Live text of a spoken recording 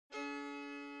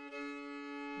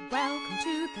Welcome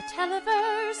to the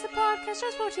Televerse, the podcast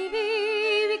just for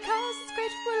TV. Because it's great,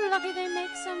 we're lucky they make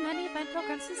so many fine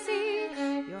programs to see.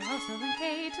 Your host, Noel and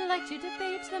Kate, like to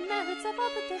debate the merits of all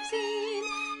that they've seen.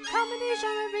 Comedy,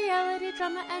 genre, reality,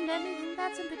 drama, and anything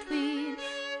that's in between.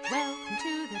 Welcome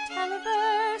to the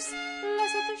Televerse.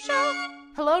 Let's get the show.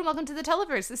 Hello and welcome to the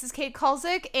Televerse. This is Kate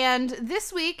Kulzick, and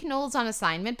this week, Noel's on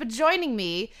assignment, but joining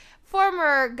me,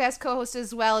 former guest co-host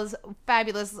as well as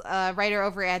fabulous writer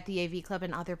over at the AV Club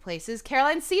and other places,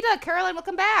 Caroline Siede. Caroline,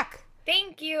 welcome back.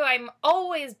 Thank you. I'm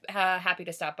always happy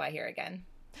to stop by here again.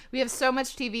 We have so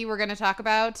much TV we're going to talk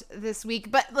about this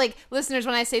week. But, like, listeners,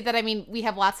 when I say that, I mean we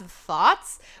have lots of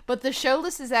thoughts. But the show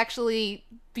list is actually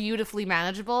beautifully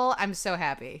manageable. I'm so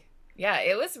happy. Yeah,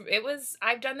 it was.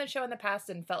 I've done the show in the past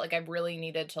and felt like I really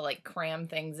needed to, like, cram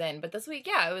things in. But this week,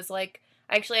 yeah, it was like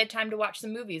I actually had time to watch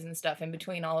some movies and stuff in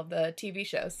between all of the TV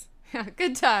shows. Yeah,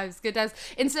 good times, good times.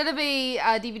 Instead of a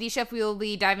DVD chef, we will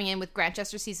be diving in with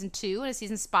Grantchester Season 2 and a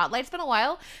season spotlight. It's been a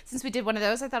while since we did one of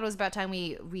those. I thought it was about time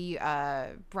we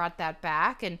brought that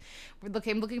back. And I'm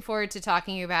looking forward to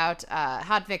talking about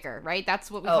Hot Vicar, right?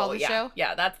 That's what we call the show?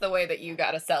 Yeah, that's the way that you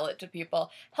got to sell it to people.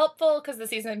 Helpful, because the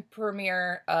season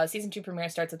 2 premiere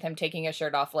starts with him taking his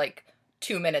shirt off like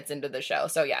 2 minutes into the show.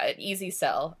 So yeah, an easy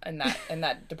sell in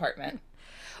that department.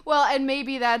 Well, and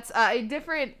maybe that's a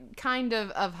different kind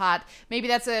of hot. Maybe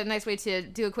that's a nice way to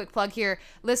do a quick plug here.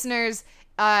 Listeners,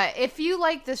 if you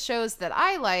like the shows that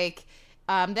I like,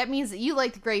 that means that you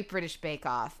like the Great British Bake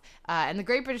Off. And the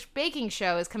Great British Baking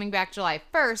Show is coming back July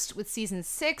 1st with season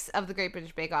 6 of the Great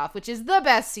British Bake Off, which is the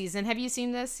best season. Have you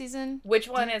seen this season?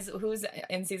 Who's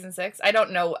in season 6? I don't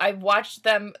know. I've watched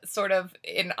them sort of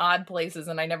in odd places,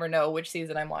 and I never know which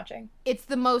season I'm watching. It's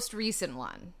the most recent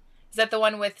one. Is that the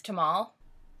one with Tamal?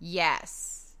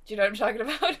 Yes. Do you know what I'm talking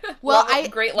about? Well,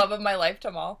 great love of my life,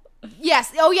 Tamal.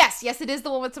 Yes. Oh, yes. Yes, it is the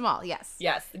one with Tamal. Yes.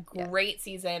 Yes. Great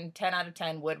season. 10 out of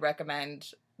 10 would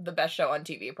recommend. The best show on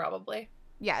TV, probably.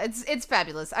 Yeah, it's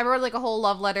fabulous. I wrote like a whole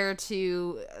love letter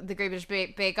to the Great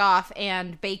British Bake Off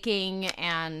and baking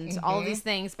and all of these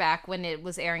things back when it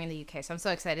was airing in the UK. So I'm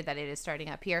so excited that it is starting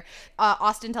up here.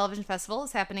 Austin Television Festival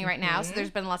is happening right now. So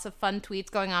there's been lots of fun tweets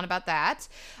going on about that.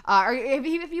 Have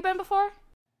you been before?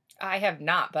 I have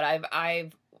not, but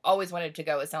I've always wanted to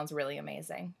go. It sounds really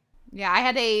amazing. Yeah, I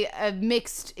had a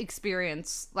mixed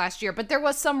experience last year, but there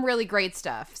was some really great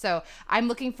stuff. So I'm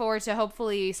looking forward to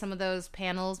hopefully some of those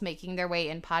panels making their way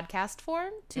in podcast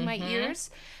form to my ears.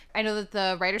 I know that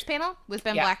the writers panel with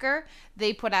Ben Blacker,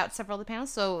 they put out several of the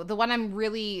panels. So the one I'm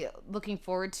really looking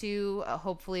forward to,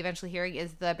 hopefully eventually hearing,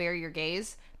 is the Bury Your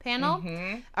Gays panel.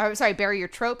 Bury Your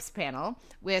Tropes panel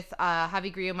with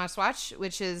Javi Grillo-Maswatch,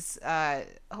 which is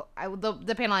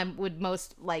the panel I would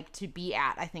most like to be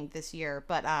at, I think, this year.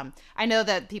 But I know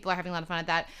that people are having a lot of fun at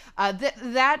that.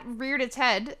 That reared its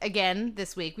head again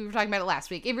this week. We were talking about it last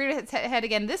week. It reared its head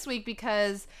again this week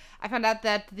because I found out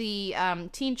that the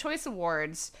Teen Choice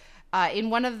Awards, in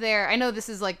one of their, I know this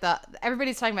is like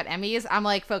everybody's talking about Emmys. I'm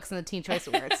like focused on the Teen Choice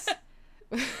Awards.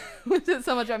 Which is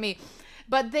so much about me.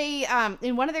 But they,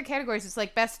 in one of their categories, it's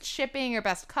like best shipping or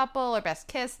best couple or best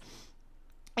kiss.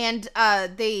 And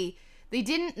they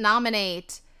didn't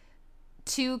nominate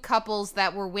two couples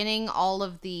that were winning all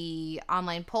of the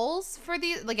online polls for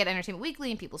like at Entertainment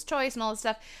Weekly and People's Choice and all this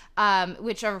stuff,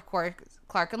 which are, of course,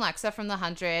 Clark and Lexa from The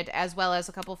 100, as well as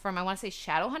a couple from, I want to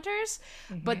say, Shadowhunters.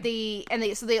 But they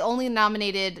only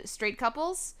nominated straight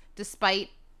couples,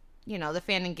 despite, the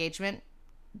fan engagement.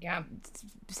 Yeah,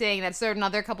 saying that certain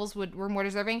other couples were more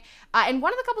deserving. And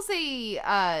one of the couples they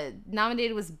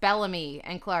nominated was Bellamy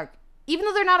and Clark, even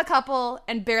though they're not a couple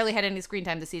and barely had any screen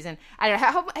time this season. I don't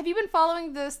know. Have you been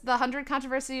following the 100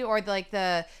 controversy or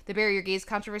the Bury Your Gays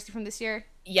controversy from this year?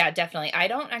 Yeah, definitely. I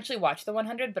don't actually watch the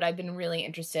 100, but I've been really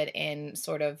interested in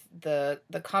sort of the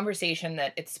conversation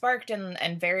that it sparked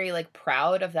and very like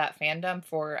proud of that fandom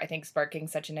for, I think, sparking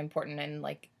such an important and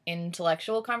like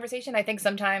intellectual conversation. I think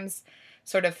sometimes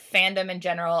sort of fandom in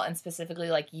general, and specifically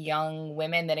like young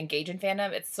women that engage in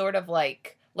fandom, it's sort of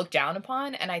like looked down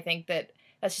upon. And I think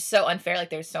that's just so unfair. Like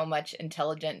there's so much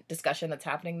intelligent discussion that's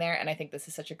happening there. And I think this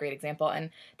is such a great example. And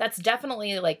that's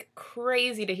definitely like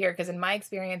crazy to hear, because in my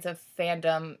experience of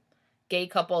fandom, gay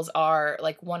couples are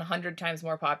like 100 times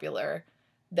more popular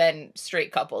than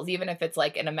straight couples. Even if it's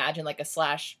like imagine like a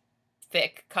slash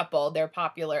fic couple, they're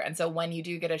popular. And so when you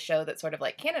do get a show that sort of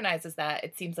like canonizes that,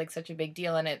 it seems like such a big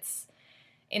deal. And it's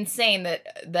insane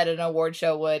that an award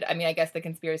show would, I mean, I guess the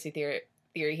conspiracy theory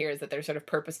here is that they're sort of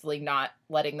purposefully not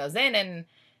letting those in, and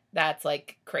that's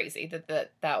like crazy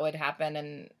that would happen.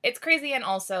 And it's crazy and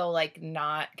also like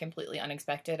not completely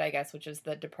unexpected, I guess, which is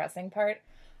the depressing part.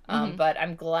 But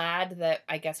I'm glad that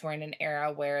I guess we're in an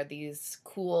era where these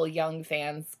cool young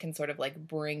fans can sort of like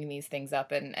bring these things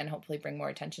up and hopefully bring more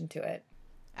attention to it.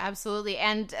 Absolutely.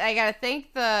 And I gotta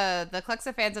thank the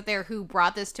Klexa fans out there who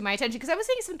brought this to my attention, because I was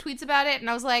seeing some tweets about it and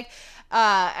I was like,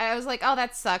 oh,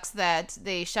 that sucks that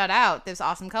they shut out this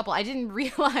awesome couple. I didn't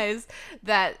realize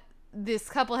that this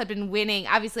couple had been winning.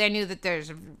 Obviously, I knew that there's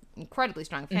an incredibly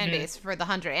strong fan base for the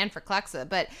 100 and for Klexa,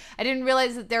 but I didn't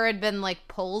realize that there had been like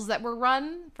polls that were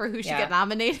run for who should get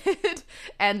nominated,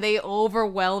 and they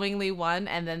overwhelmingly won,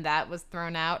 and then that was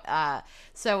thrown out.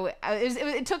 So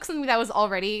it took something that was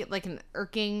already like an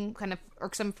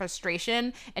irksome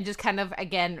frustration, and just kind of,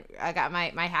 again, I got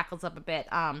my hackles up a bit.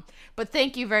 But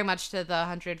thank you very much to the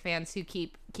 100 fans who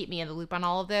keep me in the loop on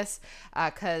all of this,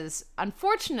 because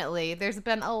unfortunately there's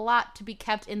been a lot to be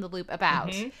kept in the loop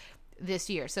about this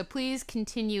year. So please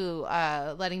continue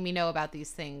letting me know about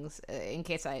these things in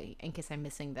case I'm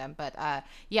missing them. But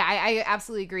yeah, I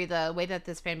absolutely agree. The way that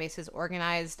this fan base is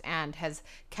organized and has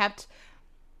kept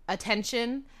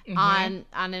attention on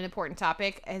an important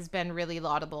topic has been really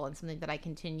laudable, and something that I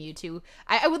continue to.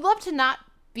 I would love to not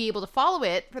be able to follow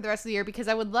it for the rest of the year, because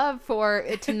I would love for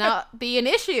it to not be an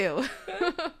issue.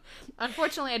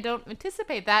 Unfortunately, I don't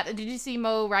anticipate that. Did you see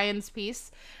Mo Ryan's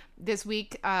piece this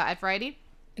week at Variety?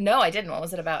 No, I didn't. What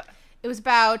was it about? It was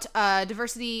about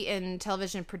diversity in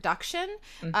television production.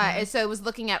 So it was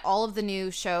looking at all of the new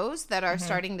shows that are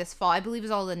starting this fall. I believe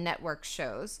it's all the network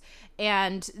shows.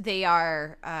 And they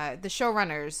are, the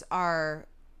showrunners are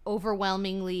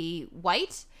overwhelmingly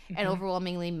white and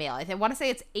overwhelmingly male. I want to say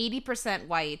it's 80%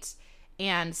 white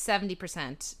and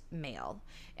 70% male.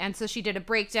 And so she did a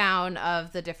breakdown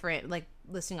of the different, like,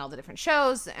 listing all the different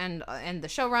shows and the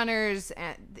showrunners,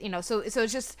 and so it's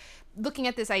just looking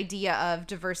at this idea of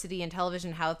diversity in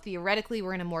television, how theoretically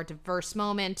we're in a more diverse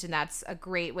moment, and that's a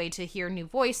great way to hear new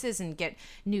voices and get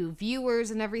new viewers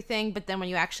and everything. But then when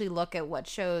you actually look at what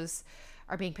shows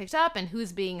are being picked up and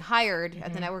who's being hired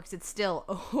at the networks, it's still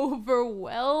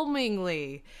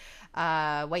overwhelmingly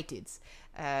white dudes.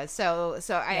 So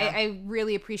I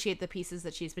really appreciate the pieces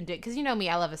that she's been doing, because you know me,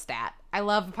 I love a stat. I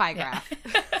love a pie graph.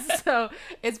 So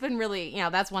it's been really,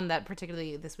 that's one that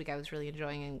particularly this week I was really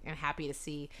enjoying and happy to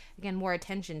see, again, more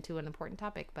attention to an important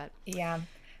topic. But yeah.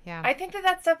 I think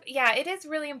that stuff, it is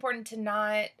really important to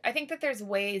not, I think that there's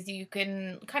ways you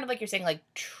can, kind of like you're saying, like,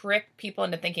 trick people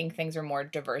into thinking things are more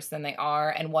diverse than they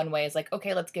are. And one way is like,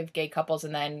 okay, let's give gay couples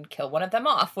and then kill one of them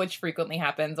off, which frequently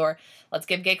happens. Or let's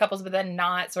give gay couples but then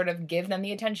not sort of give them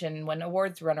the attention when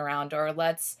awards run around. Or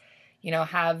let's,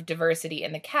 have diversity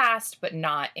in the cast but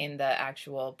not in the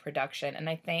actual production. And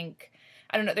I think,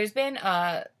 I don't know, there's been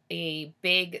a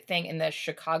big thing in the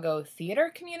Chicago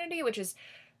theater community, which is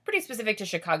pretty specific to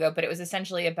Chicago, but it was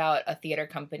essentially about a theater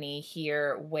company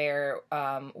here where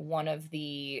one of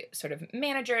the sort of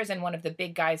managers and one of the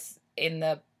big guys in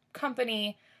the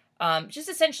company just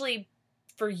essentially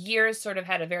for years sort of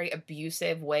had a very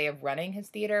abusive way of running his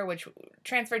theater, which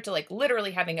transferred to like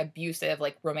literally having abusive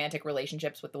like romantic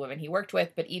relationships with the women he worked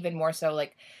with, but even more so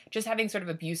like just having sort of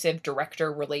abusive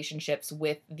director relationships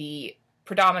with the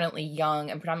predominantly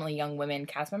young women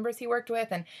cast members he worked with.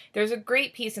 And there's a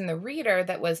great piece in the Reader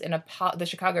that was the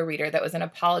Chicago Reader that was an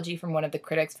apology from one of the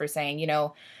critics for saying,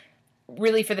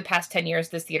 really for the past 10 years,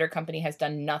 this theater company has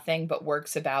done nothing but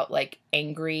works about like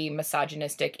angry,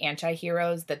 misogynistic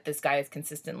anti-heroes that this guy has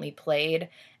consistently played.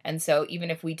 And so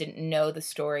even if we didn't know the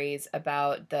stories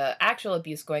about the actual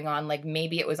abuse going on, like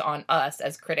maybe it was on us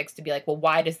as critics to be like, well,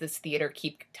 why does this theater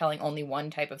keep telling only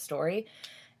one type of story?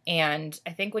 And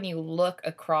I think when you look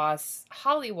across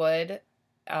Hollywood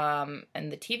and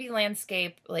the TV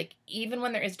landscape, like even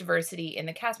when there is diversity in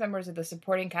the cast members or the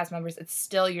supporting cast members, it's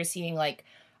still, you're seeing like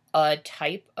a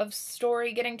type of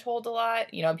story getting told a lot.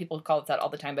 People call it that all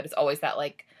the time, but it's always that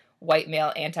like white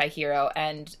male anti-hero.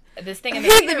 And this thing in the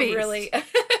theater really...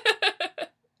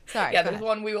 Sorry. Yeah, there's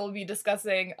one we will be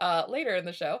discussing later in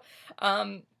the show.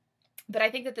 But I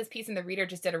think that this piece in the Reader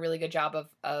just did a really good job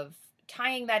of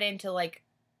tying that into like,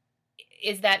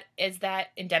 is that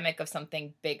endemic of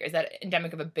something big? Is that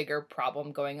endemic of a bigger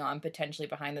problem going on potentially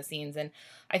behind the scenes? And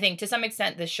I think to some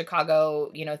extent the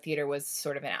Chicago, theater was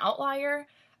sort of an outlier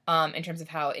in terms of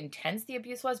how intense the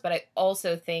abuse was. But I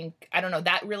also think, I don't know,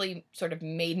 that really sort of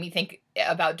made me think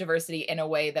about diversity in a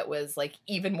way that was like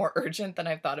even more urgent than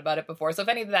I've thought about it before. So if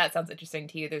any of that sounds interesting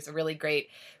to you, there's a really great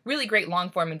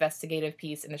long form investigative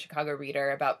piece in the Chicago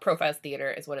Reader about Profiles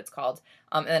Theater is what it's called.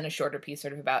 And then a shorter piece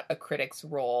sort of about a critic's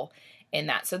role in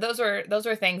that. So those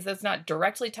are things that's not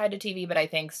directly tied to TV, but I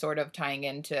think sort of tying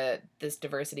into this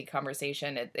diversity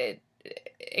conversation,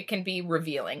 it can be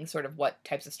revealing sort of what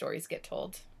types of stories get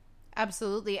told.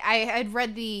 Absolutely. I had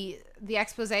read the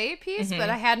expose piece, but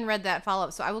I hadn't read that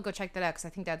follow-up, so I will go check that out because I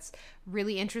think that's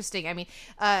really interesting. I mean,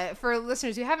 for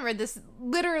listeners who haven't read this,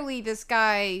 literally this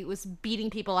guy was beating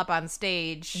people up on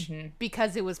stage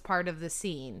because it was part of the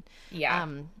scene. Yeah.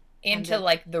 Into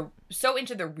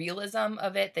the realism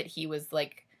of it that he was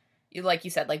like you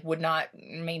said, like would not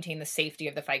maintain the safety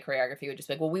of the fight choreography. Would just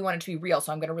be like, well, we want it to be real,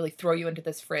 so I'm going to really throw you into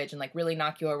this fridge and like really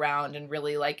knock you around and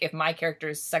really like if my character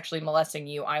is sexually molesting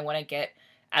you, I want to get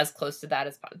as close to that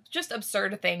as possible. Just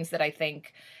absurd things that I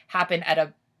think happen at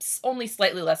a only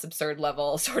slightly less absurd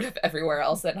level sort of everywhere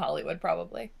else in Hollywood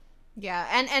probably. Yeah,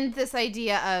 and this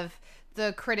idea of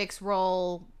the critic's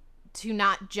role to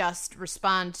not just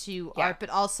respond to art, but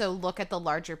also look at the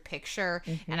larger picture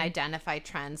and identify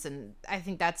trends. And I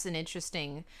think that's an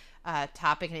interesting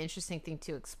topic, an interesting thing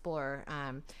to explore.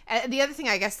 And the other thing,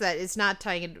 I guess, that is not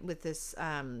tying in with this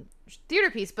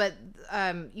theater piece, but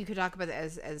you could talk about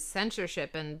it as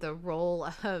censorship and the role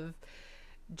of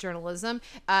journalism.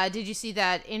 Did you see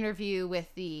that interview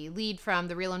with the lead from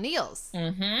The Real O'Neills?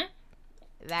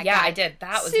 I did.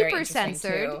 That was very interesting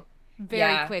censored. Too.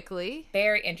 Very quickly.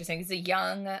 Very interesting. He's a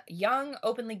young,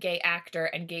 openly gay actor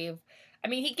and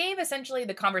he gave essentially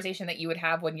the conversation that you would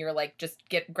have when you're like just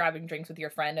grabbing drinks with your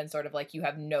friend and sort of like you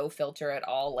have no filter at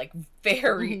all, like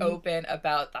very open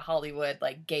about the Hollywood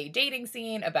like gay dating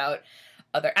scene, about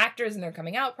other actors and their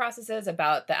coming out processes,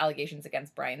 about the allegations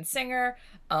against Bryan Singer.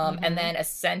 And then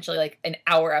essentially like an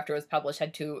hour after it was published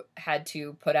had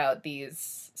to put out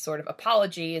these sort of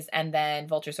apologies, and then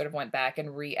Vulture sort of went back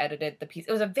and re-edited the piece.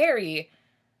 It was a very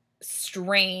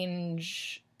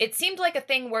strange, it seemed like a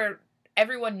thing where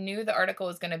everyone knew the article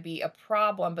was going to be a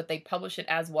problem, but they published it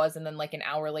as was, and then like an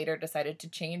hour later decided to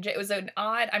change it. It was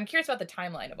I'm curious about the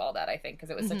timeline of all that, I think,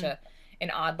 because it was such an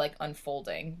odd like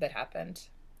unfolding that happened.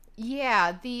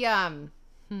 Yeah, the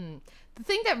thing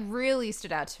that really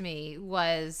stood out to me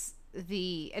was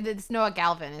it's Noah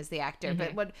Galvin is the actor,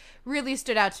 but what really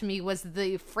stood out to me was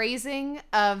the phrasing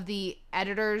of the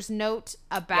editor's note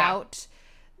about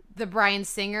the Bryan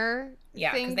Singer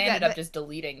thing. Because they ended up just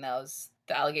deleting the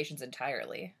allegations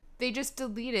entirely. They just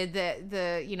deleted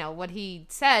the what he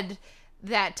said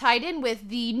that tied in with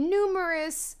the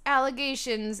numerous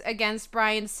allegations against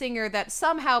Bryan Singer that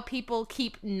somehow people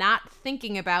keep not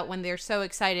thinking about when they're so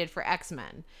excited for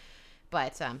X-Men.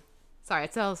 But sorry,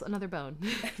 it's another bone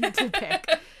to pick.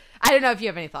 I don't know if you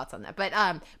have any thoughts on that, but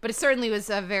it certainly was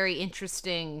a very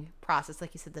interesting process.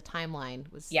 Like you said, the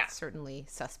timeline was certainly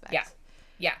suspect.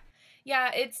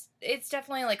 Yeah. It's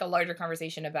definitely like a larger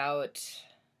conversation about,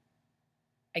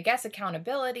 I guess,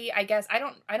 accountability. I guess I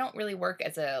don't really work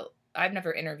I've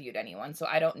never interviewed anyone, so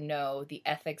I don't know the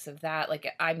ethics of that. Like,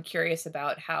 I'm curious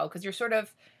about how, because you're sort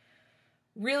of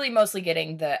really mostly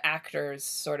getting the actor's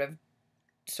sort of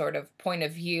point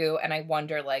of view, and I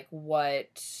wonder like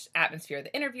what atmosphere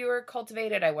the interviewer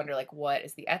cultivated. I wonder like what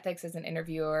is the ethics as an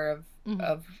interviewer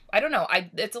of I don't know.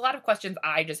 It's a lot of questions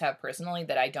I just have personally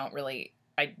that I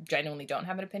genuinely don't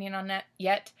have an opinion on that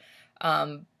yet.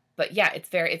 But yeah, it's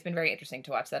been very interesting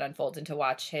to watch that unfold and to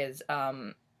watch his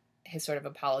sort of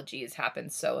apologies happen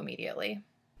so immediately.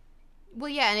 Well,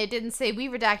 yeah, and it didn't say we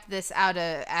redacted this out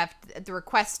at the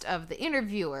request of the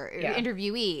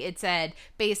interviewee. It said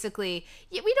basically,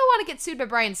 we don't want to get sued by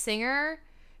Bryan Singer,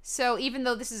 so even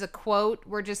though this is a quote,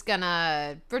 we're just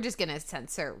gonna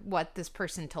censor what this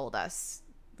person told us,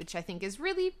 which I think is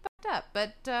really fucked up.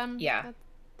 But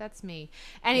that's me.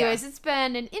 Anyways, it's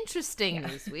been an interesting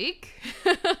news week.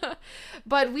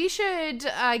 But we should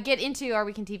get into Our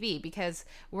Week in TV because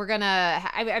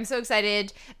I'm so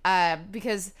excited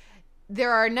because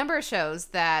there are a number of shows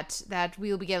that we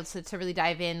will be able to really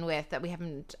dive in with that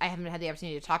I haven't had the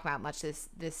opportunity to talk about much this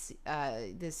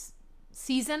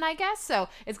season, I guess. So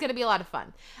it's going to be a lot of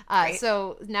fun.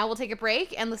 So now we'll take a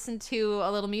break and listen to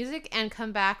a little music and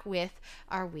come back with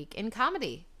Our Week in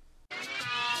Comedy.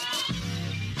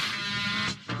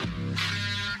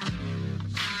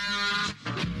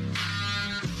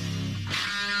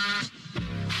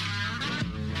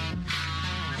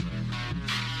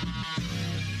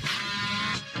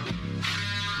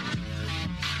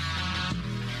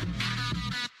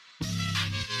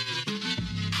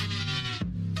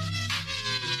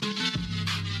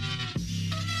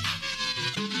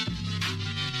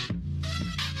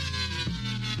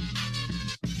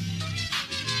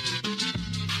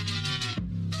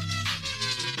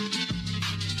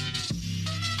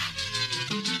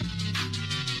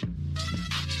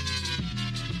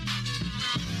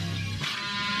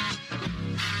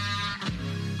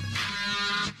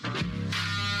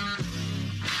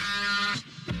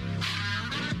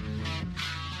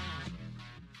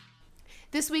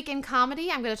 this week in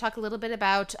comedy, I'm going to talk a little bit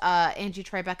about Angie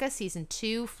Tribeca season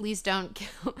 2. Please don't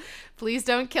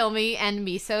kill me, and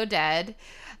Me So Dead.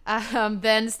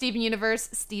 Then Steven Universe,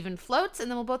 Steven Floats, and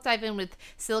then we'll both dive in with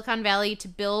Silicon Valley to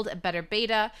Build a Better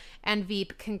Beta and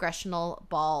Veep Congressional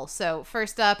Ball. So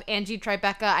first up, Angie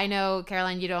Tribeca. I know,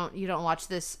 Caroline, you don't watch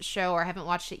this show or haven't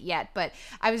watched it yet, but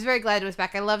I was very glad it was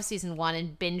back. I love season 1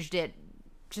 and binged it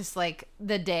just like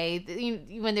the day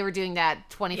when they were doing that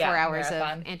 24 hours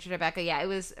marathon of Angie Tribeca. Yeah, it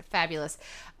was fabulous.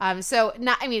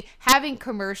 Having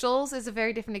commercials is a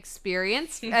very different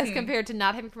experience as compared to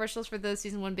not having commercials for the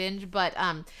season 1 binge. But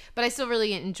I still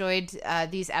really enjoyed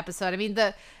these episodes. I mean,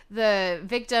 the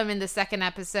victim in the second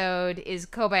episode is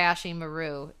Kobayashi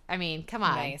Maru. I mean, come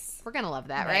on. Nice. We're going to love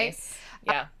that, nice.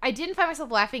 Right? Yeah. I didn't find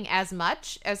myself laughing as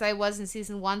much as I was in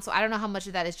season 1, so I don't know how much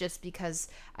of that is just because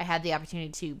I had the opportunity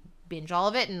to binge all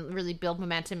of it and really build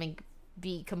momentum and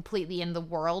be completely in the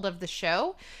world of the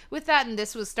show with that. And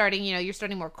this was starting, you're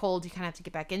starting more cold. You kind of have to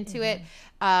get back into it.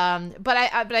 But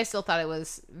I still thought it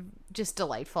was just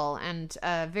delightful and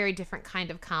a very different kind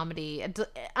of comedy,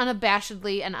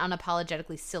 unabashedly and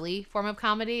unapologetically silly form of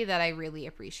comedy that I really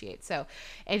appreciate. So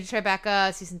Angie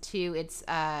Tribeca season 2, it's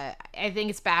I think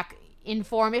it's back in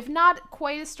form, if not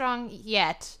quite as strong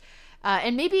yet.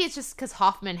 And maybe it's just because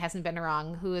Hoffman hasn't been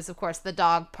around, who is, of course, the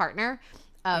dog partner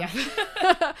of,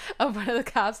 of one of the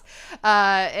cops.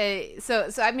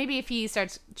 So maybe if he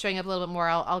starts showing up a little bit more,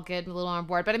 I'll get a little on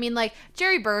board. But I mean, like,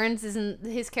 Jerry Burns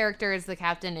his character is the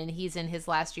captain, and he's in his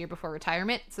last year before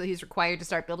retirement, so he's required to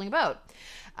start building a boat.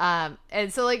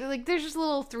 And so like there's just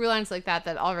little through lines like that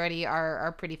already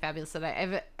are pretty fabulous. That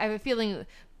I have a feeling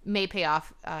may pay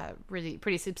off really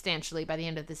pretty substantially by the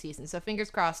end of the season. So fingers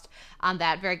crossed on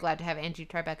that. Very glad to have Angie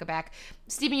Tribeca back.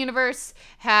 Steven Universe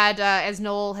had, as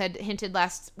Noel had hinted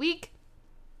last week,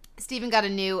 Steven got a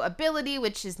new ability,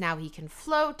 which is now he can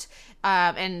float.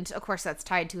 And of course that's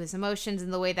tied to his emotions,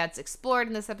 and the way that's explored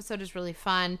in this episode is really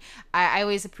fun. I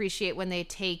always appreciate when they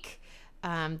take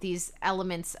these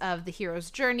elements of the hero's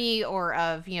journey or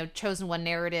of, chosen one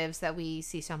narratives that we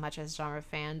see so much as genre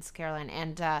fans, Caroline,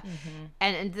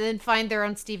 and then find their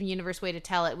own Steven Universe way to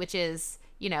tell it, which is,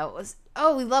 we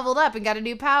leveled up and got a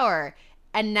new power,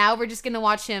 and now we're just going to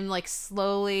watch him like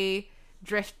slowly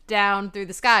drift down through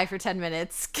the sky for 10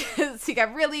 minutes because he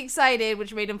got really excited,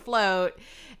 which made him float,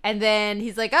 and then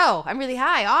he's like, oh, I'm really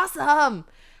high, awesome,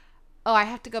 oh, I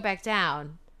have to go back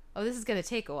down, oh, this is going to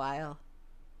take a while.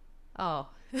 Oh,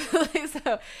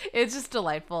 so it's just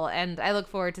delightful, and I look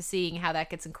forward to seeing how that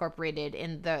gets incorporated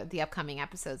in the upcoming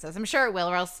episodes, as I'm sure it will,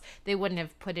 or else they wouldn't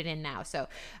have put it in now. So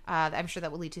I'm sure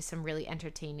that will lead to some really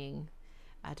entertaining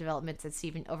developments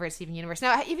over at Steven Universe.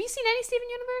 Now, have you seen any Steven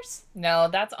Universe? No,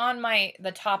 that's on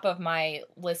the top of my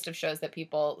list of shows that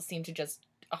people seem to just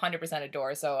 100%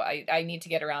 adore. So I need to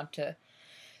get around to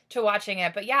watching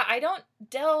it. But yeah, I don't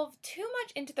delve too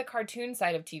much into the cartoon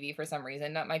side of TV for some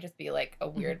reason. That might just be like a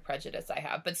weird prejudice I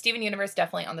have. But Steven Universe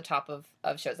definitely on the top of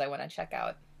shows I want to check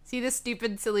out. See this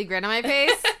stupid, silly grin on my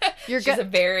face? She's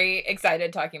very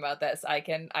excited talking about this. I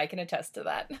can attest to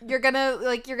that. You're gonna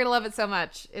love it so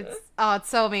much. It's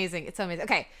so amazing. It's so amazing.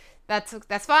 Okay.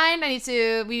 That's fine. We need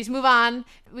to move on.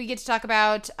 We get to talk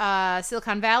about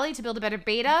Silicon Valley to Build a Better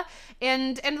Beta,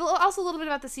 and also a little bit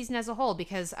about the season as a whole,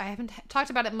 because I haven't talked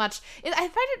about it much. I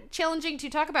find it challenging to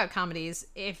talk about comedies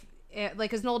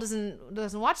because Noel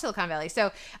doesn't watch Silicon Valley,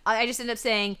 so I just end up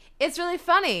saying it's really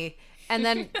funny, and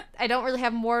then I don't really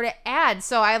have more to add.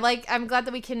 So I'm glad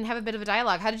that we can have a bit of a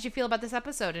dialogue. How did you feel about this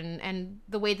episode and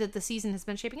the way that the season has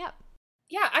been shaping up?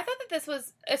 Yeah, I thought that this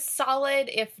was a solid,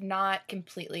 if not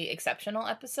completely exceptional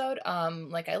episode.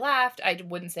 I laughed. I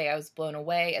wouldn't say I was blown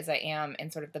away as I am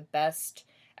in sort of the best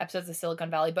episodes of Silicon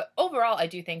Valley. But overall, I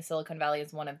do think Silicon Valley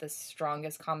is one of the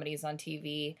strongest comedies on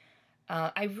TV.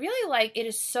 I really like it.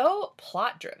 Is so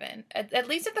plot driven. At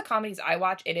least of the comedies I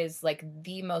watch, it is like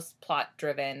the most plot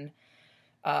driven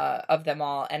of them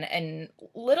all, and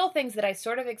little things that I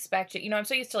sort of expected. I'm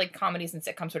so used to like comedies and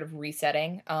sitcoms sort of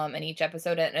resetting in each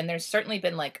episode, and there's certainly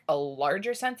been like a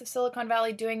larger sense of Silicon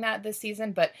Valley doing that this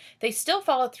season, but they still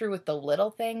follow through with the little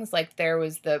things. Like there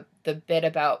was the bit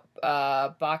about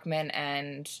Bachman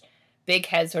and Big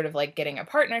Head sort of like getting a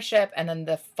partnership, and then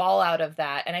the fallout of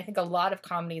that. And I think a lot of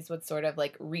comedies would sort of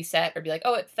like reset or be like,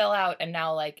 oh, it fell out and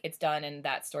now like it's done and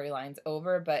that storyline's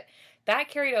over. But that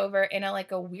carried over in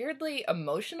a weirdly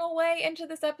emotional way into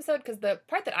this episode, because the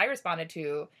part that I responded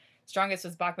to strongest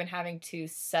was Bachman having to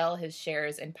sell his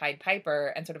shares in Pied Piper,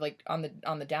 and sort of like on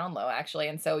the down low, actually.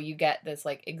 And so you get this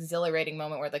like exhilarating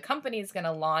moment where the company's going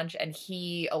to launch and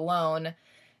he alone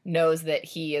knows that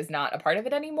he is not a part of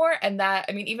it anymore. And that,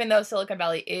 I mean, even though Silicon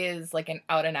Valley is like an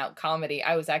out and out comedy,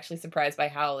 I was actually surprised by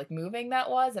how like moving that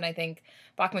was. And I think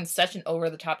Bachman's such an over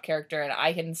the top character, and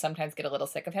I can sometimes get a little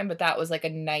sick of him, but that was like a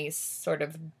nice sort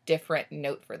of different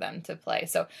note for them to play.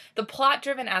 So the plot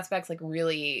driven aspects like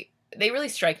really, they really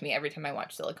strike me every time I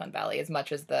watch Silicon Valley as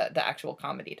much as the actual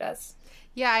comedy does.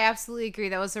 Yeah, I absolutely agree.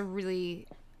 That was a really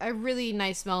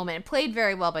nice moment. It played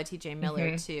very well by T.J.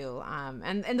 Miller too,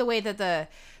 and the way that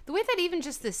even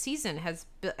just this season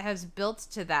has built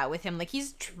to that with him. Like,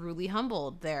 he's truly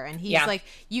humbled there, and he's like,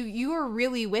 you are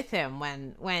really with him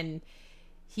when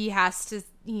he has to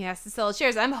sell his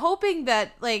shares. I'm hoping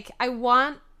that, like, I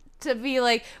want to be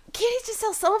like, can't he just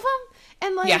sell some of them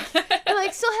and like and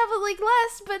like still have it like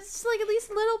less, but just like at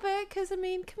least a little bit, because I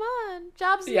mean, come on,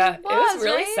 jobs and laws, it was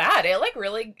really right? sad.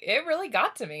 It really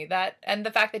got to me, that, and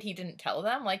the fact that he didn't tell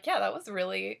them, like, that was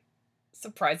really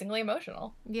surprisingly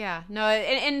emotional. Yeah, no,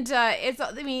 and it's,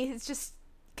 I mean, it's just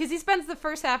because he spends the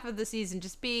first half of the season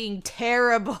just being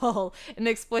terrible and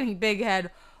exploiting Big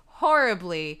Head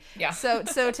horribly. Yeah. So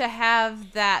to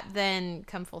have that then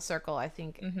come full circle, I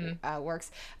think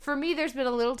works. For me, there's been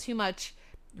a little too much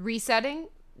resetting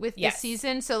with this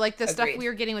season. So like the stuff we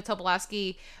were getting with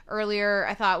Tobolowsky earlier,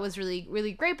 I thought was really,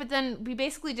 really great. But then we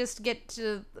basically just get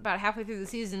to about halfway through the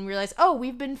season and realize, oh,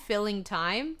 we've been filling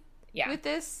time with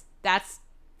this. That's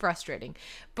frustrating.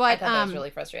 But I thought that was really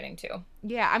frustrating too.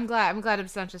 Yeah, I'm glad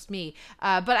it's not just me.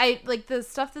 But I like the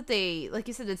stuff that they, like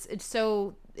you said,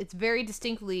 it's very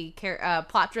distinctly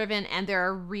plot driven, and there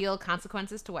are real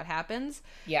consequences to what happens.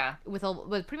 Yeah, with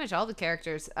pretty much all the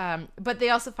characters. But they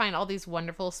also find all these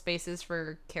wonderful spaces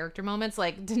for character moments,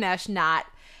 like Dinesh not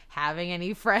having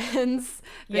any friends.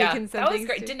 That was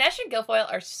great. Dinesh and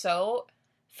Guilfoyle are so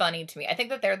funny to me. I think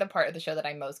that they're the part of the show that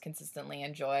I most consistently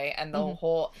enjoy, and the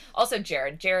whole, also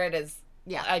Jared is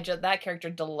that character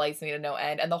delights me to no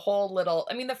end, and the whole little,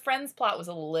 I mean, the Friends plot was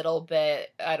a little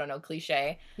bit, I don't know,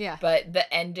 cliche, but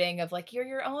the ending of like, you're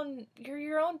your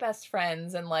own best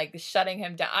friends, and like shutting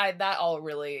him down, that all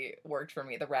really worked for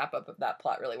me. The wrap up of that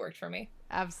plot really worked for me.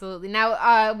 Absolutely.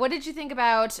 Now, what did you think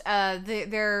about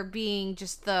there being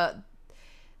just the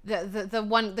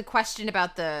question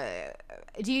about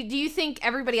do you think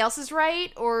everybody else is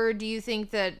right, or do you think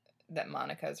that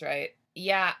Monica's right?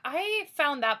 Yeah, I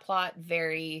found that plot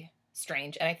very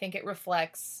strange, and I think it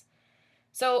reflects,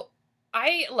 so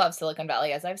I love Silicon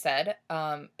Valley, as I've said.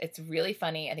 It's really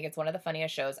funny. I think it's one of the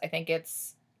funniest shows. I think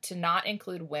it's, to not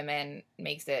include women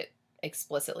makes it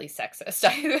explicitly sexist. I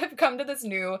have come to this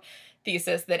new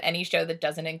thesis that any show that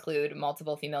doesn't include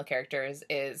multiple female characters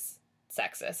is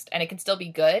sexist, and it can still be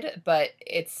good, but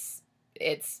it's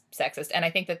sexist. And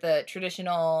I think that the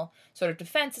traditional sort of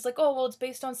defense is like, oh, well, it's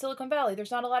based on Silicon Valley,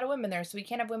 there's not a lot of women there, so we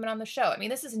can't have women on the show. I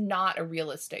mean, this is not a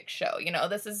realistic show,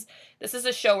 this is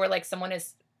a show where like someone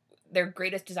is, their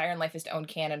greatest desire in life is to own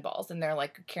cannonballs, and they're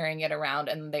like carrying it around,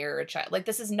 and they're a child. Like,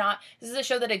 this is a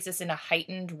show that exists in a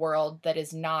heightened world that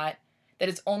is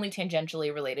only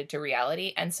tangentially related to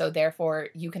reality, and so therefore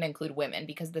you can include women,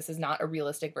 because this is not a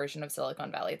realistic version of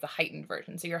Silicon Valley. It's a heightened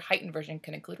version, so your heightened version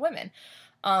can include women.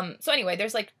 So anyway,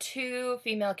 there's like two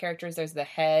female characters. There's the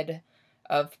head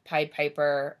of Pied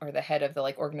Piper, or the head of the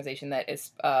like organization that is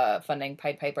funding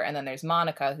Pied Piper, and then there's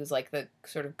Monica, who's like the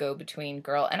sort of go-between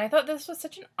girl. And I thought this was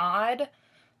such an odd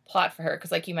plot for her,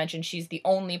 because like you mentioned, she's the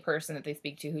only person that they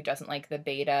speak to who doesn't like the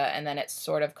beta, and then it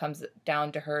sort of comes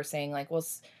down to her saying like, well,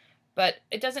 but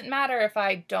it doesn't matter if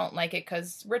I don't like it,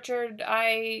 because Richard,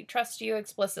 I trust you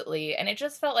explicitly. And it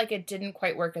just felt like it didn't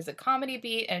quite work as a comedy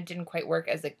beat, and it didn't quite work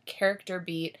as a character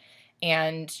beat.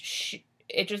 And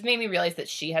it just made me realize that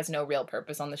she has no real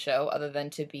purpose on the show other than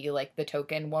to be like the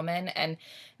token woman. And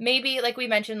maybe, like we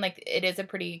mentioned, like it is a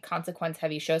pretty consequence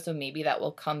heavy show, so maybe that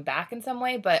will come back in some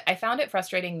way. But I found it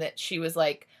frustrating that she was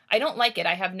like, I don't like it.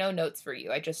 I have no notes for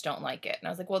you. I just don't like it. And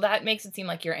I was like, well, that makes it seem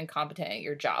like you're incompetent at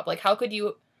your job. Like, how could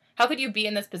you be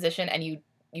in this position and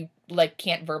you like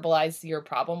can't verbalize your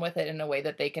problem with it in a way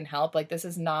that they can help? Like, this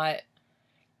is not,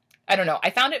 I don't know. I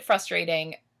found it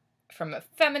frustrating from a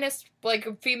feminist,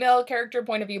 like female character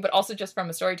point of view, but also just from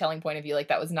a storytelling point of view. Like,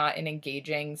 that was not an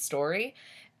engaging story.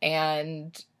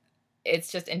 And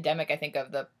it's just endemic, I think,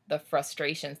 of the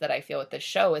frustrations that I feel with this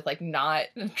show, with like not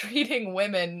treating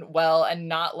women well and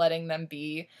not letting them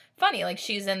be funny. Like,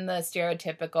 she's in the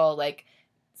stereotypical, like,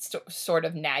 sort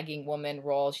of nagging woman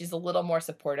role. She's a little more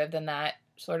supportive than that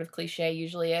sort of cliche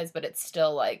usually is, but it's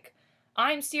still like,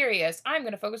 I'm serious, I'm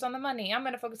going to focus on the money, I'm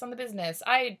going to focus on the business.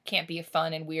 I can't be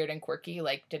fun and weird and quirky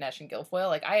like Dinesh and Guilfoyle.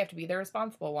 Like, I have to be the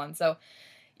responsible one. So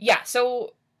yeah,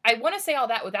 so I want to say all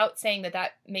that without saying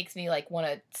that makes me like want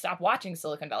to stop watching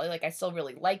Silicon Valley. Like, I still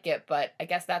really like it, but I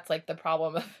guess that's like the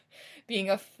problem of being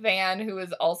a fan who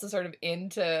is also sort of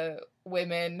into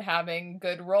women having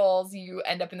good roles. You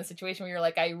end up in the situation where you're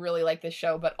like, I really like this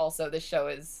show, but also this show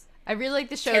is I really like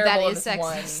the show that is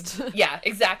sexist. Yeah,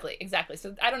 exactly.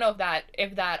 So I don't know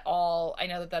if that all, I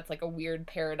know that that's like a weird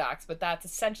paradox, but that's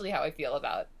essentially how I feel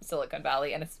about Silicon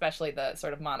Valley, and especially the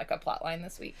sort of Monica plotline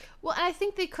this week. Well, I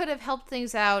think they could have helped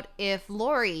things out if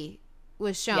Lori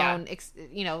was shown,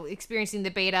 experiencing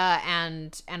the beta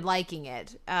and liking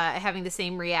it, having the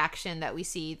same reaction that we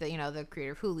see the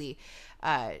creator of Hulu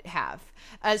have.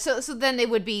 So then they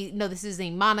would be, no, this is a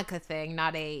Monica thing,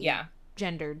 not a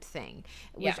gendered thing,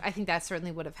 which I think that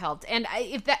certainly would have helped. And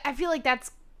I feel like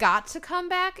that's got to come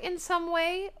back in some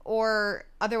way, or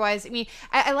otherwise, I mean,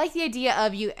 I like the idea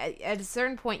of you at a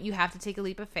certain point you have to take a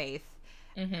leap of faith.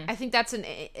 Mm-hmm. I think that's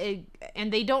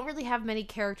and they don't really have many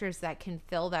characters that can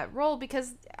fill that role,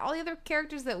 because all the other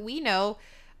characters that we know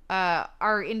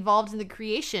are involved in the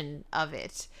creation of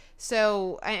it.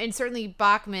 So, and certainly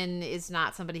Bachman is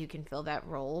not somebody who can fill that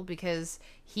role, because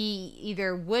he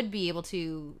either would be able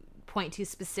to point to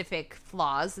specific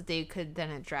flaws that they could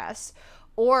then address,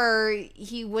 or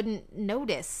he wouldn't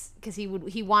notice because he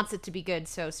wants it to be good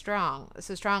so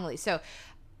strongly. So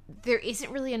there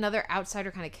isn't really another outsider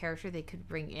kind of character they could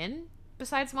bring in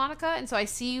besides Monica, and so I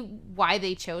see why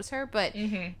they chose her. But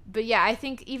but yeah, I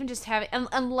think even just having,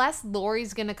 unless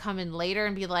Lori's gonna come in later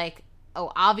and be like,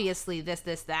 oh, obviously this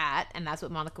that, and that's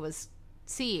what Monica was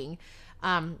seeing,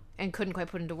 and couldn't quite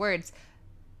put into words.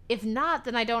 If not,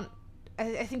 then I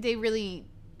think they really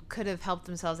could have helped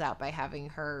themselves out by having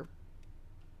her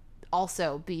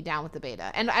also be down with the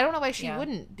beta. And I don't know why she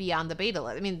wouldn't be on the beta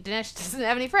list. I mean, Dinesh doesn't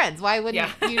have any friends. Why wouldn't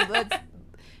you let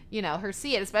her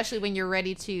see it? Especially when you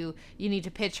need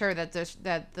to pitch her that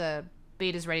the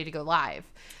beta's ready to go live.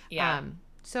 Yeah.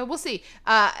 So we'll see.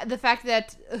 The fact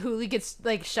that Hulu gets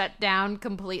like shut down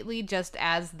completely just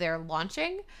as they're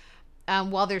launching,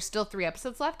 while there's still 3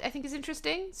 episodes left, I think is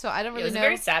interesting. So I don't really know. It was a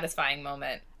very satisfying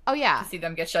moment. Oh yeah, to see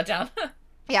them get shut down.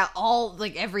 Yeah,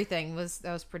 everything was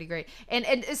pretty great,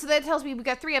 and so that tells me we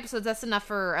got 3 episodes. That's enough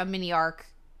for a mini arc.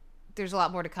 There's a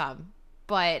lot more to come,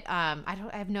 but I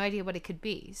have no idea what it could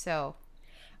be. So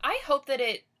I hope that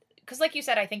because like you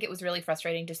said, I think it was really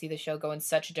frustrating to see the show go in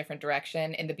such a different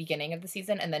direction in the beginning of the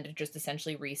season, and then to just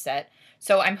essentially reset.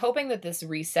 So I'm hoping that this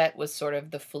reset was sort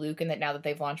of the fluke, and that now that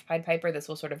they've launched Pied Piper, this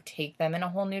will sort of take them in a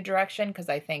whole new direction. Because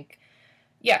I think.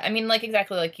 Yeah, I mean, like,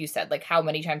 exactly like you said, like, how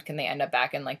many times can they end up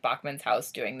back in, like, Bachman's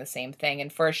house doing the same thing?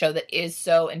 And for a show that is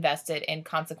so invested in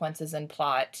consequences and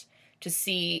plot, to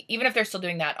see, even if they're still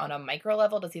doing that on a micro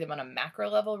level, to see them on a macro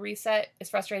level reset is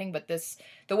frustrating. But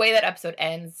the way that episode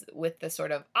ends with this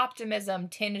sort of optimism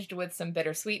tinged with some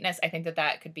bittersweetness, I think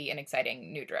that could be an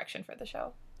exciting new direction for the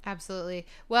show. Absolutely.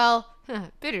 Well,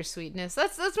 bittersweetness.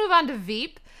 Let's move on to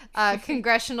Veep,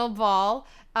 Congressional Ball.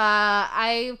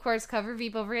 I of course cover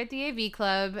Veep over at the AV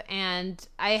Club, and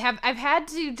I've had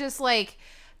to just like,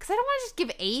 because I don't want to just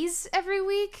give A's every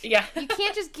week. Yeah, you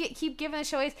can't just keep giving the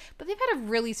show A's. But they've had a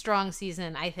really strong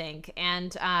season, I think,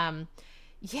 and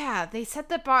yeah, they set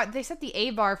the A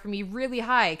bar for me really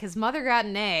high, because Mother got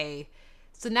an A.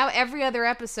 So now every other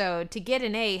episode to get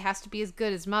an A has to be as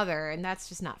good as Mother, and that's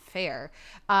just not fair.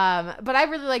 But I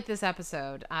really like this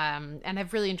episode, and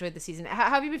I've really enjoyed the season. How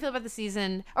have you been feeling about the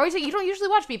season? Or you don't usually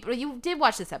watch Veep, but you did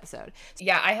watch this episode.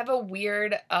 Yeah, I have a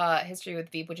weird history with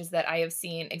Veep, which is that I have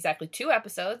seen exactly 2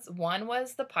 episodes. One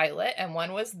was the pilot, and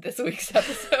one was this week's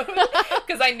episode.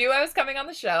 Because I knew I was coming on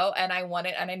the show, and I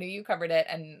wanted, and I knew you covered it,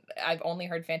 and I've only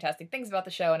heard fantastic things about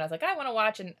the show, and I was like, I want to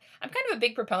watch, and I'm kind of a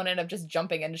big proponent of just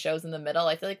jumping into shows in the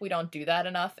middle. I feel like we don't do that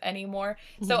enough anymore.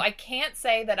 Mm-hmm. So I can't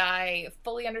say that I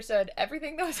fully understood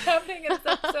everything that was happening in this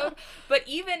episode. But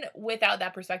even without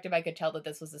that perspective, I could tell that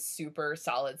this was a super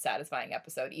solid, satisfying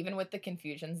episode. Even with the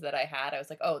confusions that I had, I was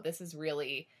like, oh, this is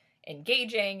really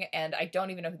engaging. And I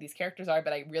don't even know who these characters are,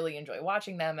 but I really enjoy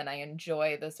watching them. And I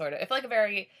enjoy the sort of, I feel like a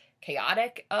very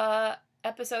chaotic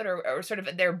episode, or sort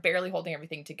of they're barely holding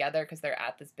everything together because they're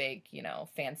at this big,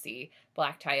 fancy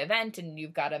black tie event, and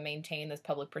you've got to maintain this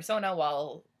public persona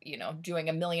while, doing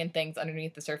a million things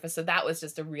underneath the surface. So that was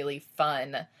just a really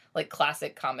fun, like,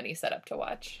 classic comedy setup to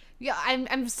watch. Yeah,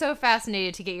 I'm so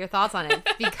fascinated to get your thoughts on it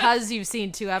because you've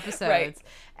seen 2 episodes, right.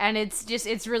 And it's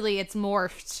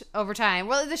morphed over time.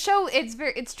 Well, the show,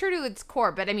 it's true to its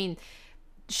core, but I mean,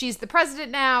 she's the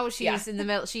president now. She's in the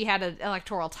middle. She had an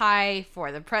electoral tie for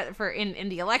in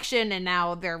the election, and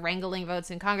now they're wrangling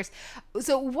votes in Congress.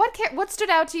 So what stood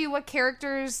out to you? What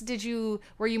characters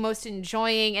were you most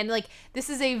enjoying? And like, this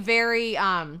is a very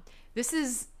this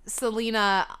is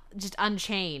Selena just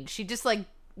unchained. She just like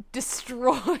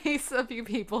destroys a few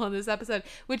people in this episode,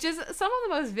 which is some of the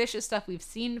most vicious stuff we've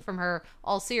seen from her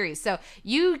all series. So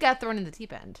you got thrown in the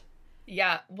deep end.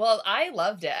 Yeah, well, I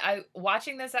loved it.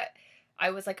 Watching this, I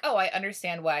was like, oh, I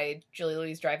understand why Julia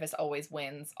Louis-Dreyfus always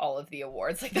wins all of the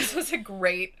awards. Like, this was a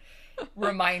great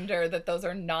reminder that those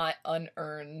are not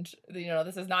unearned. You know,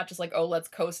 this is not just like, oh, let's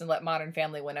coast and let Modern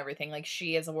Family win everything. Like,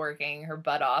 she is working her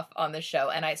butt off on the show.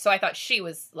 And I thought she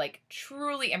was like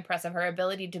truly impressive. Her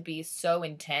ability to be so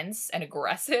intense and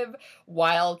aggressive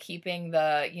while keeping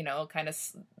the, you know, kind of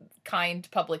kind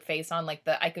public face on. Like,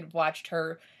 I could watch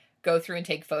her go through and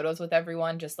take photos with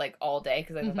everyone just like all day,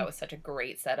 because I thought that was such a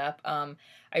great setup.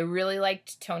 I really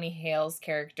liked Tony Hale's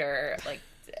character. Like,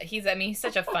 he's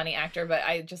such a funny actor, but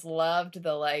I just loved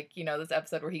the, like, you know, this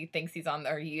episode where he thinks he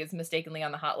is mistakenly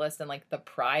on the hot list, and like the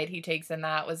pride he takes in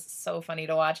that was so funny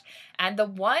to watch. And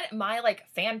my like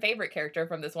fan favorite character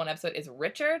from this one episode is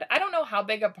Richard. I don't know how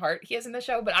big a part he is in the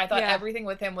show, but I thought everything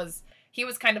with him he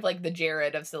was kind of like the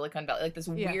Jared of Silicon Valley, like this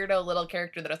weirdo little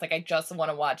character that I was like, I just want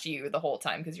to watch you the whole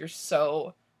time because you're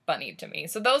so funny to me.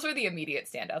 So those were the immediate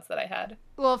standouts that I had.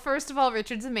 Well, first of all,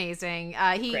 Richard's amazing.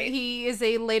 He is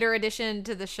a later addition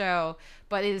to the show,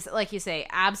 but is, like you say,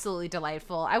 absolutely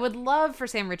delightful. I would love for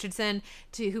Sam Richardson,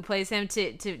 who plays him,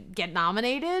 to get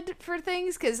nominated for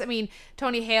things, because I mean,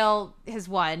 Tony Hale has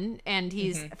won and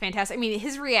he's fantastic. I mean,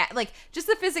 his just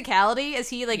the physicality as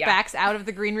he backs out of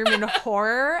the green room in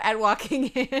horror at walking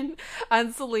in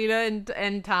on Selena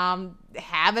and Tom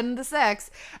having the sex.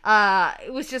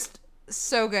 It was just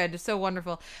so good, so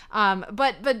wonderful.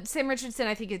 But Sam Richardson,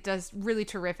 I think it does really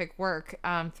terrific work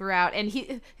throughout, and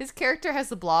his character has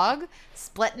the blog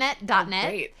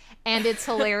splitnet.net, and it's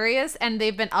hilarious, and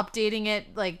they've been updating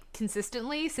it like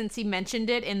consistently since he mentioned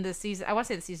it in the season, I want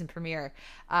to say the season premiere.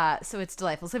 So it's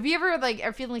delightful. So if you ever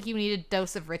are feeling like you need a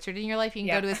dose of Richard in your life, you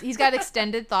can go to he's got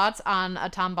extended thoughts on a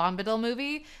Tom Bombadil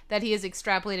movie that he has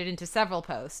extrapolated into several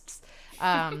posts.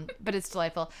 But it's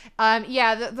delightful.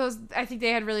 Those, I think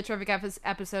they had really terrific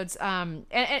episodes. And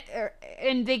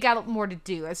they got more to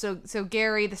do. So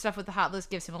Gary, the stuff with the hot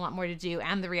list gives him a lot more to do,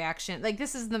 and the reaction. Like,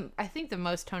 this is I think the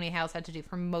most Tony Hale's had to do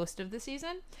for most of the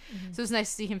season. Mm-hmm. So it's nice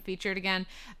to see him featured again.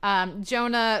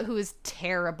 Jonah, who is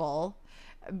terrible,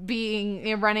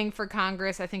 running for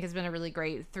Congress, I think has been a really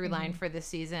great through line for this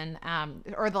season,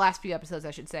 or the last few episodes,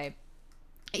 I should say.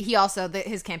 He also,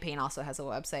 his campaign also has a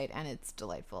website, and it's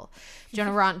delightful.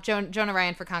 Jonah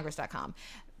Ryan for Congress.com.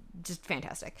 Just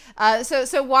fantastic.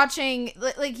 So watching,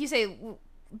 like you say,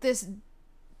 there's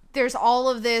all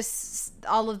of this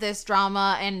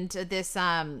drama and this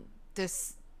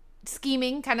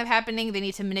scheming kind of happening. They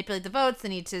need to manipulate the votes. They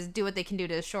need to do what they can do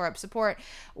to shore up support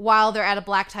while they're at a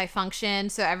black tie function.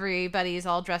 So everybody's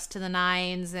all dressed to the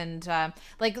nines, and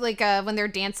when they're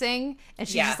dancing, and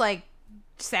she's just like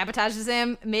sabotages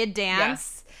him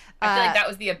mid-dance. I feel like that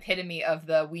was the epitome of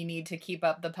we need to keep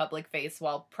up the public face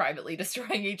while privately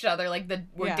destroying each other. Like,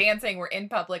 we're dancing, we're in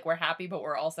public, we're happy, but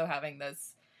we're also having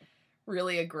this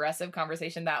really aggressive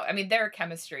conversation their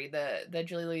chemistry, the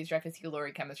Julia Louis-Dreyfus, Hugh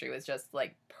Laurie chemistry was just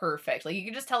like perfect. Like, you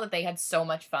could just tell that they had so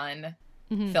much fun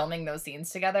filming those scenes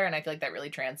together, and I feel like that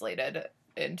really translated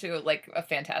into like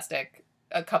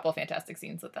a couple fantastic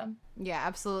scenes with them. Yeah,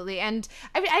 absolutely. And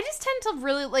I just tend to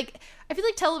really I feel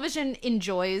like television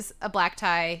enjoys a black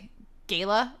tie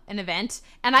gala, an event,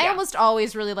 and I almost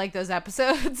always really like those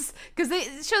episodes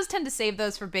because shows tend to save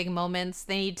those for big moments.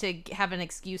 They need to have an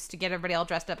excuse to get everybody all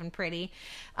dressed up and pretty,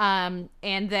 and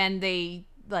then they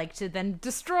like to then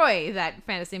destroy that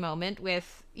fantasy moment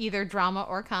with either drama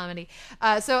or comedy.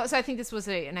 So I think this was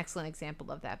an excellent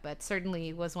example of that, but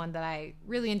certainly was one that I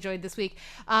really enjoyed this week.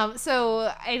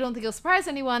 So I don't think it'll surprise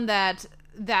anyone that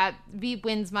Veep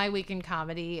wins my week in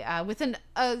comedy with an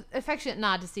affectionate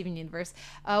nod to Steven Universe.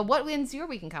 What wins your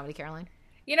week in comedy, Caroline?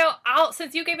 You know,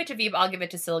 since you gave it to Veep, I'll give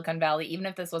it to Silicon Valley, even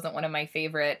if this wasn't one of my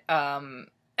favorite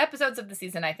episodes of the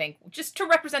season. I think just to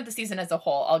represent the season as a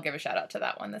whole, I'll give a shout out to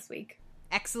that one this week.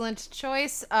 Excellent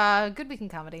choice. Good week in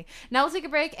comedy. Now we'll take a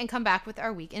break and come back with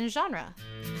our week in genre.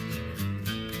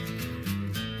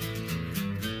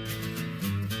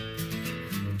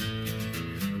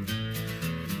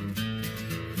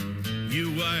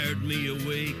 You wired me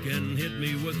awake and hit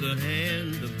me with a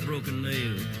hand of broken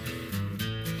nails.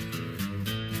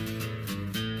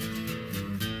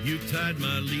 You tied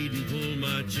my lead and pulled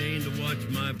my chain to watch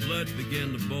my blood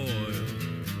begin to boil.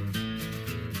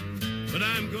 But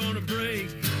I'm gonna break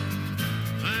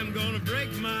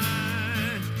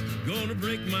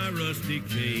my rusty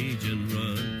cage and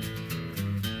run.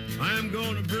 I'm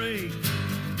gonna break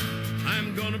my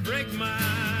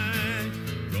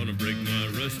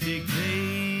rusty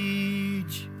cage.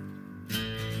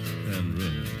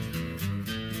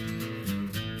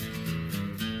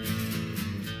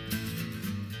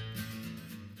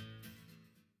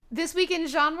 this week in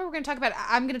genre,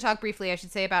 I'm going to talk briefly, I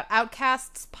should say, about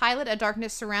Outcast's pilot, A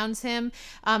Darkness Surrounds Him.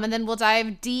 And then we'll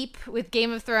dive deep with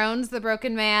Game of Thrones, The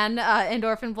Broken Man, and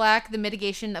Orphan Black, The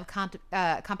Mitigation of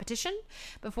Competition,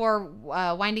 before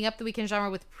winding up the week in genre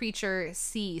with Preacher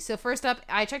C. So first up,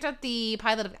 I checked out the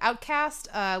pilot of Outcast,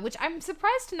 which I'm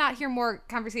surprised to not hear more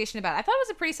conversation about. I thought it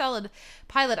was a pretty solid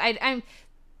pilot.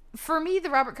 For me, the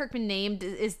Robert Kirkman name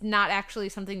is not actually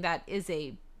something that is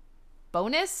a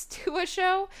bonus to a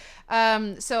show.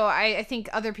 So I think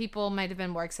other people might have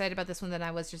been more excited about this one than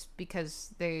I was, just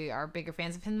because they are bigger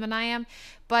fans of him than I am.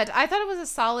 But I thought it was a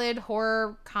solid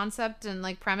horror concept and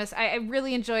like premise. I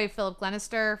really enjoy Philip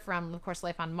Glenister from, of course,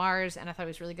 Life on Mars, and I thought he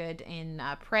was really good in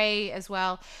Prey as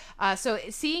well. So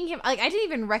seeing him, like, I didn't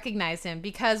even recognize him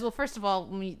because, well, first of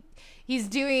all, he's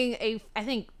doing I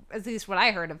think, at least what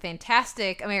I heard, a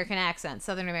fantastic American accent,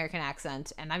 Southern American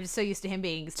accent, and I'm just so used to him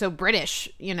being so British,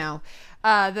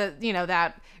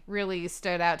 that really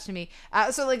stood out to me.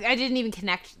 So like I didn't even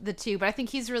connect the two, but I think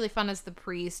he's really fun as the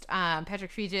priest.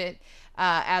 Patrick Fugit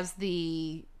as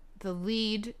the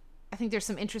lead. I think there's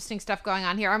some interesting stuff going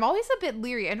on here. I'm always a bit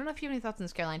leery. I don't know if you have any thoughts on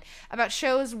this, Caroline, about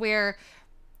shows where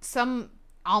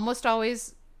almost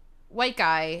always white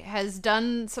guy has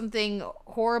done something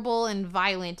horrible and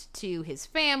violent to his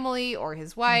family or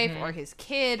his wife or his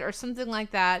kid or something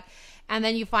like that, and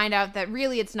then you find out that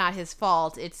really it's not his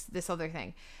fault, it's this other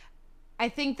thing. I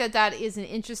think that is an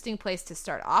interesting place to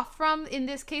start off from in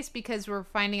this case, because we're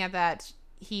finding out that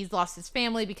he's lost his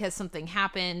family because something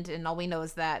happened, and all we know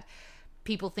is that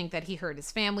people think that he hurt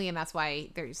his family and that's why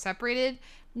they're separated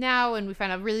now, and we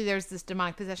find out really there's this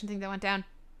demonic possession thing that went down.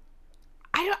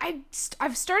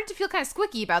 I've started to feel kind of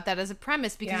squicky about that as a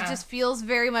premise, because it just feels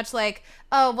very much like,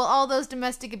 oh, well, all those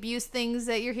domestic abuse things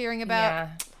that you're hearing about,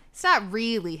 it's not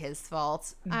really his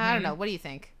fault. I don't know. What do you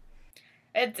think?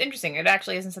 It's interesting. It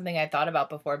actually isn't something I thought about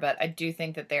before, but I do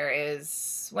think that there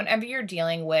is, whenever you're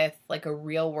dealing with like a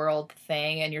real world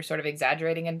thing and you're sort of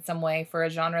exaggerating in some way for a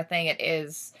genre thing,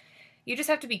 you just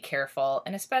have to be careful.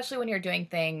 And especially when you're doing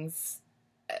things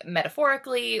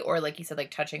metaphorically, or like you said,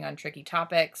 like touching on tricky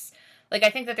topics. Like, I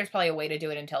think that there's probably a way to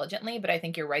do it intelligently, but I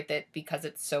think you're right that because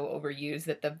it's so overused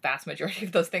that the vast majority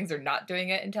of those things are not doing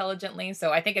it intelligently.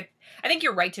 So I think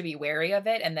you're right to be wary of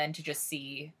it, and then to just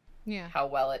see how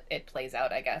well it plays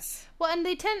out, I guess. Well, and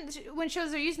they tend, when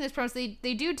shows are using this premise,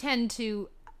 they do tend to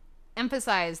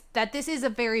emphasize that this is a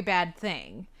very bad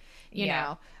thing, you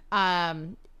know?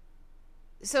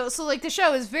 So like the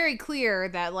show is very clear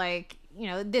that, like,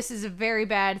 this is a very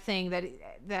bad thing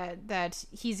that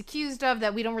he's accused of,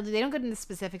 that they don't go into the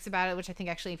specifics about it, which I think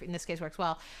actually in this case works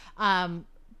well.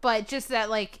 But just that,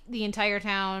 like, the entire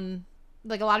town,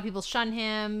 like, a lot of people shun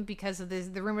him because of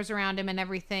the rumors around him and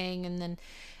everything. And then,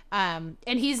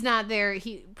 and he's not there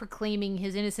proclaiming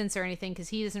his innocence or anything, because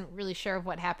he isn't really sure of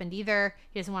what happened either.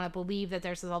 He doesn't want to believe that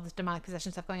there's all this demonic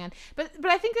possession stuff going on. But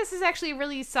I think this is actually a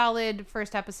really solid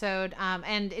first episode.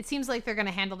 And it seems like they're going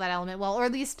to handle that element well, or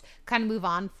at least kind of move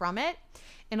on from it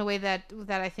in a way that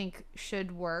I think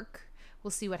should work.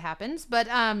 We'll see what happens. But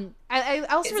I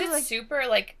also is really it like, super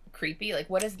like creepy? Like,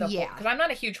 what is the because I'm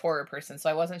not a huge horror person, so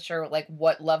I wasn't sure like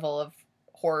what level of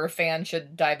horror fan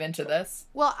should dive into this.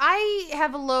 Well, I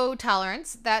have a low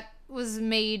tolerance that was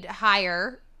made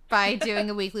higher by doing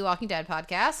a weekly Walking Dead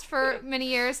podcast for many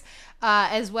years,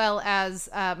 as well as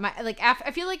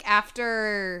I feel like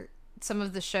after some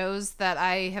of the shows that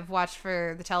I have watched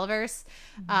for the Televerse,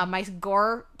 my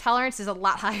gore tolerance is a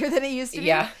lot higher than it used to be.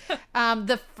 Yeah.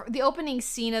 The opening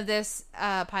scene of this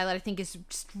pilot, I think, is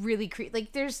just really creepy.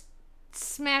 Like, there's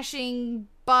smashing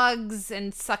bugs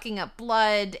and sucking up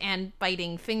blood and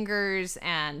biting fingers,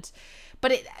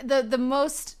 but the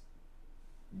most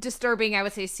disturbing, I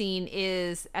would say, scene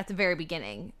is at the very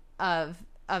beginning of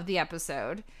the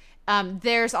episode.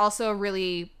 There's also a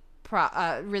really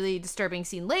disturbing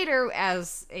scene later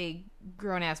as a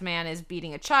grown-ass man is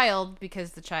beating a child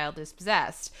because the child is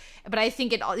possessed. But I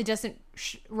think it doesn't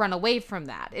run away from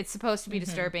that. It's supposed to be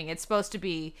disturbing. It's supposed to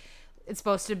be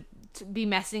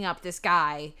messing up this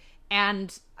guy,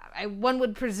 and one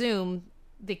would presume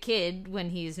the kid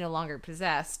when he's no longer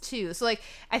possessed too. So like,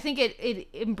 I think it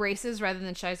embraces rather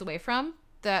than shies away from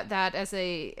that as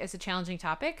a challenging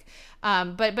topic.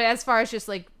 But as far as just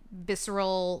like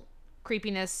visceral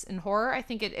creepiness and horror, I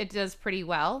think it does pretty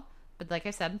well. But like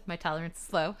I said, my tolerance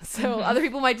is low, so other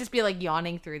people might just be like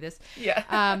yawning through this. Yeah.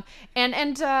 I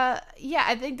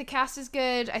think the cast is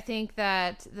good. I think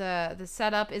that the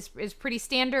setup is pretty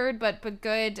standard, but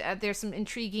good. There's some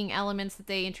intriguing elements that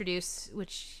they introduce,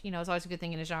 which is always a good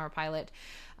thing in a genre pilot.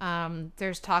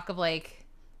 There's talk of like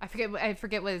I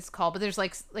forget what it's called, but there's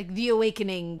like The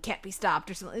Awakening Can't Be Stopped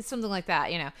or something. It's something like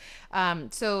that, you know.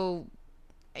 So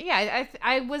yeah,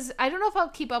 I don't know if I'll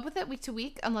keep up with it week to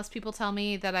week unless people tell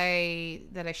me that I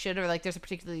should, or like there's a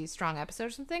particularly strong episode or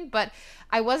something. But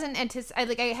I wasn't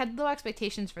I had low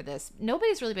expectations for this.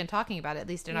 Nobody's really been talking about it, at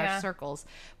least in our circles.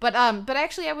 But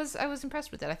actually I was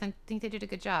impressed with it. I think they did a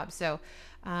good job. So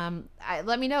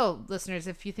let me know, listeners,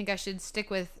 if you think I should stick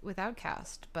with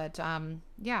Outcast. But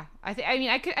yeah,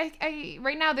 I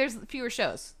right now there's fewer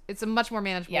shows. It's a much more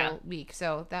manageable week.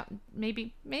 So that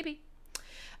maybe.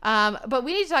 But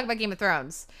we need to talk about Game of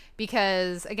Thrones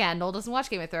because, again, Noel doesn't watch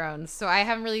Game of Thrones, so I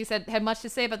haven't really had much to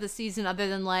say about this season other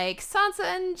than, like, Sansa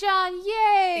and Jon,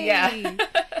 yay! Yeah.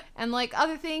 And, like,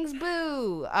 other things,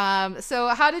 boo! So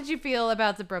how did you feel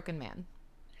about The Broken Man?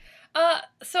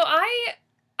 So I've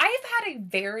had a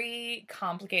very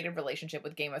complicated relationship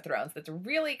with Game of Thrones that's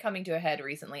really coming to a head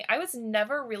recently. I was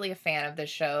never really a fan of this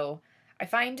show. I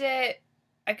find it...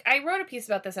 I wrote a piece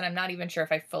about this, and I'm not even sure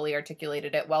if I fully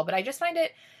articulated it well, but I just find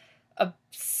it a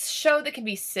show that can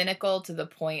be cynical to the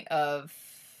point of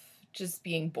just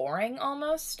being boring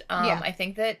almost. I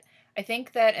think that,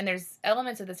 and there's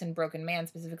elements of this in Broken Man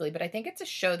specifically, but I think it's a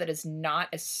show that is not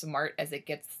as smart as it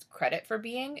gets credit for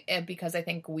being, because I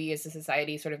think we as a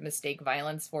society sort of mistake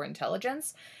violence for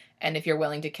intelligence. And if you're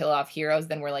willing to kill off heroes,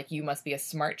 then we're like, you must be a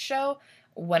smart show.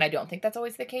 When I don't think that's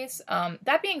always the case.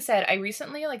 That being said, I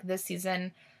recently, like this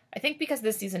season, I think because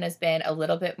this season has been a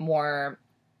little bit more,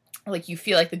 like you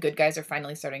feel like the good guys are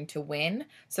finally starting to win.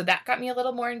 So that got me a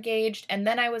little more engaged. And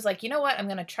then I was like, you know what? I'm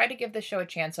going to try to give this show a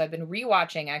chance. So I've been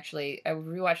rewatching, actually. I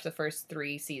rewatched the first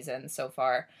 3 seasons so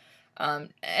far. And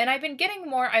I've been getting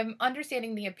more, I'm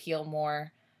understanding the appeal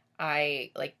more.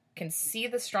 I can see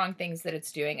the strong things that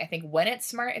it's doing. I think when it's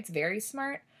smart, it's very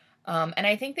smart. And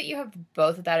I think that you have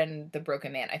both of that in The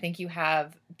Broken Man. I think you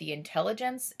have the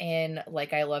intelligence in,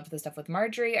 like, I loved the stuff with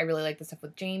Marjorie. I really liked the stuff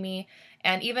with Jamie.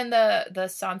 And even the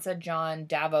Sansa, Jon,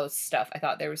 Davos stuff, I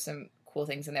thought there was some cool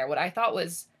things in there. What I thought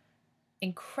was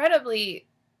incredibly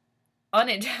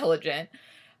unintelligent,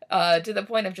 to the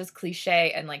point of just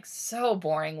cliche and, like, so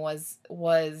boring was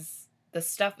the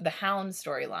stuff, the Hound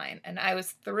storyline. And I was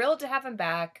thrilled to have him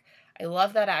back. I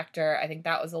love that actor. I think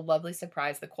that was a lovely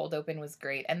surprise. The cold open was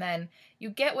great. And then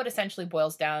you get what essentially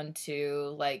boils down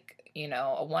to, like, you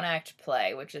know, a one-act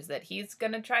play, which is that he's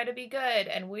going to try to be good.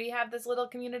 And we have this little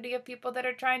community of people that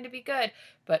are trying to be good.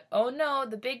 But, oh no,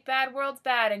 the big bad world's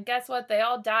bad. And guess what? They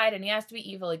all died and he has to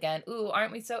be evil again. Ooh,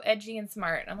 aren't we so edgy and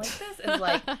smart? And I'm like, this is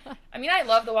like, I mean, I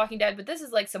love The Walking Dead, but this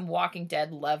is like some Walking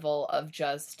Dead level of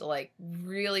just like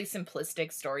really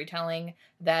simplistic storytelling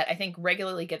that I think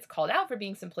regularly gets called out for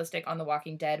being simplistic on The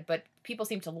Walking Dead. But people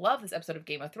seem to love this episode of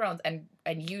Game of Thrones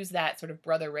and use that sort of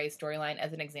Brother Ray storyline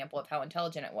as an example of how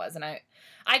intelligent it was. And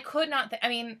I could not, I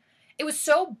mean, it was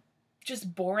so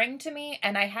just boring to me,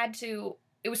 and I had to,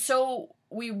 it was so,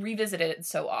 we revisited it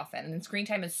so often, and screen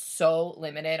time is so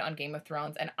limited on Game of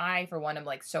Thrones, and I, for one, am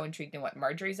like so intrigued in what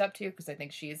Marjorie's up to, because I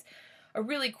think she's a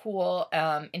really cool,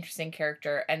 interesting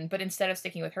character, but instead of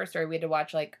sticking with her story, we had to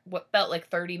watch like what felt like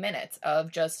 30 minutes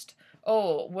of just,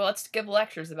 oh, well, let's give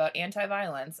lectures about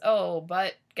anti-violence. Oh,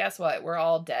 but guess what? We're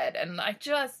all dead. And I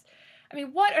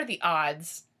mean, what are the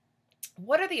odds?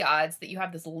 What are the odds that you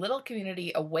have this little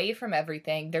community away from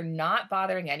everything? They're not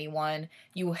bothering anyone.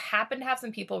 You happen to have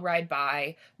some people ride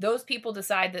by. Those people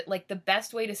decide that, like, the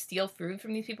best way to steal food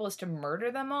from these people is to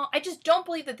murder them all. I just don't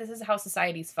believe that this is how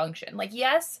societies function. Like,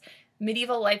 yes,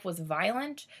 medieval life was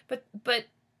violent, but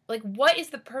like, what is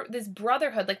this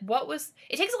brotherhood? Like,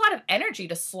 it takes a lot of energy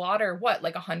to slaughter,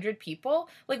 like 100 people?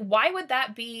 Like, why would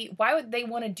they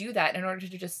want to do that in order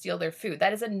to just steal their food?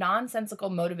 That is a nonsensical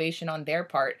motivation on their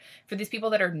part for these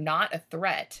people that are not a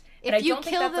threat. If you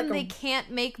kill them, they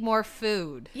can't make more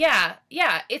food. Yeah.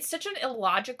 It's such an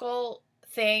illogical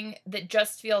thing that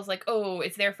just feels like, oh,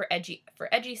 it's there for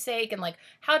edgy's sake. And like,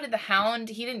 how did the Hound,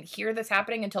 he didn't hear this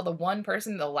happening until the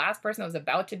last person that was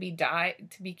about to be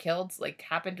killed, like,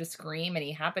 happened to scream, and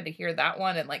he happened to hear that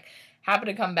one and like happened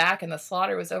to come back and the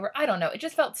slaughter was over. I don't know. It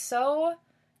just felt so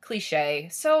cliche,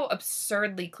 so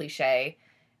absurdly cliche.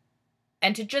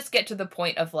 And to just get to the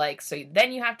point of like, so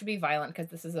then you have to be violent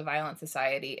because this is a violent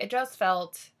society. It just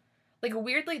felt like,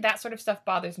 weirdly, that sort of stuff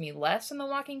bothers me less in The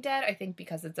Walking Dead, I think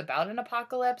because it's about an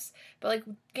apocalypse. But, like,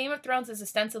 Game of Thrones is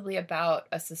ostensibly about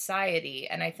a society,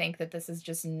 and I think that this is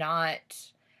just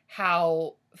not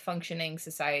how functioning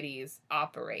societies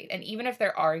operate. And even if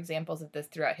there are examples of this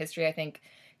throughout history, I think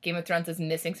Game of Thrones is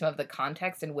missing some of the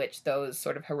context in which those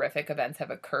sort of horrific events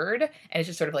have occurred, and it's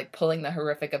just sort of, like, pulling the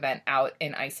horrific event out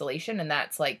in isolation, and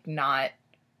that's, like,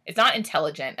 it's not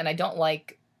intelligent, and I don't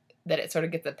like that it sort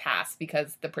of gets a pass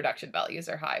because the production values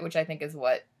are high, which I think is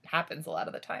what happens a lot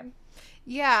of the time.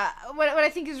 Yeah, what I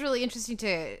think is really interesting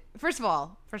to first of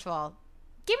all,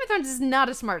 Game of Thrones is not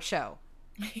a smart show.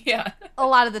 Yeah. A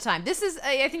lot of the time.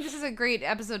 I think this is a great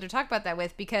episode to talk about that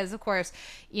with, because of course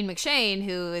Ian McShane,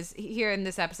 who is here in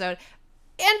this episode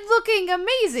and looking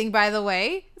amazing, by the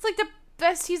way. It's like the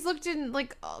best he's looked in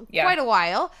like quite a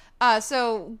while.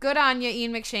 So good on you,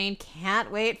 Ian McShane.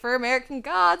 Can't wait for American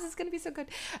Gods. It's gonna be so good.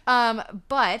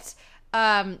 But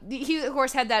he of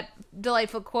course had that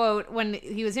delightful quote when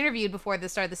he was interviewed before the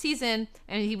start of the season,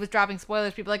 and he was dropping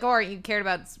spoilers. People were like, "Oh, aren't you cared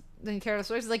about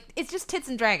stories?" Like, it's just tits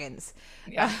and dragons.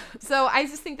 Yeah. So I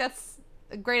just think that's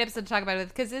a great episode to talk about it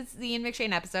because it's the Ian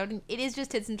McShane episode, and it is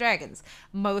just tits and dragons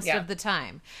most of the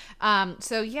time.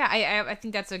 So yeah, I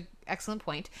think that's an excellent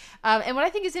point. And what I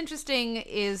think is interesting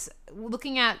is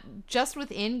looking at just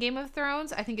within Game of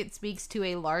Thrones. I think it speaks to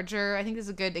a larger. I think this is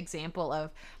a good example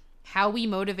of how we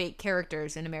motivate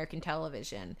characters in American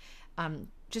television,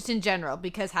 just in general.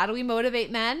 Because how do we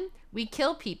motivate men? We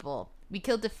kill people. We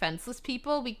kill defenseless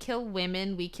people. We kill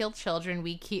women. We kill children.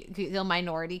 We kill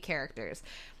minority characters.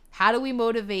 How do we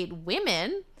motivate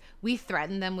women? We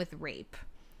threaten them with rape.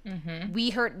 Mm-hmm.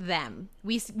 We hurt them.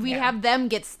 We have them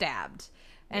get stabbed.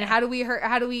 And how do we hurt?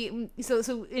 How do we?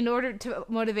 So in order to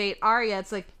motivate Arya,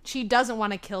 it's like she doesn't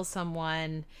want to kill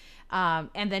someone.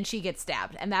 And then she gets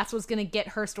stabbed. And that's what's going to get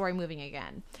her story moving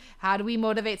again. How do we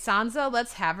motivate Sansa?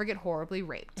 Let's have her get horribly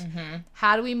raped. Mm-hmm.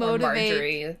 How do we motivate...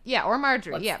 Marjorie. Yeah, or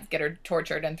Marjorie, Let's get her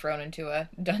tortured and thrown into a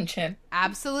dungeon.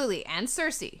 Absolutely. And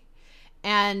Cersei.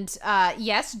 And,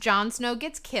 yes, Jon Snow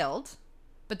gets killed.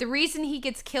 But the reason he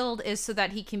gets killed is so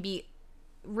that he can be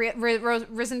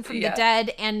risen from the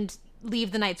dead and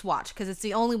leave the Night's Watch. Because it's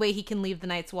the only way he can leave the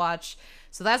Night's Watch.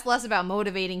 So that's less about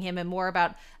motivating him and more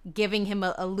about giving him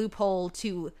a loophole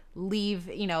to leave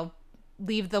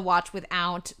the Watch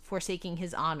without forsaking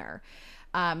his honor.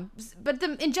 But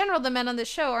in general, the men on the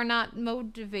show are not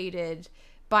motivated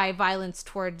by violence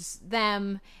towards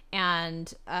them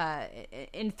and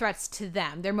in threats to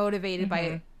them. They're motivated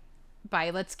by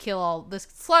let's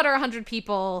slaughter 100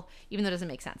 people, even though it doesn't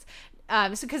make sense.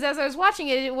 Because as I was watching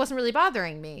it, it wasn't really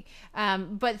bothering me.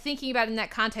 But thinking about it in that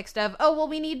context of,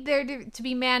 we need there to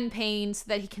be man pain so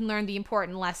that he can learn the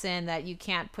important lesson that you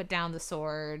can't put down the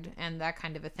sword and that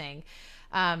kind of a thing.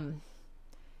 And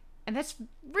that's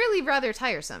really rather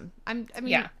tiresome. I'm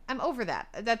over that.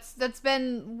 That's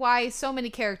been why so many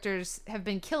characters have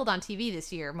been killed on TV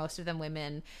this year. Most of them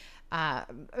women.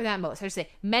 Not most. I should say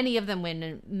many of them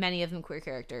women, many of them queer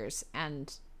characters.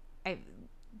 And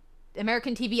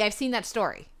American TV, I've seen that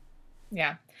story.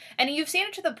 Yeah. And you've seen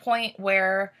it to the point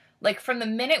where, like, from the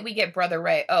minute we get Brother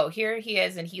Ray, here he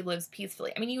is and he lives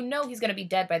peacefully. I mean, he's going to be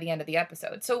dead by the end of the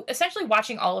episode. So essentially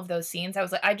watching all of those scenes, I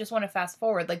was like, I just want to fast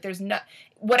forward. Like,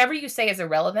 whatever you say is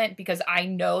irrelevant because I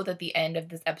know that the end of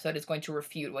this episode is going to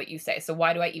refute what you say. So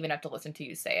why do I even have to listen to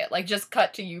you say it? Like, just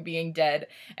cut to you being dead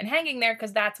and hanging there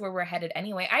because that's where we're headed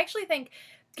anyway. I actually think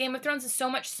Game of Thrones is so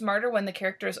much smarter when the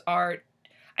characters are...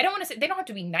 I don't want to say they don't have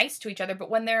to be nice to each other, but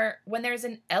when there's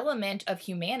an element of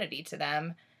humanity to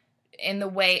them in the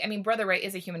way, I mean, Brother Ray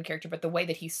is a human character, but the way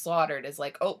that he's slaughtered is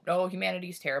like, oh, no,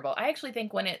 humanity's terrible. I actually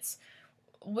think that's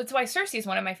why Cersei is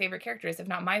one of my favorite characters, if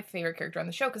not my favorite character on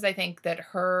the show, because I think that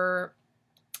her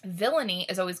villainy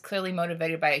is always clearly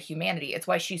motivated by a humanity. It's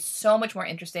why she's so much more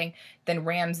interesting than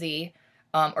Ramsay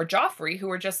or Joffrey, who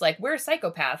are just like, we're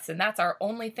psychopaths, and that's our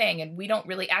only thing, and we don't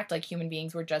really act like human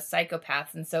beings, we're just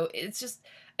psychopaths. And so it's just,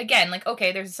 again, like,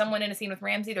 okay, there's someone in a scene with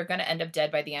Ramsay, they're going to end up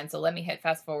dead by the end, so let me hit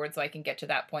fast forward so I can get to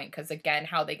that point, because, again,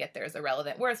 how they get there is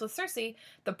irrelevant. Whereas with Cersei,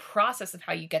 the process of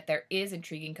how you get there is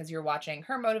intriguing, because you're watching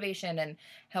her motivation and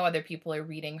how other people are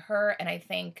reading her, and I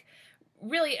think...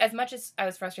 really, as much as I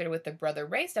was frustrated with the Brother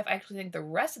Ray stuff, I actually think the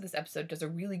rest of this episode does a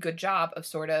really good job of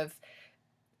sort of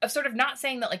not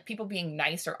saying that, like, people being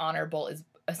nice or honorable is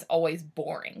always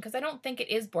boring, because I don't think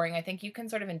it is boring. I think you can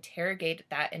sort of interrogate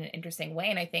that in an interesting way,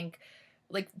 and I think,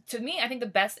 like, to me, I think the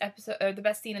best episode, or the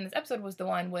best scene in this episode was the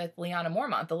one with Lyanna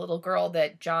Mormont, the little girl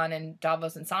that Jon and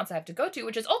Davos and Sansa have to go to,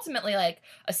 which is ultimately, like,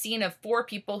 a scene of 4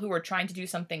 people who are trying to do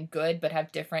something good but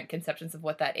have different conceptions of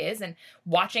what that is, and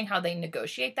watching how they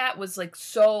negotiate that was, like,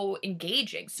 so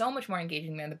engaging, so much more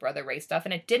engaging than the Brother Ray stuff,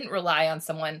 and it didn't rely on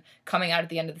someone coming out at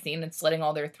the end of the scene and slitting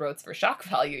all their throats for shock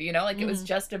value, you know? Like, it was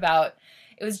just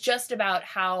about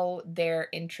how their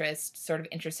interests sort of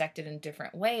intersected in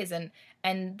different ways.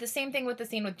 And the same thing with the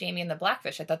scene with Jaime and the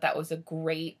Blackfish. I thought that was a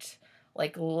great,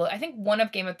 like, I think one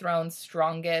of Game of Thrones'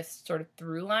 strongest sort of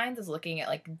through lines is looking at,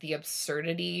 like, the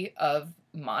absurdity of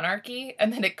monarchy.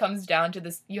 And then it comes down to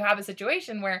this, you have a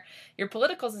situation where your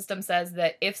political system says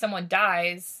that if someone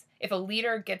dies if a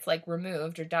leader gets like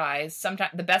removed or dies,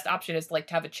 sometimes the best option is like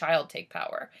to have a child take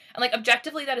power. And like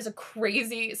objectively that is a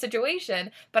crazy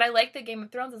situation, but I like that Game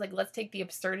of Thrones is like, let's take the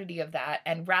absurdity of that,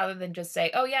 and rather than just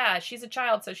say, oh yeah, she's a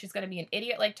child so she's going to be an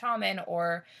idiot like Tommen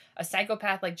or a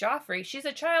psychopath like Joffrey, she's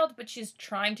a child but she's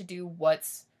trying to do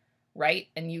what's right,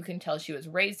 and you can tell she was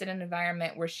raised in an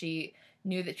environment where she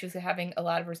knew that she was having a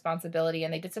lot of responsibility.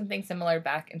 And they did something similar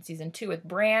back in season 2 with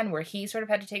Bran, where he sort of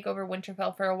had to take over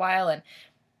Winterfell for a while. And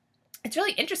it's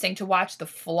really interesting to watch the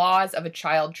flaws of a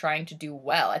child trying to do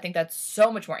well. I think that's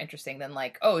so much more interesting than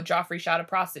like, oh, Joffrey shot a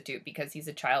prostitute because he's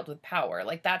a child with power.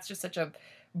 Like, that's just such a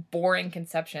boring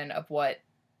conception of what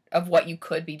you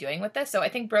could be doing with this. So I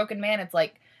think Broken Man, it's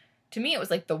like, to me, it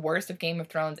was like the worst of Game of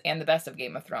Thrones and the best of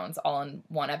Game of Thrones all in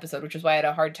one episode, which is why I had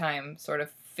a hard time sort of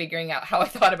figuring out how I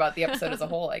thought about the episode as a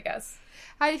whole, I guess.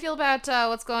 How do you feel about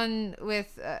what's going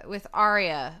with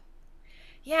Arya?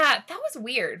 Yeah, that was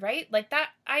weird, right? Like that,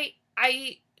 that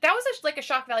was like a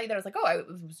shock value that I was like, oh, it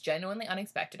was genuinely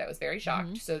unexpected. I was very shocked.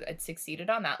 Mm-hmm. So it succeeded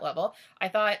on that level. I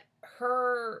thought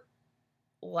her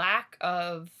lack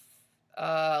of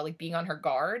like being on her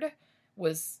guard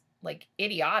was like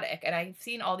idiotic. And I've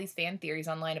seen all these fan theories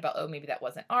online about, oh, maybe that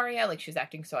wasn't Arya. Like, she was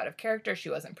acting so out of character.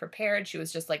 She wasn't prepared. She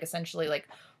was just like essentially like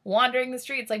wandering the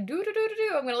streets, like do.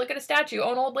 I'm going to look at a statue.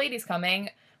 Oh, an old lady's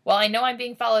coming. Well, I know I'm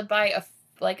being followed by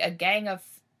a gang of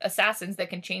assassins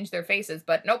that can change their faces,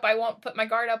 but nope, I won't put my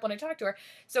guard up when I talk to her.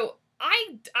 So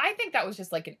I think that was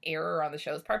just like an error on the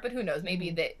show's part, but who knows?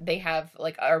 Maybe they have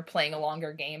like are playing a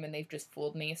longer game and they've just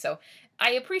fooled me. So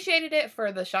I appreciated it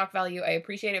for the shock value. I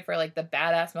appreciate it for like the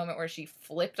badass moment where she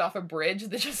flipped off a bridge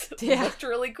that just looked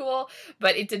really cool,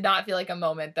 but it did not feel like a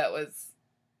moment that was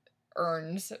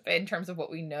earned in terms of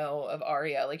what we know of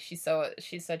Arya. Like she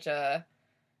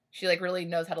like really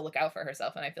knows how to look out for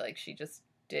herself, and I feel like she just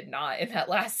did not in that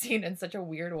last scene in such a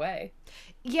weird way.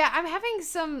 Yeah, I'm having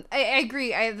some... I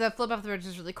agree. The flip off the bridge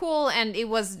was really cool, and it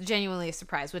was genuinely a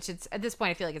surprise, which it's at this point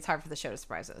I feel like it's hard for the show to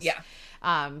surprise us. Yeah.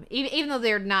 Even though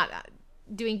they're not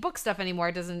doing book stuff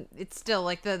anymore, it's still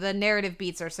like the narrative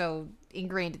beats are so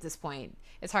ingrained at this point.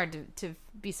 It's hard to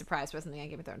be surprised by something on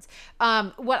Game of Thrones.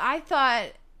 What I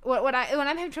thought... What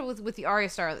I'm having trouble with the Arya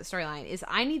storyline is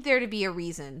I need there to be a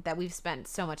reason that we've spent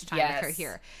so much time with her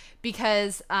here,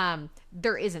 because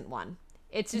there isn't one.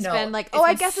 It's just been like,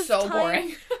 I guess it's so time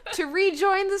boring. To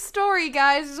rejoin the story,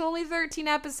 guys. There's only 13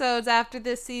 episodes after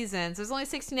this season, so there's only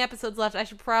 16 episodes left. I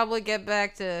should probably get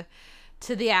back to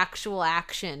the actual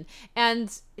action,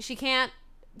 and she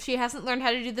hasn't learned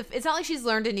how to do it's not like she's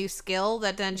learned a new skill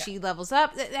that then she levels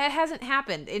up. That hasn't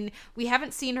happened, and we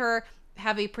haven't seen her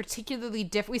have a particularly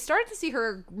different... We started to see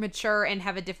her mature and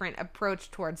have a different approach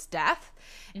towards death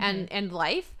and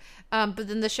life, but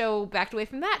then the show backed away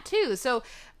from that too. So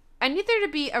I need there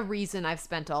to be a reason I've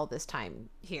spent all this time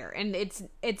here, and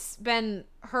it's been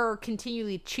her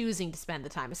continually choosing to spend the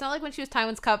time. It's not like when she was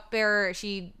Tywin's cupbearer,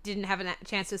 she didn't have a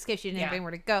chance to escape. She didn't have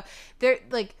anywhere to go.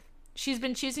 She's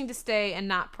been choosing to stay and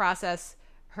not process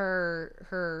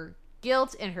her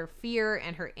guilt and her fear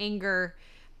and her anger.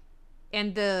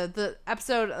 And the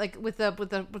episode, like with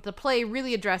the play,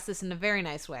 really addressed this in a very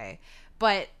nice way.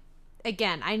 But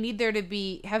again, I need there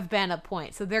to have been a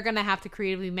point. So they're gonna have to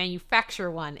creatively manufacture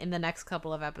one in the next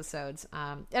couple of episodes.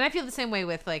 And I feel the same way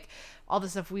with like all the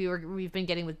stuff we've been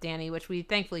getting with Dany, which we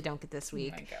thankfully don't get this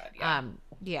week. Oh my God,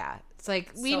 yeah. It's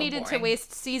like we needed to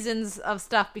waste seasons of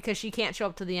stuff because she can't show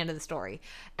up to the end of the story.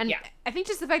 And I think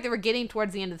just the fact that we're getting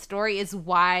towards the end of the story is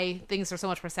why things are so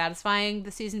much more satisfying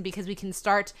this season, because we can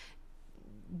start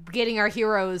getting our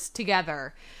heroes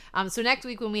together. So next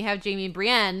week when we have Jaime and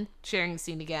Brienne sharing the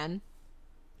scene again,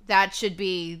 that should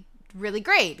be really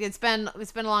great. It's been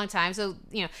a long time. So,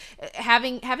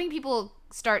 having people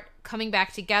start coming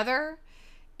back together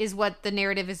is what the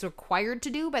narrative is required to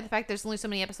do by the fact there's only so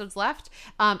many episodes left.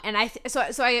 And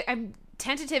I'm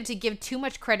tentative to give too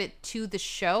much credit to the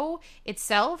show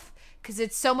itself, because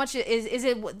it's so much. Is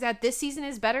it that this season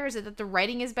is better? Is it that the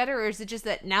writing is better? Or is it just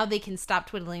that now they can stop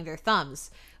twiddling their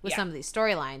thumbs with some of these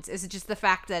storylines? Is it just the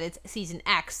fact that it's season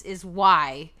X is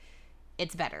why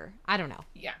it's better? I don't know.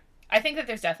 Yeah. I think that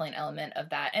there's definitely an element of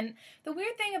that. And the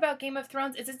weird thing about Game of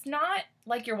Thrones is it's not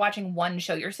like you're watching one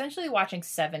show. You're essentially watching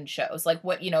 7 shows, like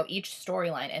what, each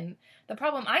storyline. And the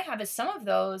problem I have is some of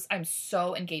those I'm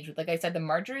so engaged with. Like I said, the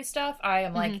Marjorie stuff, I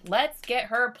am like, let's get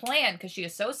her plan, because she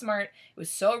is so smart. It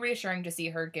was so reassuring to see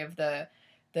her give the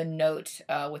note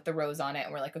with the rose on it.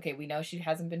 And we're like, okay, we know she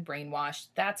hasn't been brainwashed.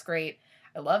 That's great.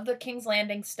 I love the King's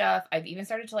Landing stuff. I've even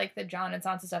started to like the Jon and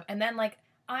Sansa stuff. And then like,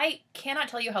 I cannot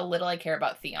tell you how little I care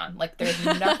about Theon. Like, there's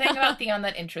nothing about Theon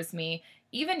that interests me.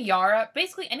 Even Yara,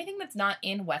 basically anything that's not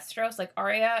in Westeros, like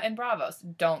Arya and Braavos,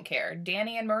 don't care.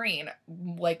 Dany and Marine,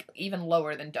 like, even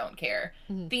lower than don't care.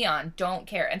 Mm-hmm. Theon, don't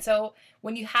care. And so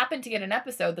when you happen to get an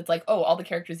episode that's like, oh, all the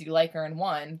characters you like are in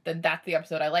one, then that's the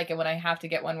episode I like. And when I have to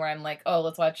get one where I'm like, oh,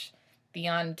 let's watch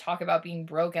Theon talk about being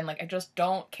broken, like, I just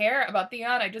don't care about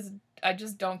Theon. I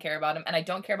just don't care about him. And I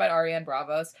don't care about Arya and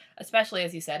Braavos, especially,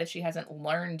 as you said, if she hasn't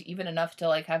learned even enough to,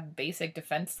 like, have basic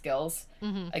defense skills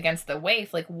against the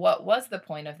waif. Like, what was the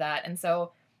point of that? And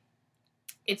so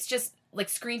it's just, like,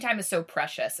 screen time is so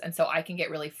precious. And so I can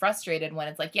get really frustrated when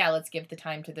it's like, yeah, let's give the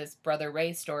time to this Brother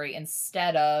Ray story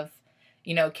instead of,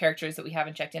 you know, characters that we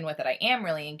haven't checked in with that I am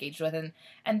really engaged with. And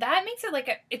that makes it, like,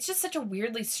 it's just such a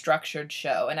weirdly structured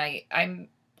show. And I'm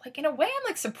like, in a way, I'm,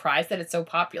 like, surprised that it's so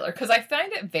popular, because I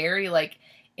find it very, like,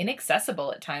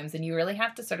 inaccessible at times, and you really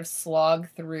have to sort of slog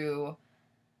through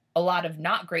a lot of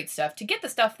not great stuff to get the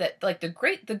stuff that, like, the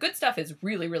good stuff is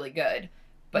really, really good,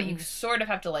 but you sort of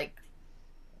have to, like,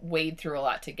 wade through a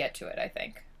lot to get to it, I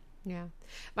think. Yeah.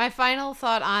 My final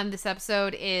thought on this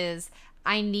episode is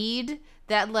I need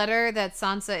that letter that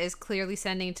Sansa is clearly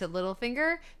sending to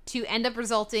Littlefinger to end up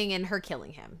resulting in her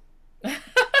killing him.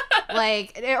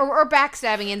 Like, or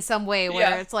backstabbing in some way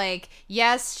where it's like,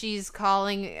 yes, she's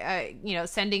calling,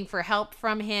 sending for help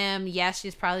from him. Yes,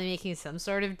 she's probably making some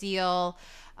sort of deal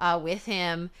with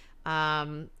him.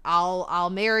 I'll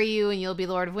marry you and you'll be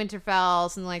Lord of Winterfell,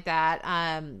 something like that.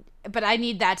 But I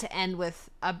need that to end with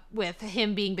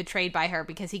him being betrayed by her,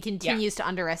 because he continues to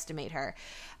underestimate her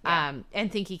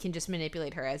and think he can just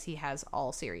manipulate her, as he has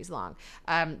all series long.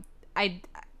 I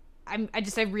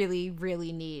really,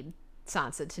 really need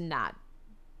Sansa to not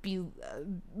be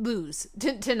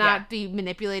not be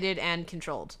manipulated and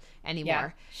controlled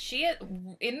anymore. She,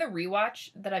 in the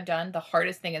rewatch that I've done, the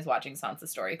hardest thing is watching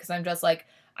Sansa's story, because I'm just like,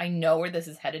 I know where this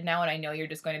is headed now, and I know you're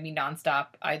just going to be nonstop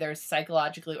either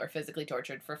psychologically or physically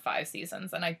tortured for 5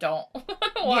 seasons, and I don't want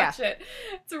to watch it.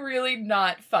 It's really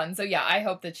not fun. So yeah, I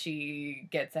hope that she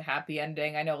gets a happy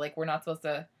ending. I know, like, we're not supposed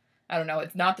to, I don't know,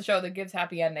 it's not the show that gives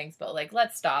happy endings, but, like,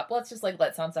 let's stop. Let's just, like,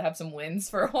 let Sansa have some wins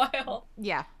for a while.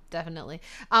 Yeah, definitely.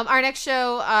 Our next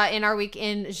show in our week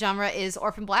in genre is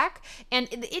Orphan Black, and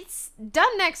it's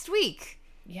done next week.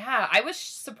 Yeah, I was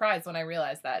surprised when I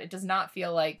realized that. It does not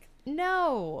feel like...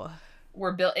 No.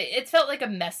 It felt like a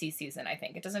messy season, I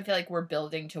think. It doesn't feel like we're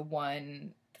building to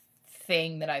one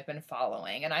thing that I've been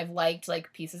following. And I've liked,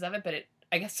 like, pieces of it, but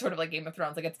I guess sort of like Game of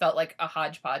Thrones. Like, it's felt like a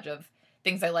hodgepodge of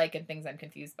things I like and things I'm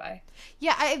confused by.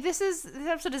 Yeah, this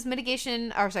episode is the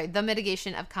mitigation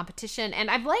of competition. And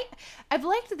I've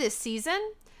liked this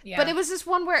season. Yeah. But it was just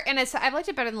one where, and I liked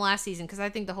it better than last season, because I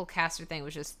think the whole caster thing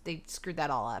was just, they screwed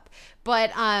that all up. But,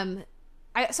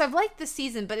 so I've liked this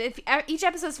season, but if each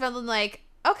episode's feeling like,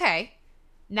 okay,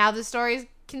 now the stories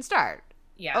can start.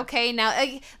 Yeah. Okay, now,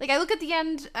 I look at the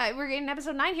end, we're getting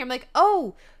episode 9 here, I'm like,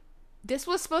 oh, this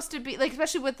was supposed to be, like,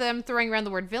 especially with them throwing around the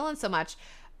word villain so much,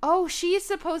 oh, she's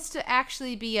supposed to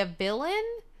actually be a villain?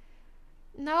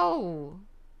 No,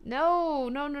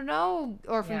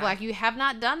 Orphan Black, you have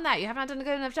not done that. You have not done a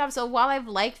good enough job. So while I've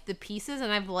liked the pieces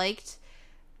and I've liked,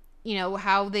 you know,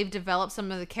 how they've developed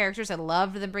some of the characters, I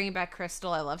loved them bringing back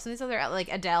Crystal. I love some of these other,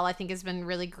 like Adele, I think has been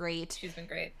really great. She's been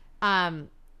great.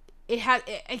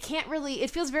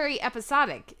 It feels very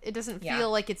episodic. It doesn't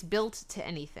feel like it's built to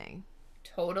anything.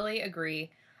 Totally agree.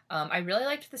 I really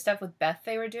liked the stuff with Beth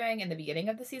they were doing in the beginning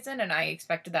of the season, and I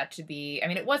expected that to be, I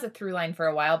mean, it was a through line for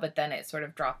a while, but then it sort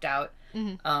of dropped out.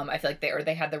 Mm-hmm. I feel like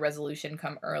they had the resolution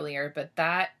come earlier, but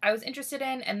that I was interested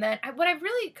in. And then what I've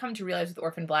really come to realize with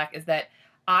Orphan Black is that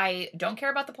I don't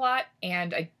care about the plot,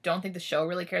 and I don't think the show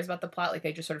really cares about the plot. Like,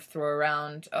 they just sort of throw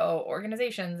around,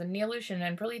 organizations and Neolution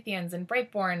and Proletheans and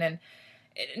Brightborn, and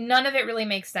none of it really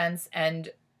makes sense. And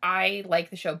I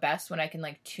like the show best when I can,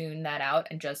 like, tune that out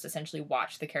and just essentially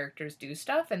watch the characters do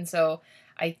stuff. And so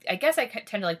I guess I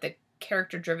tend to like the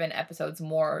character-driven episodes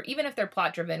more, even if they're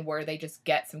plot-driven, where they just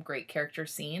get some great character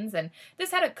scenes. And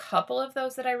this had a couple of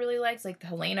those that I really liked. Like,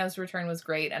 Helena's return was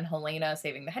great, and Helena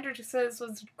saving the Hendrickses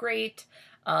was great.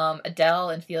 Adele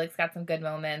and Felix got some good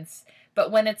moments.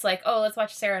 But when it's like, oh, let's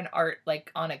watch Sarah and Art,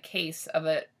 like, on a case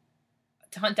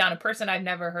to hunt down a person I've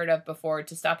never heard of before,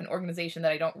 to stop an organization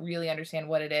that I don't really understand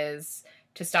what it is,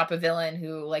 to stop a villain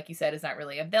who, like you said, is not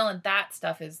really a villain, that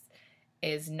stuff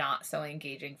is not so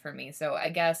engaging for me. So I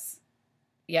guess,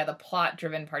 yeah, the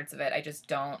plot-driven parts of it, I just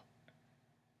don't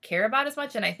care about as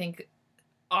much, and I think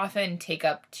often take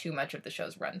up too much of the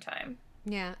show's runtime.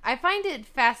 Yeah, I find it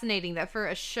fascinating that for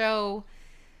a show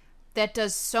that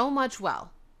does so much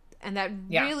well, And that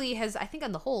really has, I think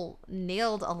on the whole,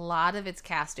 nailed a lot of its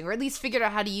casting, or at least figured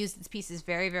out how to use its pieces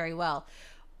very, very well.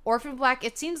 Orphan Black,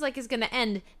 it seems like, is going to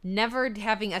end never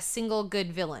having a single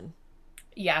good villain.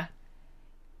 Yeah.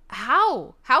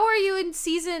 How are you in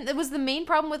season, it was the main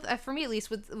problem with, for me at least,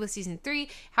 with season 3.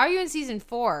 How are you in season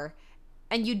 4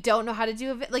 and you don't know how to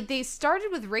do it? Like, they started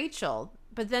with Rachel,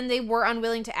 but then they were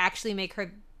unwilling to actually make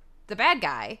her the bad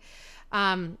guy.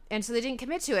 And so they didn't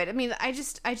commit to it. I mean, I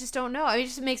just don't know. I mean, it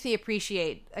just makes me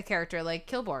appreciate a character like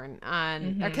Kilborn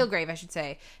or Kilgrave, I should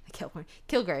say.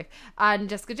 Kilgrave on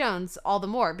Jessica Jones all the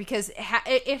more, because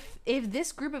if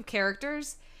this group of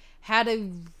characters had a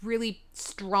really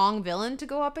strong villain to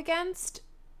go up against,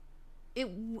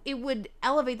 it would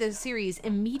elevate the series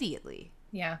immediately.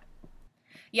 Yeah.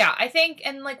 Yeah, I think,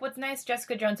 and like what's nice,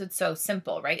 Jessica Jones, it's so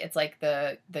simple, right? It's like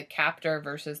the captor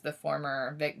versus the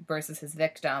former versus his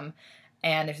victim.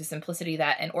 And there's a simplicity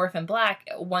that, and Orphan Black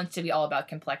wants to be all about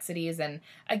complexities. And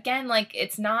again, like,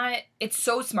 it's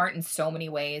so smart in so many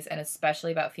ways, and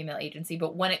especially about female agency.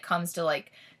 But when it comes to,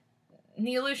 like,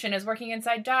 Neolution is working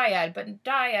inside Dyad, but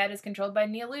Dyad is controlled by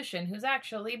Neolution, who's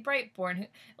actually Brightborn.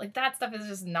 Like, that stuff is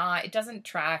just not, it doesn't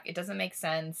track, it doesn't make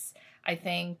sense. I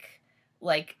think,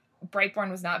 like, Brightborn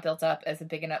was not built up as a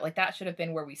big enough, like, that should have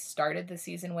been where we started the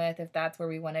season with, if that's where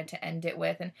we wanted to end it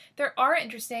with. And there are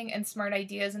interesting and smart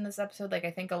ideas in this episode. Like, I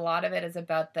think a lot of it is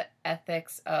about the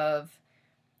ethics of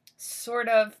sort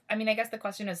of, I mean, I guess the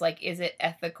question is, like, is it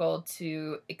ethical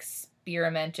to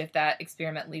experiment if that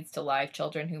experiment leads to live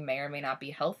children who may or may not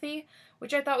be healthy?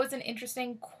 Which I thought was an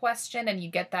interesting question, and you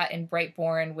get that in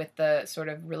Brightborn with the sort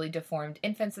of really deformed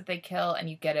infants that they kill, and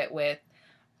you get it with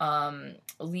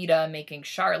Lita making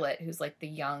Charlotte, who's like the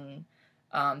young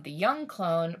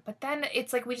clone. But then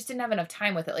it's like we just didn't have enough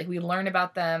time with it. Like, we learned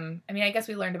about them. I mean, I guess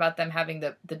we learned about them having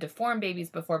the deformed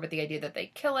babies before, but the idea that they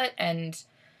kill it, and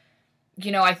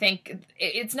you know, I think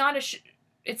it's not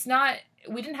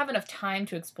we didn't have enough time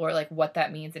to explore like what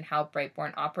that means and how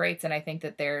Brightborn operates. And I think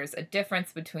that there's a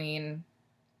difference between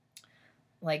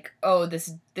like, oh,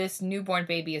 this newborn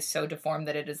baby is so deformed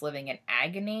that it is living in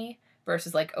agony,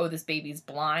 versus like, oh, this baby's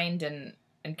blind, and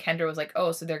Kendra was like,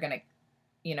 oh, so they're gonna,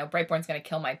 you know, Brightborn's gonna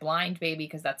kill my blind baby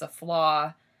because that's a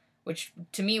flaw, which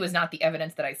to me was not the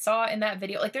evidence that I saw in that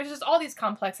video. Like, there's just all these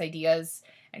complex ideas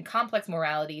and complex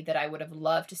morality that I would have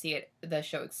loved to see the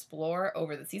show explore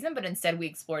over the season, but instead we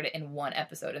explored it in one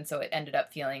episode, and so it ended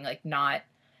up feeling like not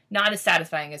as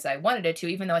satisfying as I wanted it to,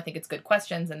 even though I think it's good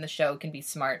questions and the show can be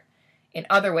smart in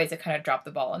other ways. It kind of dropped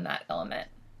the ball in that element.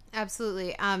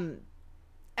 Absolutely.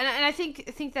 And I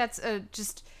think that's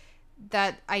just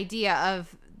that idea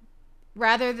of,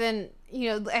 rather than, you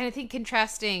know, and I think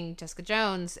contrasting Jessica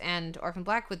Jones and Orphan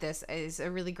Black with this is a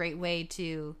really great way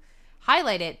to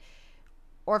highlight it.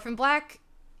 Orphan Black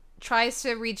tries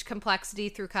to reach complexity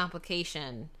through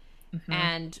complication,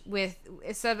 and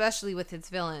especially with its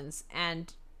villains,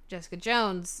 and Jessica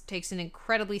Jones takes an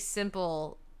incredibly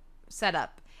simple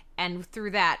setup, and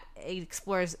through that it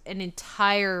explores an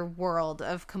entire world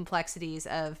of complexities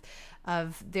of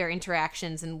their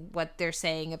interactions and what they're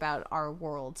saying about our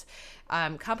world.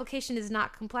 Complication is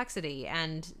not complexity,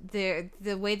 and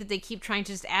the way that they keep trying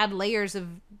to just add layers of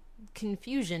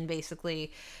confusion,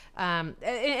 basically. And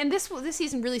this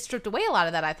season really stripped away a lot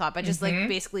of that, I thought, by just like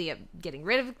basically getting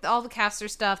rid of all the caster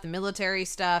stuff, the military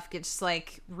stuff, just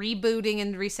like rebooting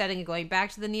and resetting and going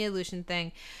back to the Neolution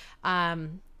thing.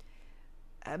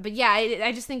 But yeah,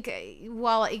 I just think,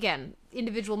 while again,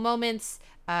 individual moments,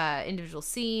 individual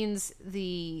scenes,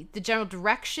 the general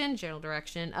direction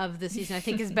of the season, I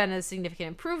think, has been a significant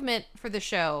improvement for the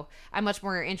show. I'm much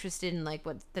more interested in like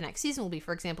what the next season will be,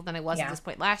 for example, than I was at this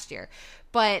point last year.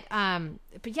 But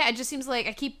yeah, it just seems like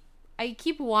I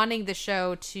keep wanting the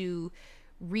show to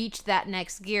reach that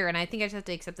next gear, and I think I just have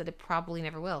to accept that it probably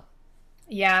never will.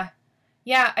 Yeah,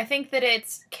 I think that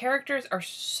its characters are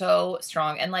so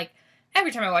strong, and like, every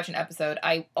time I watch an episode,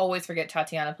 I always forget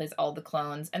Tatiana plays all the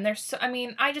clones. And they're so, I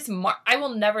mean, I will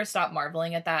never stop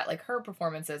marveling at that. Like, her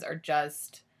performances are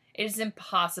just, it is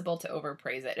impossible to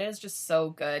overpraise it. It is just so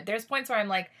good. There's points where I'm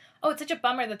like, oh, it's such a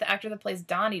bummer that the actor that plays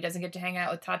Donnie doesn't get to hang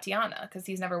out with Tatiana because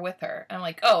he's never with her. And I'm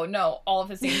like, oh, no, all of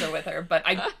his scenes are with her. But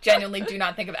I genuinely do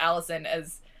not think of Allison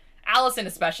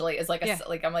especially, as like,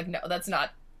 like, I'm like, no, that's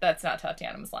not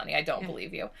Tatiana Maslany. I don't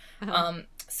believe you.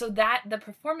 So that the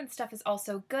performance stuff is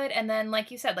also good, and then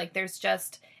like you said, like, there's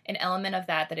just an element of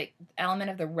element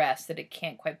of the rest that it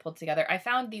can't quite pull together. I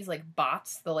found these like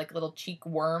bots, the like little cheek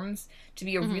worms, to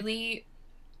be a really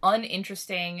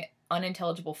uninteresting,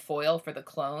 unintelligible foil for the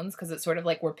clones, because it's sort of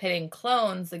like we're pitting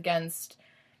clones against,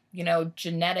 you know,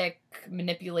 genetic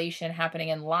manipulation happening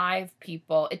in live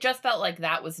people. It just felt like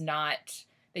that was not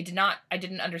I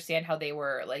didn't understand how they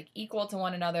were, like, equal to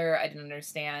one another. I didn't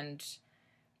understand,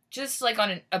 just, like,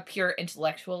 on a pure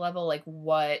intellectual level, like,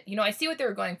 what, you know, I see what they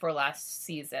were going for last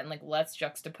season. Like, let's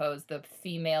juxtapose the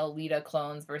female Lita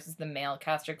clones versus the male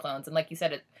Castor clones. And like you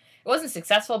said, it wasn't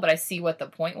successful, but I see what the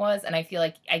point was. And I feel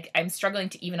like I'm struggling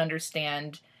to even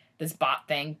understand this bot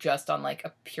thing just on, like,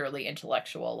 a purely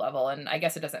intellectual level. And I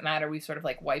guess it doesn't matter. We've sort of,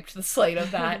 like, wiped the slate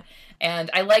of that. And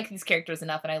I like these characters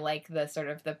enough, and I like the sort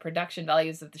of the production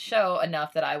values of the show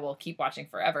enough that I will keep watching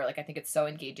forever. Like, I think it's so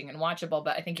engaging and watchable,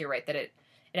 but I think you're right that it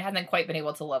hasn't quite been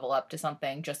able to level up to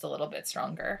something just a little bit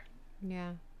stronger.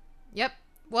 Yeah. Yep.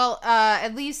 Well,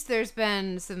 at least there's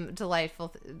been some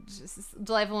delightful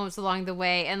moments along the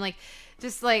way. And, like,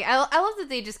 just, like, I love that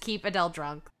they just keep Adele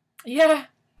drunk. Yeah.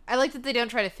 I like that they don't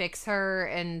try to fix her,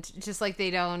 and just, like, they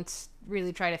don't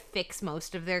really try to fix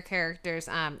most of their characters.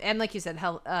 And like you said,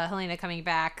 Helena coming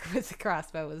back with the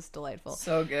crossbow was delightful.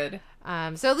 So good.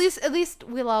 So at least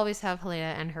we'll always have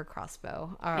Helena and her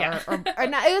crossbow. Or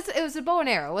not, it was a bow and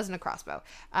arrow. It wasn't a crossbow.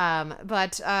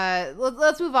 But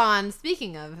let's move on.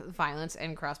 Speaking of violence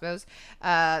and crossbows,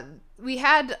 we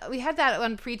had that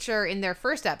on Preacher in their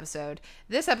first episode.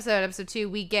 This episode 2,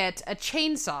 we get a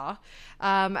chainsaw.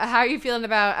 How are you feeling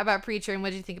about Preacher, and what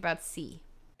did you think about C?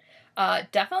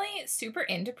 Definitely super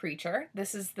into Preacher.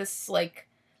 This like,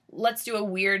 let's do a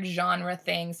weird genre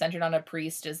thing centered on a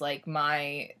priest is, like,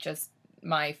 my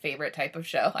favorite type of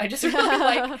show. I just really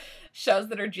like shows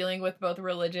that are dealing with both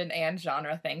religion and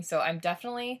genre things. So I'm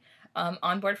definitely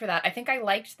on board for that. I think I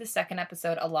liked the second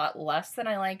episode a lot less than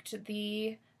I liked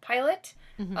the pilot.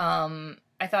 Mm-hmm.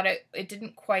 I thought it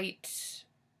didn't quite...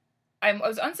 I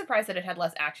was unsurprised that it had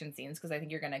less action scenes, because I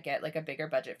think you're going to get, like, a bigger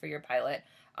budget for your pilot.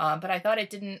 But I thought it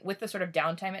didn't, with the sort of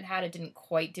downtime it didn't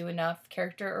quite do enough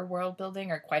character or world building,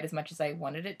 or quite as much as I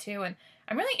wanted it to. And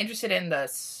I'm really interested in the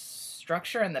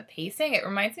structure and the pacing. It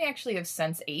reminds me actually of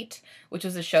Sense8, which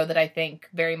was a show that I think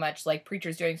very much like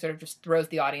Preacher's doing, sort of just throws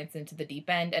the audience into the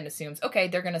deep end and assumes, okay,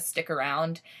 they're going to stick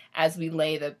around as we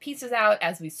lay the pieces out,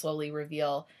 as we slowly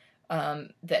reveal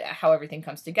that how everything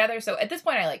comes together. So at this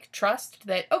point, I, like, trust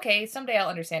that, okay, someday I'll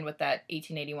understand what that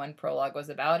 1881 prologue was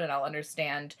about, and I'll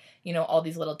understand, you know, all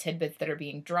these little tidbits that are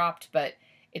being dropped, but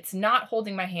it's not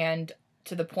holding my hand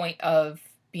to the point of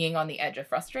being on the edge of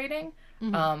frustrating,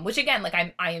 which, again, like,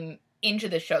 I'm into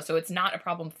this show, so it's not a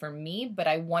problem for me, but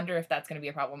I wonder if that's going to be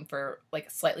a problem for, like,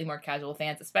 slightly more casual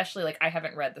fans, especially, like, I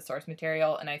haven't read the source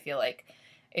material, and I feel like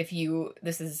if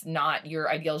this is not your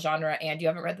ideal genre and you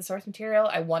haven't read the source material,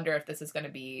 I wonder if this is going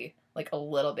to be, like, a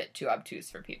little bit too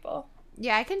obtuse for people.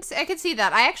 Yeah, I can see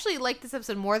that. I actually liked this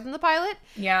episode more than the pilot.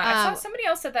 Yeah, I saw somebody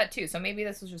else said that too, so maybe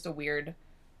this was just a weird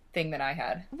thing that I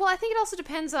had. Well, I think it also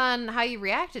depends on how you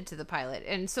reacted to the pilot.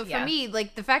 And so for me,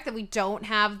 like, the fact that we don't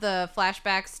have the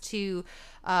flashbacks to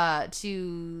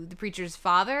the preacher's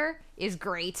father is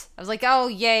great. I was like, oh,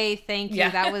 yay, thank you.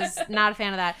 Yeah. That was not a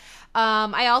fan of that.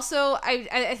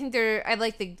 I think I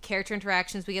like the character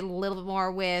interactions. We get a little bit more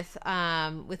with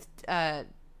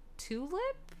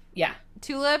Tulip. Yeah.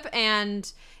 Tulip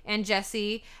and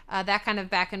Jesse, that kind of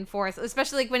back and forth,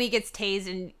 especially, like, when he gets tased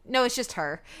and no, it's just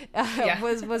her,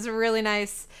 was a really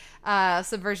nice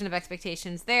subversion of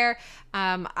expectations there.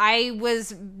 I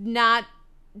was not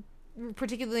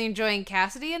particularly enjoying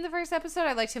Cassidy in the first episode.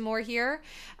 I liked him more here.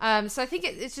 So I think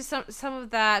it's just some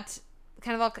of that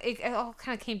kind of it all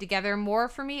kind of came together more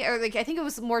for me, or, like, I think it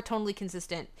was more tonally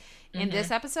consistent in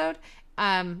this episode.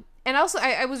 And also,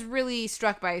 I was really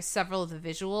struck by several of the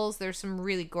visuals. There's some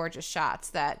really gorgeous shots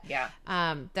that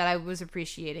I was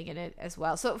appreciating in it as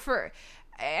well. So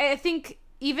I think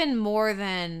even more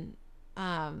than,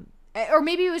 or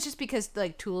maybe it was just because,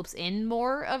 like, Tulip's in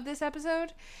more of this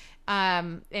episode,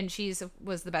 and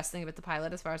was the best thing about the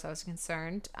pilot as far as I was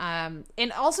concerned.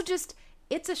 And also just,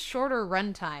 it's a shorter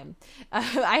runtime.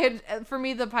 For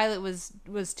me, the pilot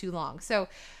was too long. So,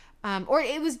 or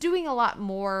it was doing a lot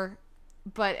more.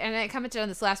 And I commented on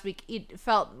this last week, it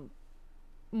felt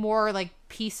more like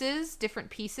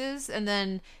different pieces, and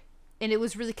it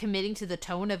was really committing to the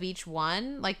tone of each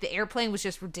one. Like, the airplane was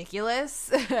just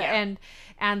ridiculous, and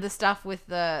the stuff with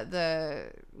the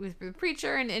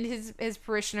preacher and his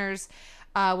parishioners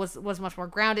was much more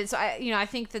grounded. So I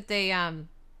think that they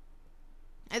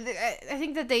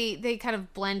they kind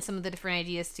of blend some of the different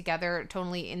ideas together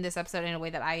tonally in this episode in a way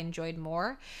that I enjoyed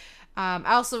more.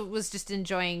 I also was just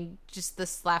enjoying just the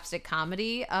slapstick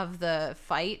comedy of the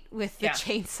fight with the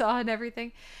chainsaw and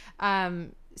everything.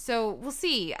 So we'll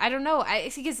see. I don't know.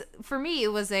 Because for me, it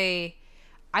was I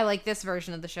like this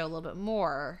version of the show a little bit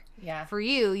more. Yeah. For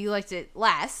you liked it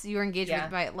less. You were engaged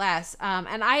by it less.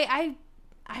 And I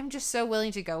I'm just so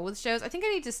willing to go with shows. I think I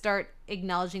need to start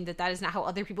acknowledging that is not how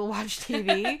other people watch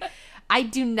TV. I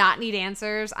do not need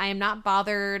answers. I am not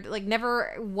bothered. Like,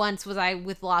 never once was I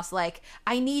with Lost like,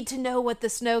 I need to know what the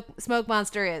smoke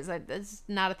monster is. That's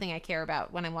not a thing I care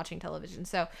about when I'm watching television.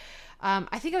 So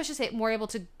I think I was just more able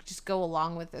to just go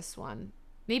along with this one.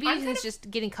 Maybe it's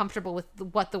just getting comfortable with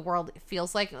what the world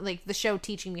feels like the show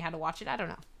teaching me how to watch it. I don't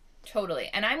know. Totally.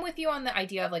 And I'm with you on the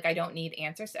idea of, like, I don't need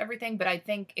answers to everything, but I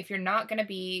think if you're not going to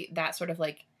be that sort of,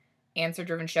 like,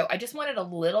 answer-driven show, I just wanted a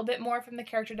little bit more from the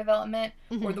character development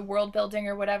or the world building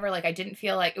or whatever. Like, I didn't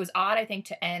feel like... It was odd, I think,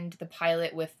 to end the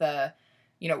pilot with the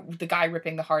guy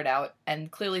ripping the heart out, and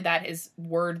clearly that is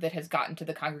word that has gotten to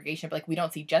the congregation, but, like, we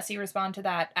don't see Jesse respond to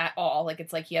that at all. Like,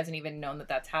 it's like he hasn't even known that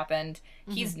that's happened.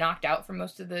 He's knocked out for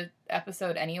most of the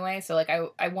episode anyway, so, like,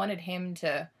 I wanted him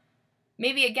to...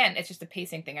 Maybe, again, it's just a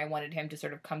pacing thing. I wanted him to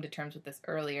sort of come to terms with this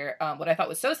earlier. What I thought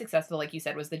was so successful, like you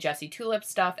said, was the Jesse Tulip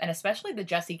stuff, and especially the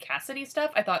Jesse Cassidy stuff.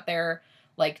 I thought their,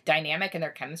 like, dynamic and their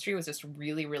chemistry was just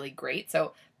really, really great.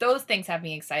 So those things have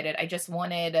me excited. I just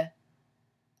wanted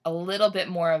a little bit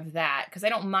more of that, because I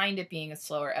don't mind it being a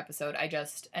slower episode.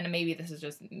 And maybe this is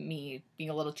just me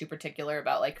being a little too particular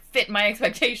about, like, fit my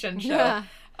expectations show. Yeah.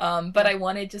 But I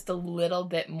wanted just a little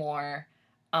bit more...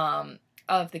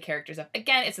 of the characters.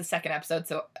 Again, it's the second episode,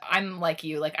 so I'm like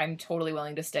you, like, I'm totally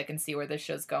willing to stick and see where this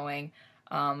show's going.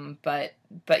 But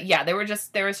yeah, it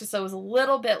was a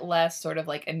little bit less sort of,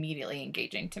 like, immediately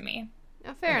engaging to me.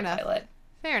 Oh, fair enough.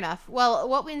 Fair enough. Well,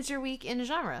 what wins your week in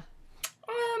genre?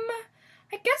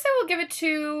 I guess I will give it to,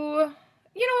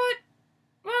 you know what?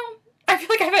 Well, I feel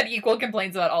like I've had equal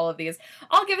complaints about all of these.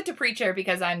 I'll give it to Preacher,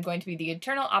 because I'm going to be the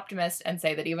eternal optimist and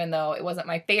say that even though it wasn't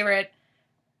my favorite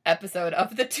episode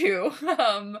of the two,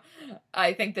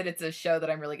 I think that it's a show that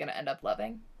I'm really going to end up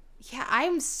loving. Yeah,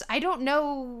 I don't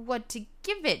know what to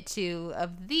give it to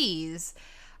of these.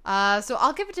 So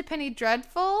I'll give it to Penny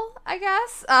Dreadful, I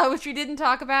guess, which we didn't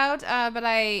talk about, but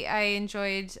I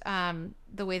enjoyed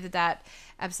the way that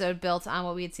episode built on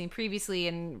what we had seen previously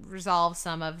and resolved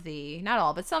some of the, not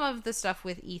all, but some of the stuff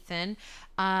with Ethan.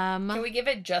 Can we give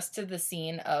it just to the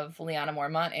scene of Lyanna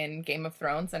Mormont in Game of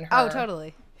Thrones and her? Oh,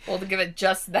 totally. Well, to give it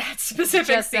just that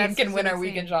specific scene can win our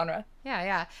week in genre.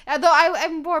 Yeah. Though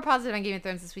I'm more positive on Game of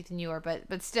Thrones this week than you are,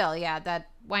 but still, yeah, that,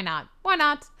 why not? Why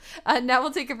not? Now we'll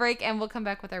take a break and we'll come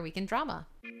back with our week in drama.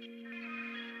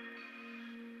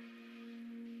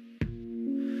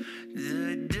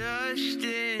 The dust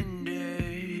and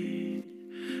dirt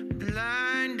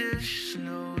blind us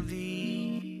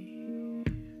slowly,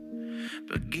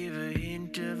 but give a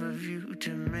hint of a view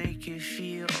to make it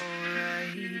feel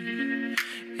alright.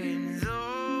 And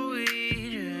though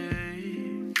it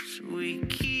hurts, we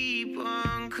keep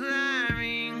on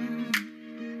climbing,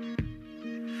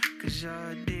 'cause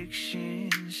our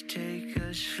addictions take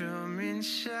us from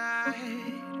inside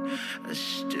a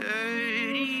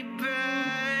sturdy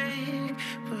back,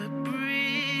 but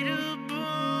brittle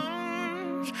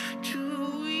bones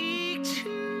too weak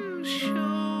to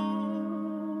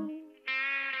show.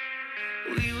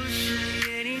 We will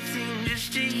say anything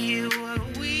just to hear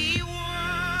what we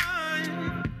want,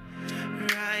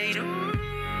 right on.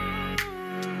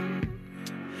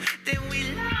 Then we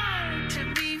learn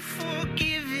to be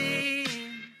forgiving.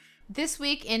 This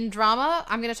week in drama,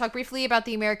 I'm going to talk briefly about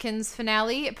the Americans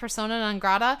finale, Persona non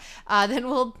grata. Then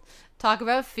we'll talk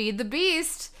about Feed the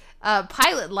Beast,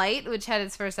 Pilot Light, which had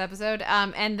its first episode,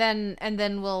 and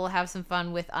then we'll have some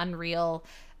fun with Unreal.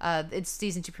 Its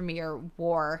season 2 premiere,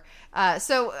 War.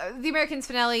 So the Americans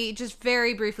finale, just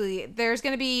very briefly, there's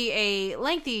going to be a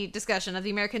lengthy discussion of the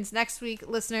Americans next week,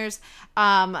 listeners.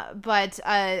 But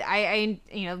I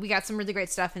we got some really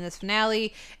great stuff in this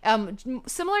finale.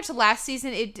 Similar to last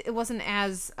season, it wasn't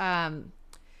as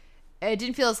it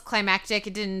didn't feel as climactic.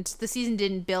 The season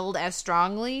didn't build as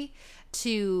strongly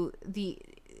to the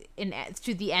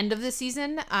end of the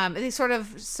season. They sort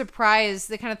of surprise.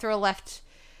 They kind of throw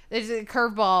there's a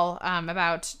curveball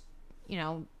about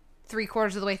 3/4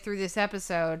 of the way through this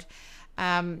episode,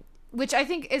 which I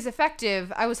think is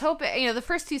effective. I was hoping, the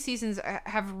first 2 seasons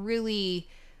have really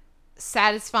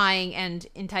satisfying and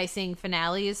enticing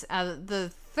finales.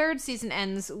 The 3rd season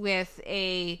ends with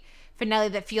a finale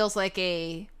that feels like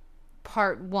a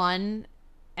part 1,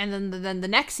 and then the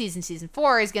next season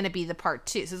 4, is going to be the part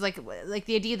 2. So it's like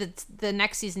the idea that the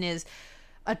next season is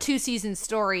a 2-season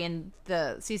story and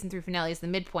the season 3 finale is the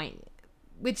midpoint,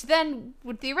 which then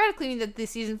would theoretically mean that the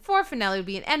season 4 finale would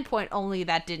be an endpoint, only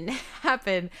that didn't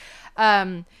happen.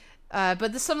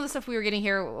 But some of the stuff we were getting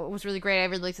here was really great. I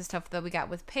really liked the stuff that we got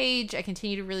with Paige. I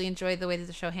continue to really enjoy the way that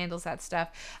the show handles that stuff.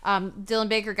 Dylan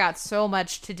Baker got so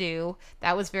much to do.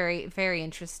 That was very, very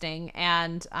interesting.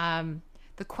 And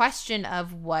the question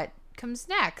of what comes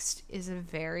next is a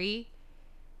very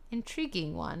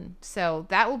intriguing one. So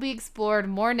that will be explored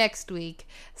more next week.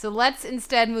 So let's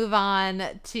instead move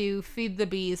on to Feed the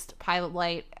Beast, Pilot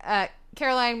Light.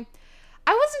 Caroline,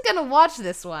 I wasn't going to watch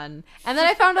this one. And then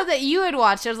I found out that you had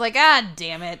watched it. I was like,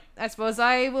 damn it. I suppose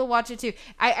I will watch it too.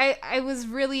 I was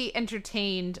really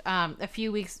entertained a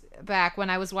few weeks back when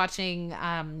I was watching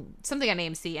something on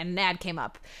AMC, and an ad came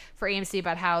up for AMC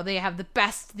about how they have the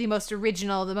best, the most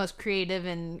original, the most creative,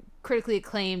 and critically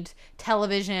acclaimed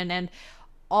television. And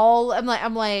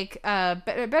I'm like,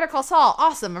 Better Call Saul,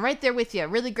 awesome. I'm right there with you.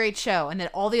 Really great show. And then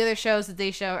all the other shows that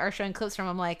they are showing clips from,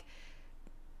 I'm like,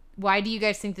 why do you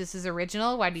guys think this is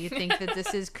original? Why do you think that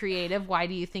this is creative? Why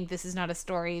do you think this is not a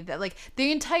story that, like,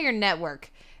 the entire network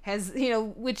has,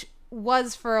 which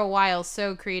was for a while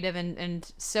so creative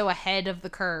and so ahead of the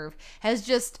curve, has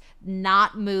just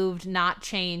not moved, not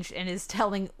changed, and is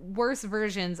telling worse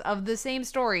versions of the same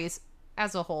stories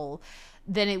as a whole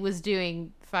than it was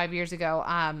doing 5 years ago.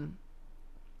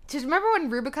 Just remember when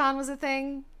Rubicon was a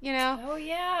thing, Oh,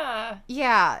 yeah.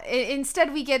 Yeah. Instead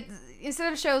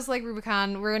of shows like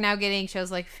Rubicon, we're now getting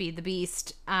shows like Feed the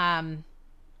Beast. Yeah.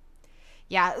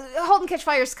 Halt and Catch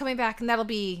Fire is coming back, and that'll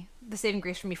be the saving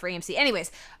grace for me for AMC.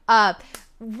 Anyways,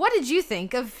 what did you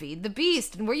think of Feed the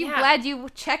Beast? And were you glad you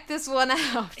checked this one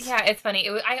out? Yeah, it's funny.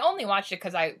 I only watched it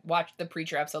because I watched the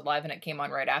Preacher episode live, and it came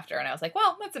on right after, and I was like,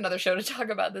 well, that's another show to talk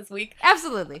about this week.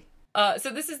 Absolutely. So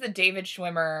this is the David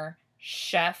Schwimmer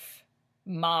chef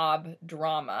mob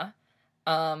drama.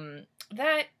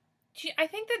 That I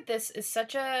think that this is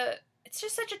it's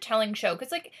just such a telling show,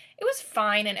 because like it was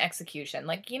fine in execution.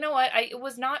 Like, you know what? It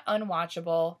was not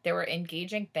unwatchable. There were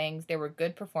engaging things. There were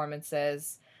good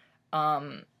performances.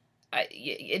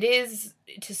 It is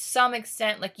to some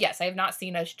extent like, yes, I have not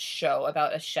seen a show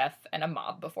about a chef and a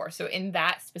mob before. So in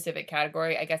that specific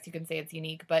category, I guess you can say it's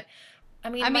unique. But I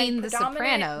mean, The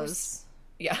Sopranos.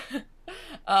 Yeah.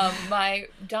 My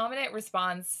dominant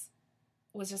response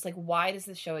was just like, why does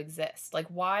this show exist? Like,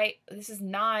 why? This is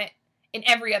not, in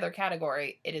every other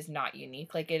category, it is not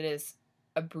unique. Like, it is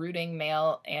a brooding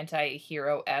male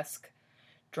anti-hero-esque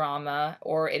drama,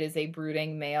 or it is a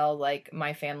brooding male, like,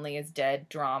 My Family is Dead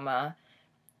drama.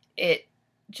 It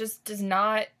just does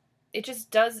not, it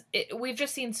just does, we've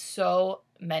just seen so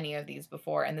many of these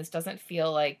before, and this doesn't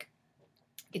feel like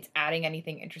it's adding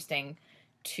anything interesting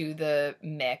to the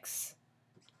mix.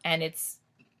 And it's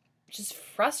just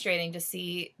frustrating to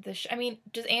see does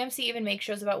AMC even make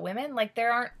shows about women? Like,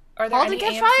 are there any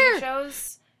AMC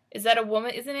shows? Is that a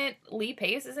woman? Isn't it Lee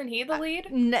Pace? Isn't he the lead?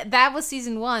 That was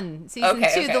season 1. Season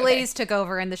 2, the ladies took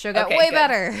over and the show got way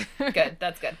better. Good.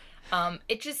 That's good.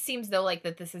 It just seems though like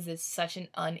that this is such an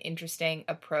uninteresting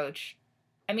approach.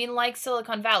 I mean, like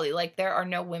Silicon Valley, like there are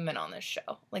no women on this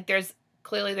show. Like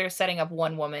they're setting up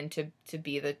one woman to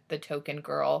be the token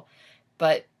girl,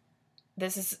 but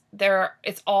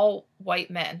it's all white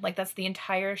men. Like, that's the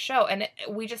entire show. And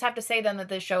we just have to say then that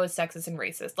this show is sexist and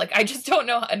racist. Like, I just don't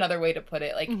know another way to put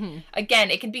it. Like,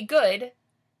 Again, it can be good,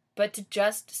 but to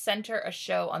just center a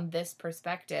show on this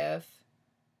perspective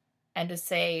and to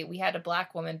say we had a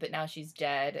black woman, but now she's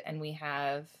dead, and we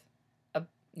have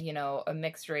a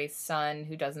mixed race son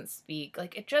who doesn't speak.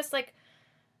 Like, it just like,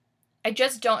 I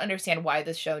just don't understand why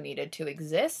this show needed to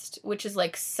exist, which is,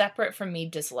 like, separate from me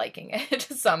disliking it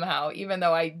somehow, even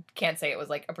though I can't say it was,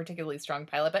 like, a particularly strong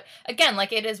pilot. But, again,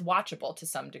 like, it is watchable to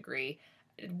some degree.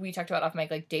 We talked about off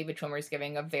mic, like, David Schwimmer's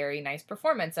giving a very nice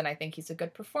performance, and I think he's a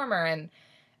good performer, and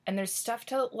there's stuff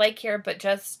to like here, but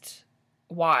just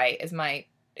why is my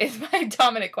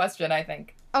dominant question, I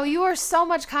think. Oh, you are so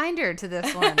much kinder to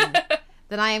this one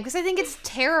than I am, because I think it's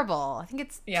terrible. I think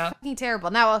it's fucking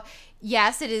terrible. Now,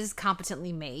 yes, it is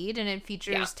competently made, and it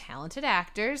features talented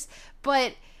actors,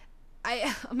 but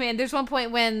there's one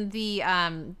point when the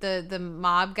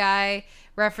mob guy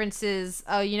references,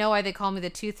 oh, you know why they call me the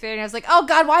Tooth Fairy? And I was like, oh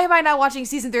god, why am I not watching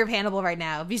season 3 of Hannibal right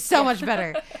now? It'd be so much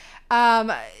better.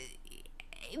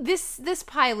 This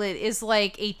pilot is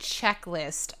like a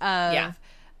checklist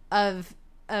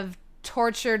of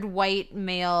tortured white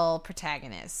male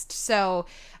protagonist. So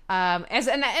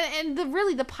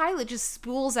the pilot just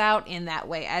spools out in that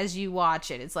way as you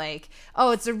watch it. It's like, oh,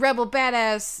 it's a rebel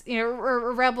badass, a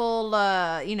rebel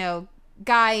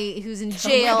guy who's in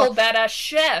jail. A rebel badass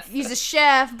chef. He's a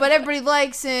chef, but everybody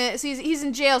likes him. So he's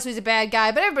in jail, so he's a bad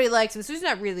guy, but everybody likes him, so he's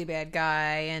not really a bad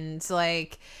guy. And it's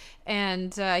like,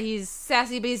 And he's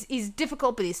sassy, but he's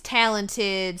difficult, but he's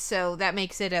talented, so that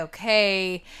makes it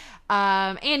okay.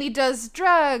 And he does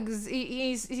drugs.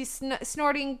 He's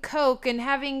snorting coke and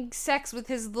having sex with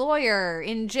his lawyer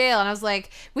in jail. And I was like,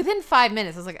 within 5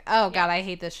 minutes, I was like, oh God, I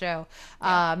hate this show.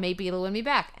 Maybe it'll win me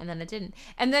back. And then it didn't.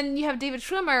 And then you have David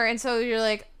Schwimmer, and so you're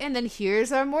like, and then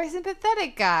here's our more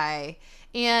sympathetic guy,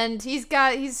 and he's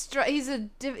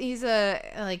a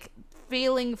like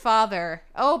failing father.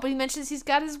 Oh, but he mentions he's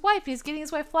got his wife. He's getting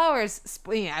his wife flowers.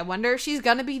 I wonder if she's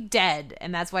gonna be dead,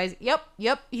 and that's why.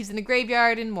 He's in the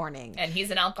graveyard in mourning. And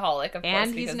he's an alcoholic, of course.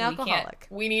 And he's an alcoholic.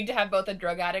 We need to have both a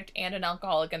drug addict and an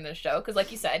alcoholic in this show, because,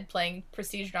 like you said, playing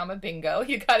prestige drama bingo,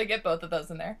 you got to get both of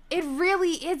those in there. It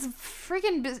really is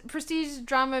freaking prestige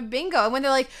drama bingo. And when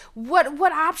they're like,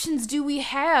 "What options do we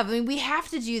have? I mean, we have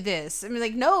to do this." I mean,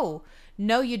 like, no,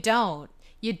 you don't.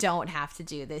 You don't have to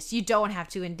do this. You don't have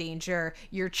to endanger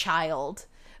your child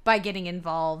by getting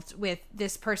involved with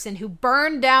this person who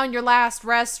burned down your last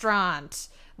restaurant.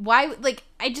 Why? Like,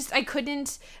 I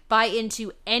couldn't buy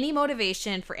into any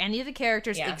motivation for any of the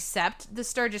characters except the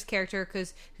Sturgis character,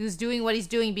 who's doing what he's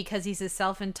doing because he's a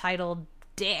self-entitled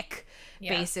dick.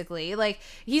 Basically, like,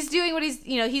 he's doing what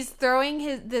he's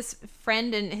throwing this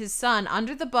friend and his son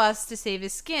under the bus to save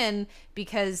his skin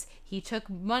because he took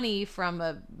money from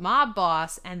a mob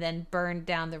boss and then burned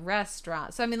down the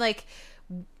restaurant. So I mean, like,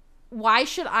 why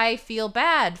should I feel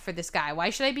bad for this guy? Why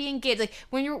should I be engaged? Like,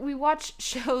 when we watch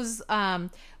shows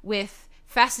with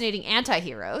fascinating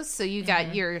anti-heroes, so you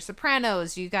got your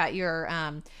Sopranos, you got your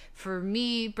for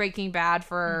me, Breaking Bad.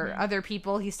 For other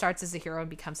people, he starts as a hero and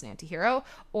becomes an anti-hero,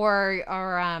 or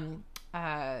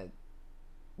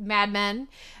Mad Men.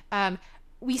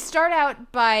 We start out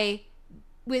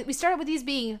with these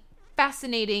being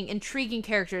fascinating, intriguing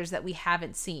characters that we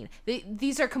haven't seen.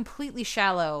 These are completely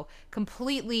shallow,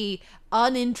 completely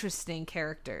uninteresting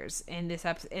characters in this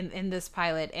in this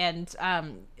pilot, and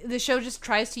the show just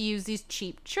tries to use these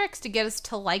cheap tricks to get us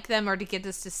to like them or to get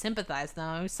us to sympathize with them.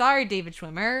 I'm sorry, David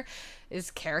Schwimmer. His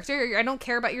character, I don't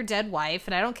care about your dead wife,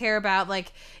 and I don't care about,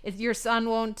 like, if your son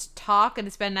won't talk and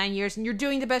it's been 9 years and you're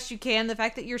doing the best you can. The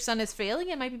fact that your son is failing,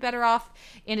 it might be better off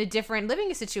in a different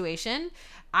living situation.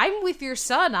 I'm with your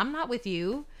son. I'm not with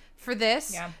you for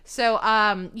this. Yeah. So,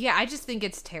 I just think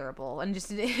it's terrible. And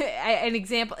just an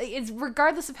example, it's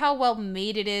regardless of how well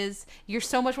made it is, you're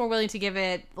so much more willing to give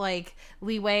it, like,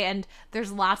 leeway. And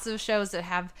there's lots of shows that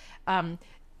have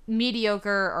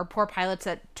mediocre or poor pilots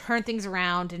that turn things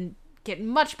around and get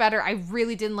much better. I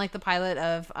really didn't like the pilot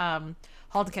of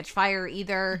Halt to Catch Fire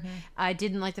either. I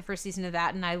didn't like the first season of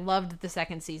that, and I loved the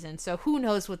second season. So who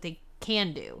knows what they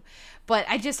can do. But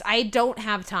I don't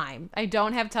have time. I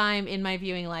don't have time in my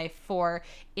viewing life for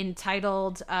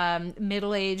entitled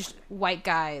middle-aged white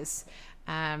guys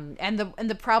and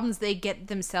the problems they get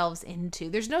themselves into.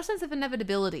 There's no sense of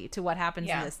inevitability to what happens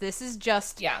in this. This is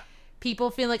just people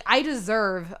feeling like I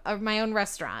deserve my own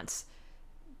restaurant.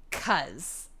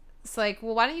 'Cause it's like,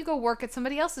 well, why don't you go work at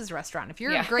somebody else's restaurant? If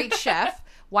you're a great chef,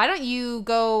 why don't you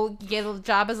go get a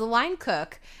job as a line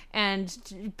cook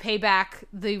and pay back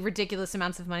the ridiculous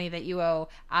amounts of money that you owe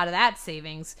out of that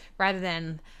savings, rather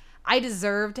than, I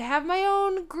deserve to have my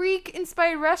own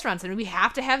Greek-inspired restaurants, and we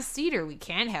have to have cedar. We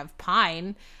can't have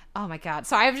pine. Oh, my God.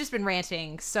 So I've just been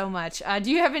ranting so much.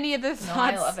 Do you have any other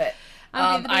thoughts? No, I love it.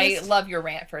 I love your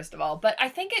rant, first of all. But I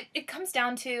think it comes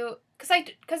down to,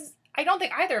 because I don't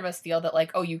think either of us feel that,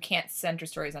 like, oh, you can't center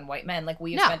stories on white men. Like,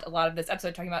 we have spent a lot of this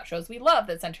episode talking about shows we love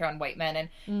that center on white men,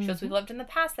 and shows we loved in the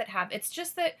past that have. It's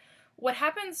just that what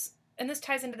happens, and this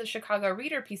ties into the Chicago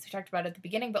Reader piece we talked about at the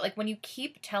beginning, but, like, when you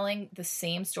keep telling the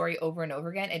same story over and over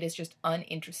again, it is just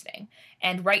uninteresting.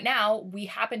 And right now, we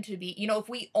happen to be, if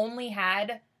we only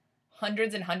had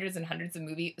hundreds and hundreds and hundreds of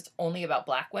movies only about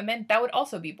black women, that would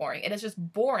also be boring. It is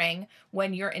just boring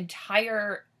when your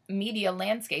entire media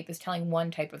landscape is telling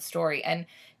one type of story. And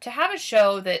to have a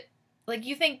show that, like,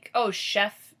 you think, oh,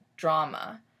 chef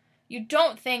drama, you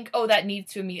don't think, oh, that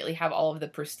needs to immediately have all of the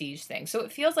prestige things. So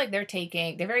it feels like they're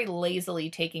very lazily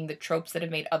taking the tropes that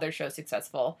have made other shows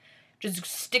successful, just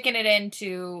sticking it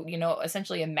into,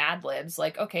 essentially a Mad Libs.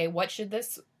 Like, okay, what should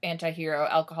this anti-hero,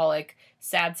 alcoholic,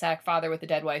 sad sack father with a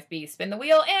dead wife be? Spin the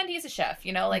wheel, and he's a chef,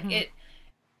 like it.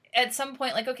 At some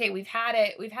point, like, okay, we've had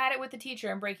it with the teacher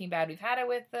in Breaking Bad. We've had it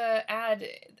with the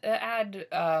ad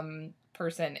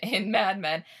person in Mad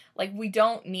Men. Like, we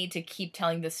don't need to keep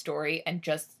telling this story and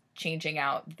just changing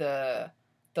out the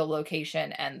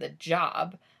location and the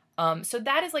job. So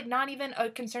that is, like, not even a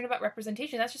concern about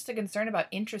representation. That's just a concern about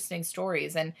interesting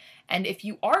stories. And if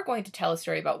you are going to tell a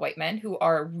story about white men who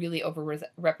are really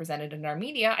overrepresented in our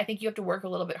media, I think you have to work a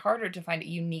little bit harder to find a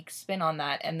unique spin on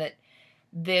that, and that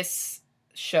this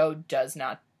show does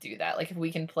not do that. Like, if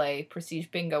we can play prestige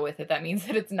bingo with it, that means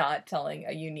that it's not telling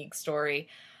a unique story.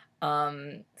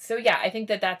 So yeah, I think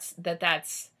that's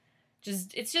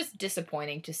just, it's just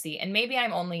disappointing to see. And maybe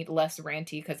I'm only less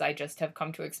ranty because I just have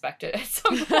come to expect it at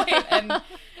some point.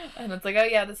 And it's like, oh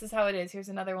yeah, this is how it is. Here's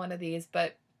another one of these.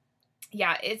 But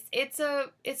yeah, it's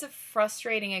a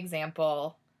frustrating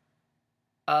example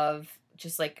of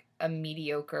just like a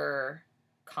mediocre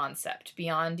concept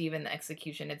beyond even the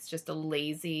execution. It's just a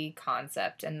lazy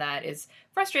concept, and that is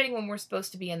frustrating when we're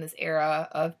supposed to be in this era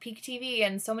of peak TV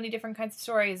and so many different kinds of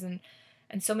stories and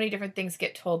so many different things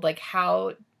get told. Like,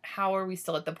 how are we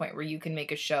still at the point where you can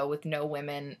make a show with no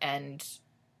women and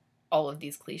all of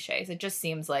these cliches? It just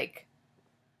seems like,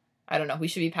 I don't know, we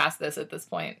should be past this at this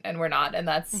point, and we're not, and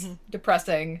that's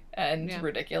depressing and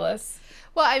ridiculous.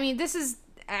 Well, I mean,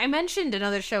 I mentioned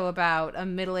another show about a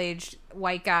middle-aged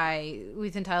white guy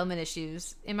with entitlement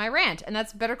issues in my rant, and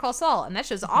that's Better Call Saul, and that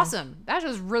show's awesome. That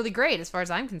show's really great as far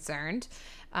as I'm concerned.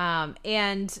 So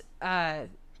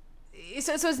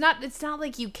it's not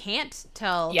like you can't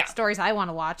tell stories I want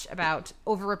to watch about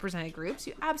overrepresented groups.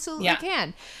 You absolutely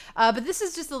can. But this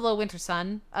is just the Low Winter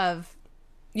Sun of...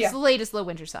 It's the latest Low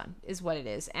Winter Sun is what it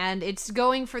is. And it's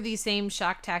going for these same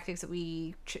shock tactics that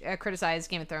we criticize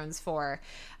Game of Thrones for,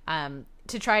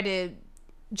 to try to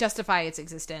justify its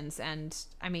existence. And,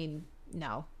 I mean,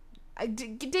 no.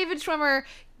 David Schwimmer,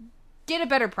 get a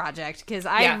better project, because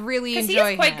I really enjoy him. Because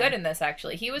he is quite good in this,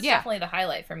 actually. He was definitely the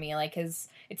highlight for me. Like, it's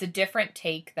a different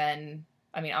take than,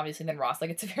 I mean, obviously than Ross. Like,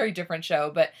 it's a very different show,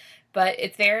 but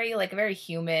it's very, like, a very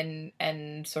human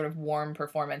and sort of warm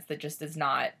performance that just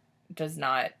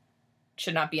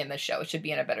should not be in this show. It should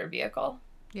be in a better vehicle.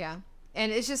 Yeah.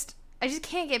 And it's just, I just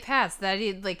can't get past that.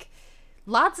 Like,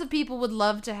 lots of people would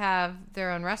love to have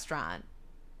their own restaurant.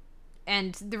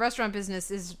 And the restaurant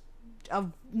business is a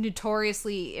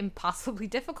notoriously impossibly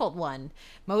difficult one.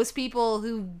 Most people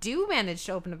who do manage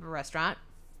to open up a restaurant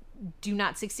do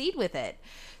not succeed with it.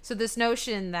 So this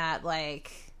notion that,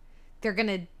 like, they're going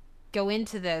to go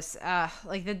into this,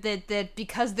 like, that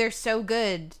because they're so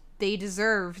good, they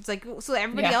deserve, it's like, so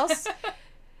everybody else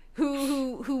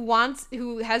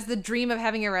who has the dream of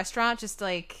having a restaurant, just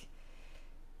like,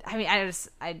 I mean, I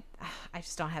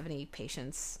just don't have any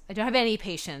patience. I don't have any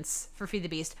patience for Feed the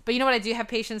Beast. But you know what I do have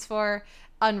patience for?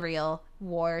 Unreal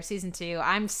War Season 2.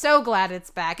 I'm so glad it's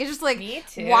back. It just, like,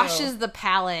 washes the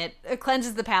palate, it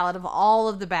cleanses the palate of all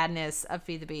of the badness of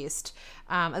Feed the Beast.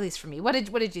 At least for me. What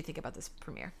did you think about this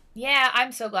premiere? Yeah,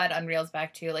 I'm so glad Unreal's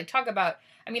back too. Like, talk about,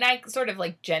 I mean, I sort of,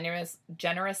 like,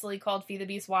 generously called Feed the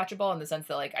Beast watchable in the sense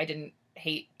that, like, I didn't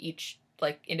hate each,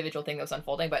 like, individual thing that was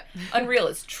unfolding, but Unreal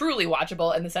is truly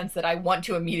watchable in the sense that I want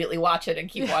to immediately watch it and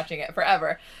keep watching it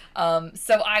forever.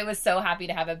 So I was so happy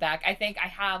to have it back. I think I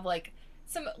have, like,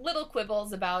 some little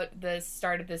quibbles about the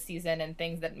start of this season and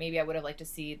things that maybe I would have liked to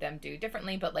see them do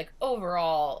differently, but, like,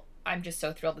 overall, I'm just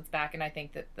so thrilled it's back, and I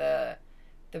think that the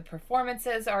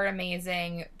performances are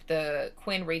amazing. The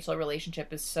Quinn-Rachel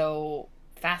relationship is so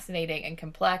fascinating and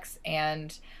complex,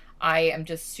 and I am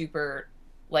just super,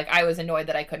 like, I was annoyed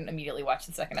that I couldn't immediately watch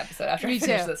the second episode after I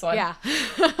finished this one. Yeah.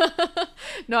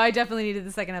 No, I definitely needed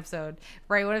the second episode.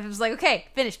 Right when it was like, okay,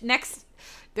 finished. Next.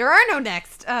 There are no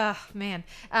next. Oh, man.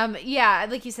 Yeah,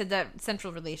 like you said, that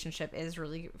central relationship is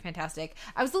really fantastic.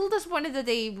 I was a little disappointed that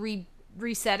they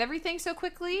reset everything so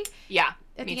quickly. Yeah,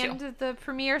 at the end of the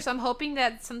premiere, so I'm hoping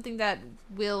that's something that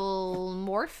will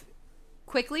morph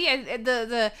quickly.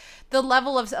 The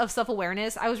level of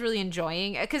self-awareness I was really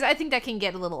enjoying, because I think that can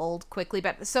get a little old quickly,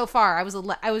 but so far I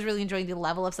was really enjoying the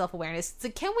level of self-awareness. So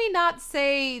can we not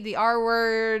say the R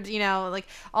word, you know, like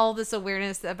all this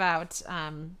awareness about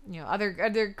you know,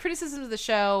 other criticisms of the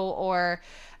show, or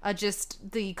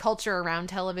just the culture around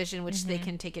television, which they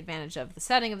can take advantage of the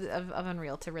setting of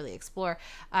Unreal to really explore.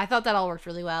 I thought that all worked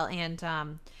really well.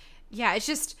 And yeah, it's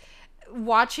just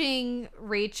watching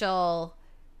Rachel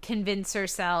convince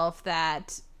herself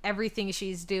that everything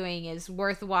she's doing is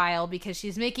worthwhile because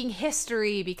she's making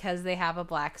history because they have a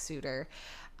black suitor,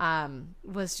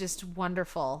 was just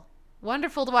wonderful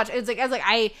to watch. It's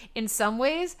like, in some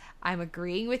ways I'm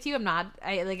agreeing with you.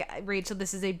 Rachel,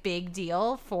 this is a big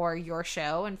deal for your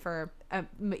show and for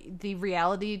the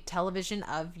reality television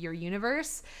of your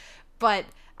universe, but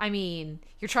I mean,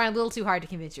 you're trying a little too hard to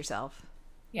convince yourself.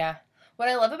 Yeah. What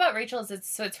I love about Rachel is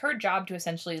it's her job to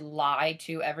essentially lie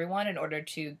to everyone in order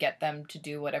to get them to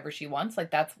do whatever she wants. Like,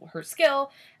 that's her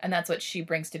skill, and that's what she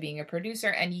brings to being a producer.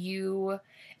 And you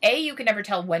can never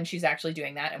tell when she's actually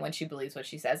doing that and when she believes what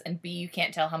she says. And B, you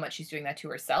can't tell how much she's doing that to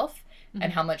herself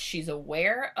and how much she's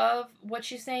aware of what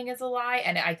she's saying is a lie.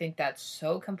 And I think that's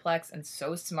so complex and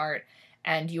so smart.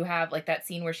 And you have like that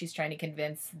scene where she's trying to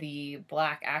convince the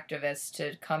black activist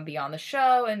to come be on the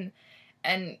show,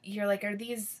 and you're like,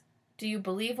 do you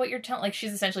believe what you're telling? Like,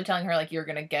 she's essentially telling her, like, you're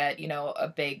gonna get, you know, a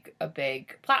big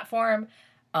platform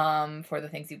for the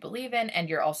things you believe in, and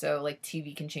you're also like,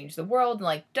 TV can change the world. And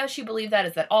like, does she believe that?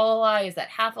 Is that all a lie? Is that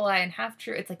half a lie and half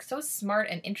true? It's like so smart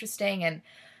and interesting, and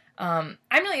I'm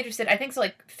really interested. I think so.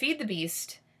 Like, Feed the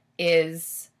Beast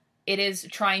is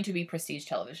trying to be prestige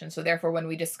television, so therefore when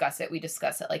we discuss it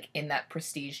like in that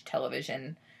prestige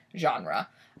television genre.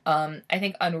 I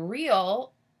think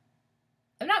Unreal,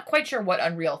 I'm not quite sure what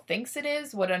Unreal thinks it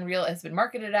is. What Unreal has been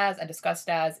marketed as and discussed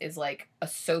as is like a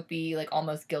soapy, like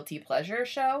almost guilty pleasure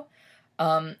show.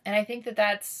 And I think that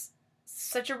that's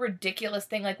such a ridiculous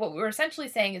thing. Like, what we're essentially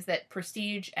saying is that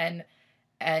prestige and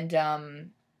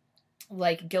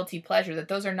like guilty pleasure, that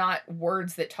those are not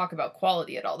words that talk about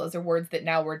quality at all. Those are words that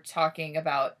now we're talking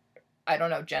about, I don't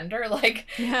know, gender. Like,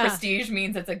 prestige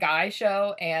means it's a guy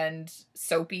show and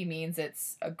soapy means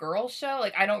it's a girl show.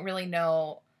 Like, I don't really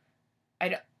know. I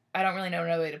don't really know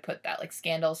another way to put that. Like,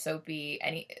 Scandal, soapy,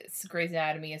 Grey's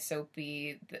Anatomy is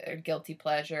soapy, guilty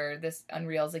pleasure. This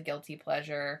Unreal is a guilty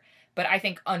pleasure. But I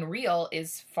think Unreal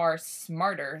is far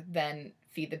smarter than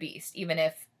Feed the Beast, even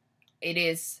if it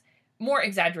is more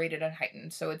exaggerated and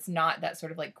heightened. So it's not that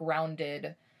sort of like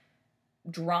grounded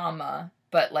drama,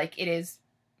 but like it is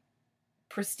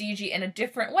prestige-y in a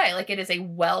different way. Like, it is a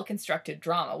well-constructed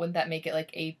drama. Wouldn't that make it like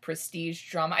a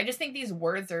prestige drama? I just think these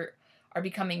words are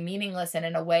becoming meaningless, and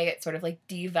in a way it's sort of like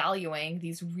devaluing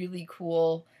these really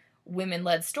cool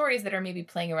women-led stories that are maybe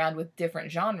playing around with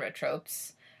different genre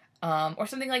tropes. Or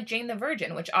something like Jane the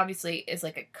Virgin, which obviously is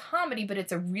like a comedy, but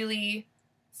it's a really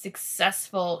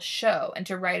successful show, and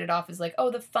to write it off as like,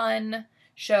 oh, the fun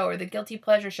show or the guilty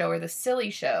pleasure show or the silly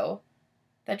show,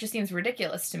 that just seems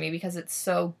ridiculous to me, because it's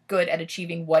so good at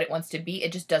achieving what it wants to be.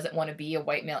 It just doesn't want to be a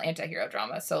white male anti-hero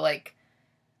drama. So like,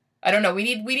 I don't know, we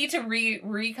need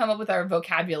to come up with our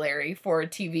vocabulary for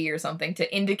TV or something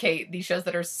to indicate these shows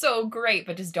that are so great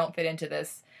but just don't fit into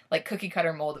this like cookie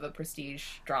cutter mold of a prestige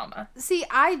drama. See,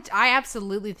 I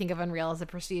absolutely think of Unreal as a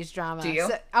prestige drama. Do you?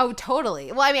 So, oh,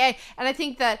 totally. Well, I mean, I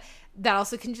think that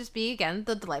also can just be, again,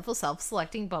 the delightful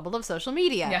self-selecting bubble of social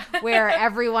media, where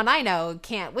everyone I know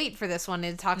can't wait for this one.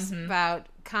 It talks about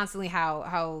constantly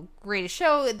how great a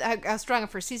show, how strong a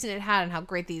first season it had, and how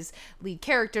great these lead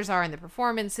characters are and the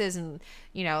performances, and,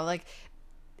 you know, like,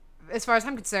 as far as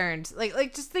I'm concerned,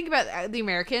 like just think about The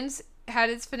Americans.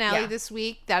 Had its finale this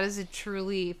week. That is a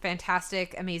truly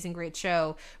fantastic, amazing, great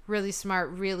show. Really smart,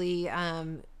 really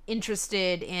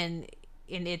interested in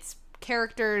its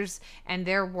characters and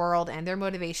their world and their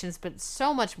motivations, but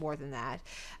so much more than that.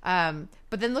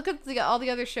 But then look at all the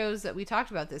other shows that we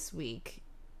talked about this week.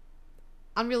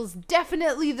 Unreal is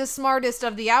definitely the smartest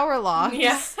of the hour longs.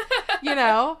 Yeah. You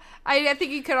know, I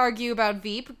think you could argue about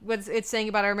Veep, what it's saying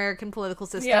about our American political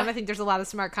system. Yeah. I think there's a lot of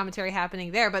smart commentary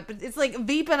happening there, but it's like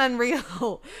Veep and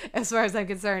Unreal as far as I'm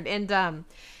concerned. And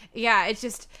yeah, it's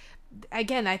just,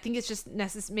 again, I think it's just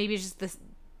maybe it's just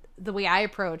the way I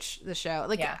approach the show.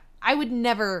 Like, I would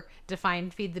never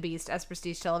define Feed the Beast as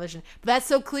prestige television, but that's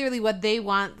so clearly what they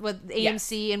want, what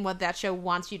AMC and what that show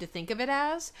wants you to think of it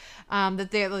as. That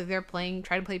they're trying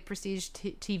to play prestige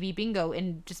TV bingo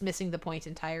and just missing the point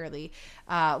entirely.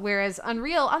 Whereas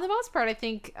Unreal, on the most part, I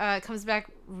think comes back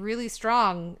really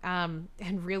strong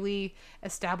and really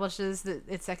establishes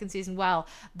its second season well.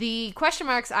 The question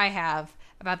marks I have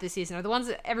about this season are the ones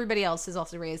that everybody else has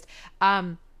also raised.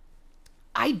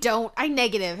 I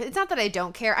negative. It's not that I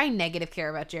don't care. I negative care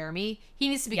about Jeremy. He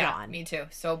needs to be gone. Me too.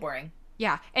 So boring.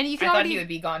 Yeah. And you can I thought he would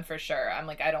be gone for sure. I'm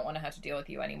like, I don't want to have to deal with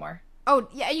you anymore. Oh,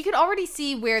 yeah. You can already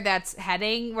see where that's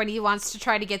heading when he wants to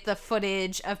try to get the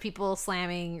footage of people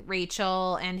slamming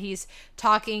Rachel, and he's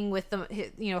talking with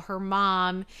her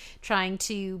mom, trying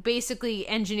to basically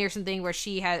engineer something where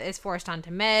she is forced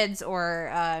onto meds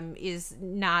or is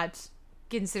not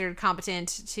considered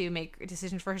competent to make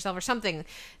decisions for herself or something.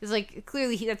 It's like,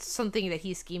 clearly that's something that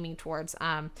he's scheming towards.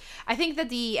 I think that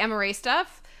the MRA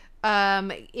stuff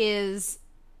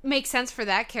makes sense for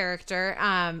that character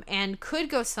and could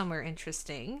go somewhere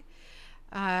interesting.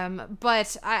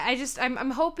 But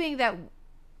I'm hoping that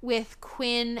with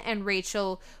Quinn and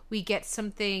Rachel we get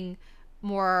something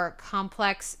more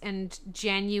complex and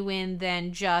genuine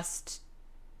than just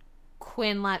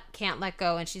Quinn can't let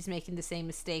go and she's making the same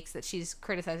mistakes that she's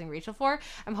criticizing Rachel for.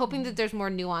 I'm hoping that there's more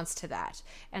nuance to that,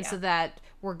 and so that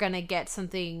we're gonna get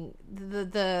something,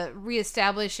 the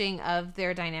reestablishing of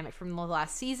their dynamic from the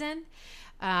last season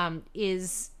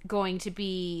is going to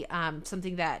be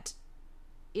something that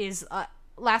is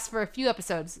lasts for a few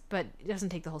episodes, but it doesn't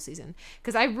take the whole season,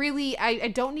 because I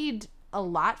don't need a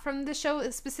lot from the show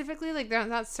specifically. Like, there are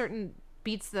not certain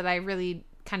beats that I really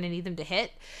kind of need them to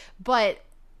hit, but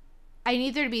I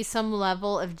need there to be some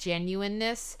level of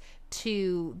genuineness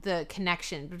to the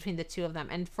connection between the two of them.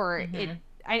 And for it,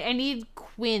 I need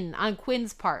on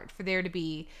Quinn's part, for there to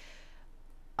be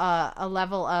a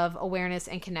level of awareness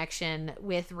and connection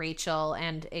with Rachel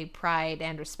and a pride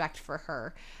and respect for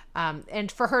her.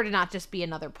 And for her to not just be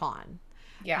another pawn.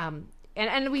 Yeah.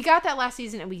 And we got that last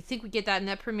season, and we think we get that in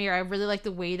that premiere. I really like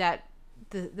the way that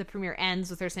the premiere ends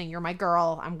with her saying, "You're my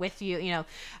girl, I'm with you," you know.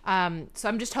 So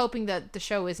I'm just hoping that the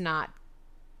show is not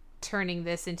turning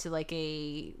this into like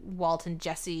a Walt and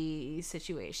Jesse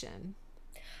situation.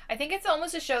 I think it's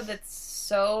almost a show that's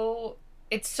so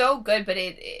good, but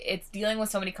it's dealing with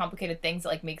so many complicated things that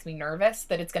like makes me nervous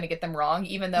that it's going to get them wrong,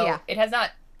 even though it has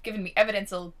not given me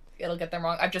evidence it'll get them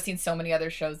wrong. I've just seen so many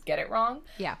other shows get it wrong.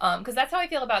 Yeah. Because that's how I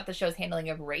feel about the show's handling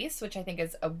of race, which I think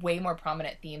is a way more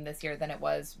prominent theme this year than it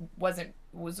was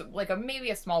like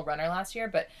maybe a small runner last year,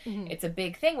 but it's a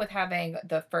big thing with having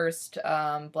the first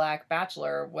black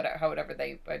bachelor, whatever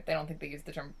they don't think they use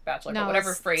the term bachelor, but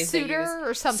whatever phrase they use. Suitor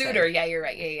or something. Suitor, yeah, you're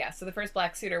right. Yeah. So the first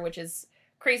black suitor, which is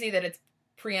crazy that it's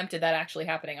preempted that actually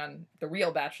happening on the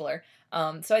real Bachelor.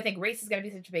 So I think race is going to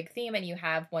be such a big theme, and you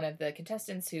have one of the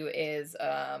contestants who is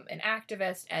an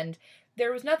activist, and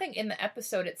there was nothing in the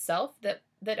episode itself that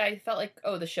I felt like,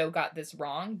 oh, the show got this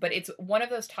wrong, but it's one of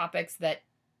those topics that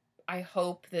I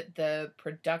hope that the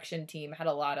production team had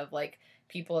a lot of like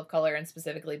people of color and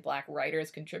specifically black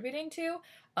writers contributing to.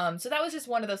 So that was just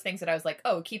one of those things that I was like,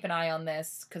 oh, keep an eye on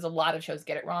this, because a lot of shows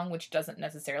get it wrong, which doesn't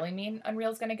necessarily mean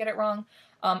Unreal's going to get it wrong.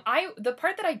 The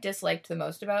part that I disliked the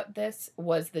most about this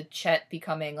was the Chet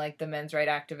becoming like the men's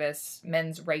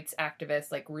rights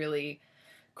activist, like really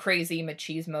crazy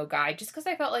machismo guy, just because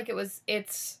I felt like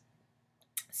it's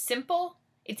simple.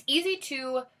 It's easy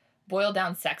to boil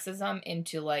down sexism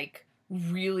into like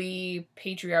really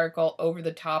patriarchal, over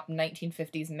the top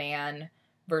 1950s man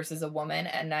versus a woman,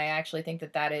 and I actually think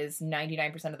that is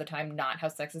 99% of the time not how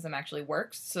sexism actually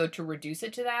works. So to reduce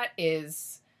it to that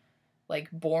is like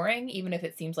boring, even if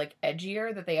it seems like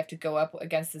edgier that they have to go up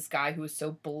against this guy who is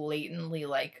so blatantly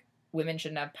like women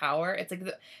shouldn't have power. It's like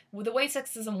the way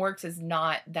sexism works is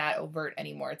not that overt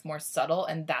anymore. It's more subtle,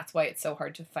 and that's why it's so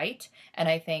hard to fight. And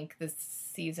I think this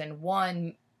season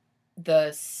 1,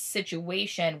 the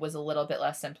situation was a little bit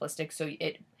less simplistic, so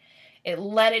it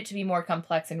led it to be more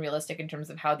complex and realistic in terms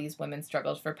of how these women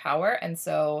struggled for power. And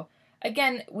so,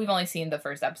 again, we've only seen the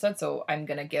first episode, so I'm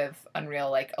going to give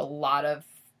Unreal, like, a lot of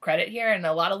credit here and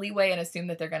a lot of leeway and assume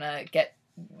that they're going to get,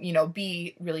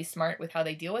 be really smart with how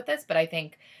they deal with this. But I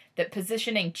think that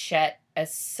positioning Chet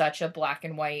as such a black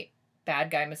and white bad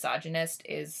guy misogynist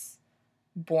is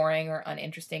boring or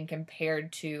uninteresting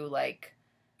compared to, like,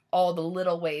 all the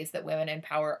little ways that women in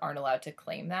power aren't allowed to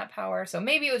claim that power. So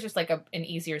maybe it was just like an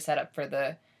easier setup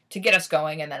to get us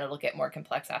going, and then it'll get more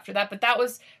complex after that. But that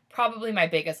was probably my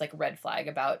biggest like red flag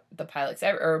about the pilots,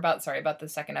 or about the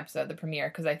second episode, the premiere,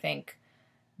 because I think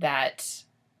that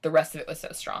the rest of it was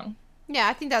so strong. Yeah,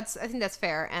 I think that's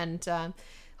fair, and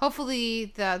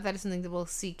hopefully that is something that we'll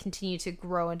see continue to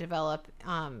grow and develop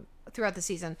throughout the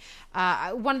season.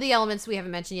 One of the elements we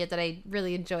haven't mentioned yet that I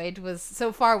really enjoyed was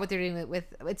so far what they're doing with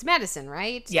it's Madison,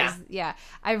 right? Yeah.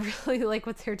 I really like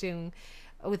what they're doing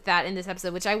with that in this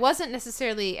episode, which I wasn't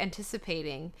necessarily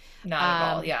anticipating. Not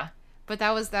at all, yeah. But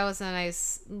that was a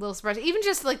nice little surprise. Even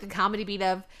just like the comedy beat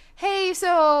of, hey,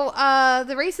 so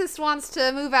the racist wants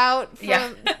to move out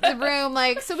from the room,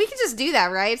 like, so we can just do that,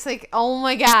 right? It's like, oh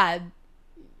my God.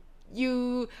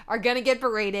 You are going to get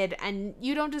berated, and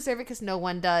you don't deserve it because no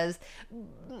one does.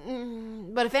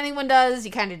 But if anyone does,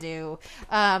 you kind of do.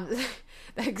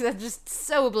 That's just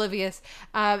so oblivious.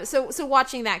 So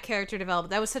watching that character develop,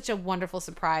 that was such a wonderful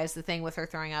surprise, the thing with her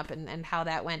throwing up and how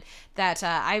that went, that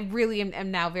I really am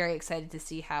now very excited to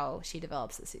see how she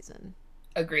develops this season.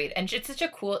 Agreed. And it's such a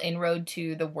cool inroad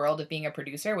to the world of being a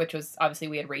producer, which was obviously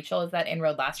we had Rachel as that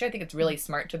inroad last year. I think it's really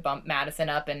smart to bump Madison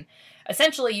up. And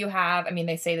essentially you have, I mean,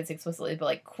 they say this explicitly, but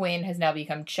like Quinn has now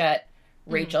become Chet.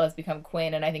 Rachel has become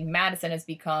Quinn. And I think Madison has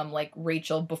become like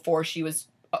Rachel before she was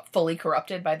fully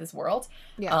corrupted by this world.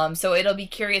 Yeah. So it'll be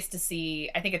curious to see.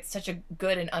 I think it's such a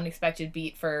good and unexpected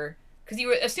beat because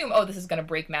you assume, oh, this is going to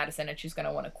break Madison and she's going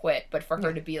to want to quit. But for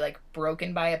her to be like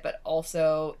broken by it, but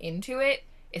also into it,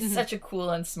 is such a cool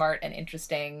and smart and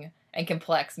interesting and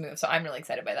complex move. So I'm really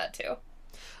excited by that too.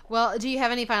 Well, do you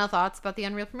have any final thoughts about the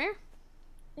Unreal premiere?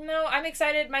 No, I'm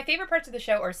excited. My favorite parts of the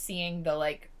show are seeing the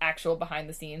like actual behind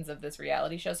the scenes of this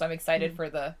reality show. So I'm excited for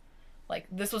the, like,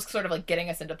 this was sort of like getting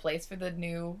us into place for the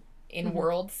new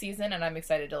in-world season. And I'm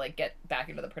excited to like get back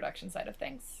into the production side of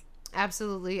things.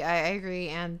 Absolutely. I agree.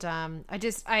 And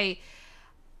I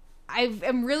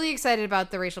am really excited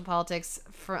about the racial politics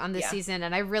on this season,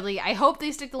 and I hope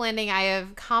they stick the landing. I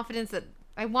have confidence that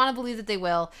I want to believe that they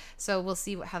will. So we'll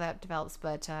see how that develops.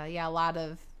 But a lot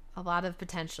of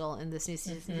potential in this new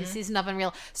season, this season of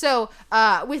Unreal. So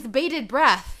with bated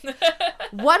breath,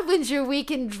 what wins your week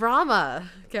in drama,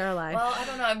 Caroline? Well, I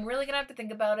don't know. I'm really gonna have to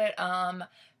think about it.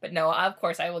 But no, of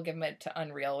course I will give it to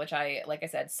Unreal, which like I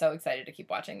said, so excited to keep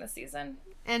watching this season.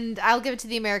 And I'll give it to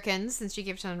The Americans since you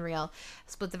gave it to Unreal.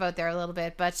 Split the vote there a little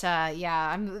bit, but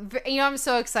I'm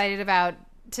so excited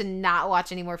to not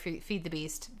watch any more Feed the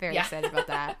Beast. Very excited about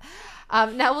that.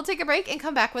 Now we'll take a break and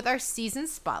come back with our season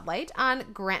spotlight on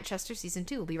Grantchester season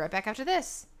 2. We'll be right back after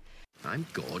this. I'm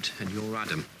God and you're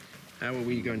Adam. How are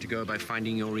we going to go about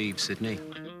finding your Eve, Sydney?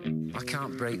 I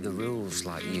can't break the rules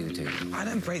like you do. I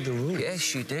don't break the rules.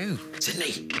 Yes, you do.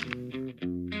 Sydney!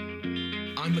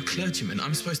 I'm a clergyman.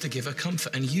 I'm supposed to give her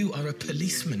comfort, and you are a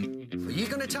policeman. Are you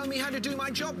going to tell me how to do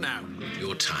my job now?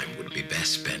 Your time would be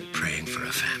best spent praying for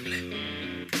a family.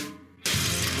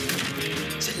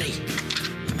 Sydney!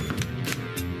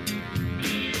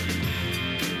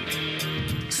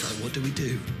 So what do we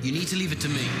do? You need to leave it to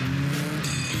me.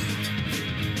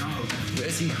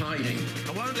 Where's he hiding?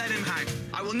 I won't let him hang.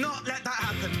 I will not let that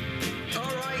happen.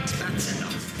 All right, that's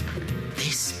enough.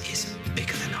 This is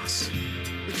bigger than us.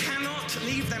 We cannot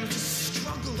leave them to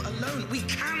struggle alone. We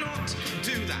cannot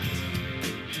do that.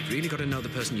 You've really got to know the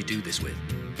person you do this with.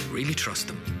 Really trust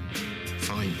them.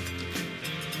 Fine.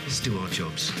 Let's do our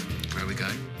jobs. Where are we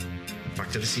going?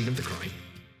 Back to the scene of the crime.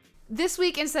 This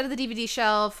week, instead of the DVD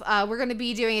shelf, we're going to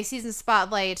be doing a season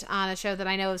spotlight on a show that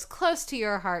I know is close to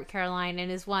your heart, Caroline,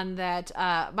 and is one that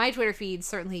my Twitter feed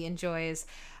certainly enjoys.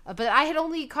 But I had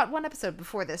only caught one episode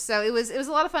before this, so it was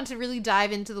a lot of fun to really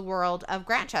dive into the world of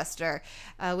Grantchester,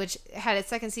 which had its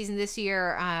second season this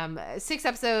year, 6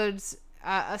 episodes,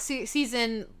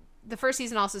 season. The first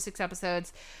season also 6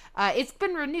 episodes. It's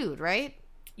been renewed, right?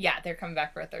 Yeah, they're coming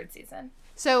back for a 3rd season.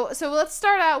 So let's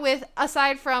start out with,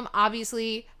 aside from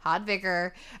obviously Hot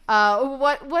Vicar,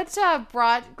 what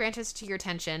brought Grantchester to your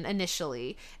attention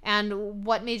initially, and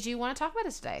what made you want to talk about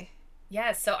it today?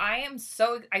 Yeah, so I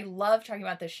love talking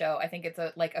about this show. I think it's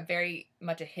a very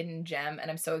much a hidden gem,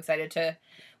 and I'm so excited to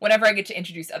whenever I get to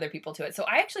introduce other people to it. So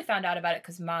I actually found out about it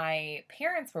because my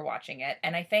parents were watching it,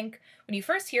 and I think when you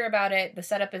first hear about it, the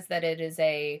setup is that it is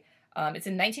it's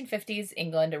in 1950s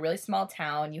England, a really small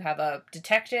town. You have a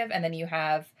detective, and then you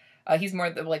have he's more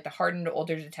the hardened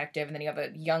older detective, and then you have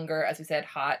a younger, as we said,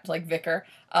 hot vicar,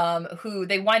 who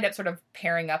they wind up sort of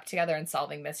pairing up together and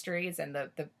solving mysteries. And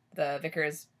the vicar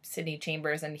is Sidney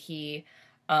Chambers, and he,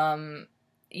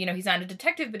 he's not a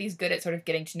detective, but he's good at sort of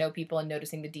getting to know people and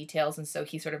noticing the details, and so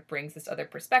he sort of brings this other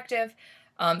perspective.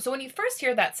 So when you first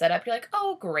hear that setup, you're like,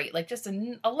 oh, great, just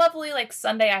a lovely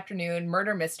Sunday afternoon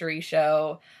murder mystery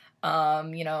show.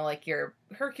 Your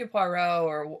Hercule Poirot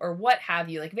or what have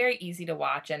you, very easy to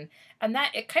watch, and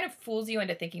that it kind of fools you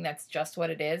into thinking that's just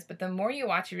what it is. But the more you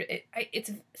watch it,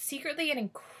 it's secretly an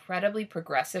incredibly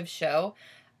progressive show,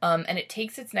 and it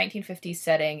takes its 1950s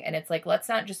setting, and it's let's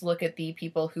not just look at the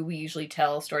people who we usually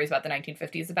tell stories about the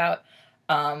 1950s about,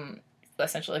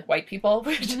 essentially white people,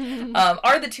 which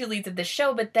are the 2 leads of this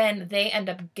show, but then they end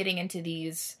up getting into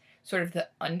these sort of the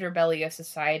underbelly of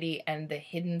society and the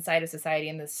hidden side of society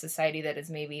and the society that is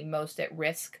maybe most at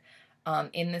risk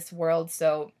in this world.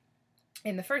 So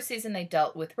in the first season, they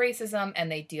dealt with racism,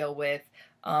 and they deal with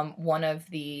one of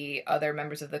the other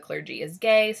members of the clergy is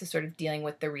gay, so sort of dealing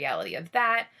with the reality of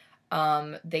that.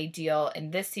 They deal in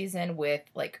this season with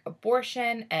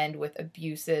abortion and with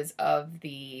abuses of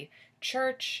the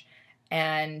church,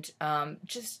 and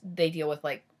they deal with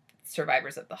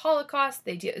survivors of the Holocaust.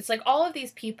 It's all of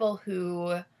these people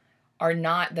who are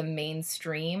not the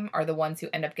mainstream are the ones who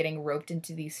end up getting roped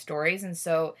into these stories. And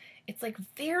so it's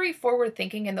very forward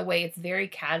thinking in the way it's very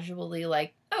casually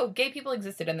oh, gay people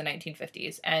existed in the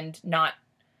 1950s, and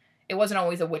it wasn't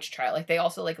always a witch trial. They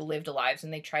also lived lives,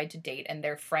 and they tried to date, and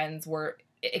their friends were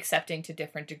accepting to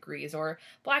different degrees, or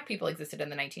black people existed in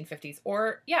the 1950s,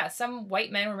 or some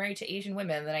white men were married to Asian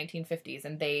women in the 1950s,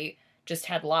 and they just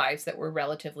had lives that were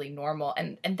relatively normal.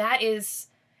 And that is,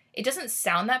 it doesn't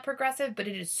sound that progressive, but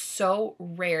it is so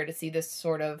rare to see this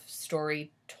sort of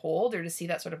story told, or to see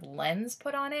that sort of lens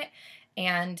put on it.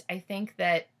 And I think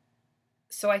that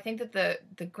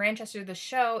the Grantchester, the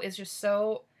show, is just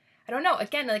so, I don't know,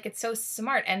 again, it's so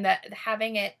smart. And that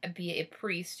having it be a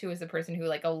priest who is the person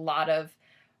who a lot of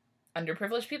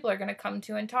underprivileged people are going to come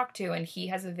to and talk to, and he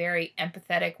has a very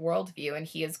empathetic worldview, and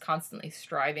he is constantly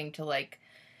striving to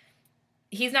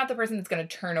he's not the person that's going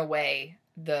to turn away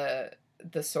the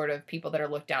the sort of people that are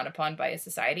looked down upon by a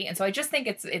society. And so I just think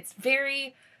it's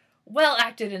very well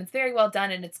acted and it's very well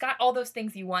done, and it's got all those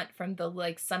things you want from the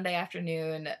like Sunday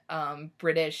afternoon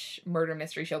British murder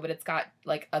mystery show, but it's got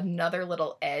like another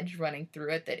little edge running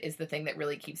through it that is the thing that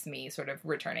really keeps me sort of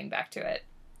returning back to it.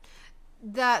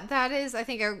 That is, I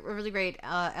think, a really great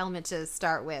element to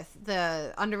start with.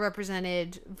 The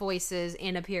underrepresented voices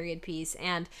in a period piece,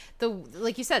 and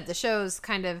like you said, the show's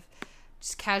kind of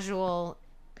just casual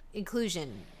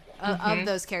inclusion of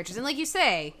those characters. And like you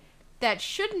say, that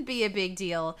shouldn't be a big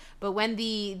deal, but when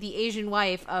the Asian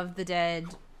wife of the dead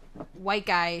white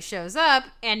guy shows up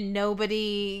and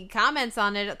nobody comments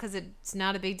on it because it's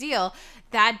not a big deal,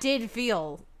 that did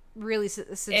feel really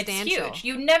substantial. It's huge.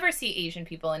 You never see Asian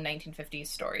people in 1950s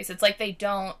stories. It's like they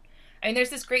don't... I mean, there's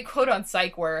this great quote on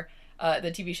Psych where,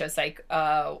 the TV show Psych,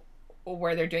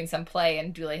 where they're doing some play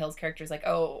and Dule Hill's character's like,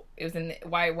 oh, it was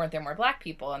why weren't there more black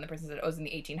people? And the person said, oh, it was in the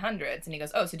 1800s. And he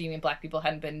goes, oh, so do you mean black people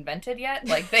hadn't been invented yet?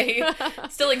 Like, they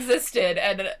still existed.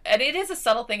 And it is a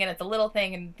subtle thing, and it's a little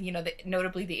thing, and, you know,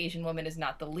 notably the Asian woman is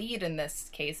not the lead in this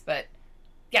case, but,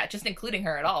 yeah, just including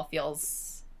her at all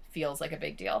feels like a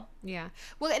big deal. Yeah.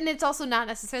 Well, and it's also not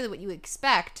necessarily what you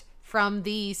expect from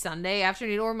the Sunday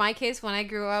afternoon, or in my case, when I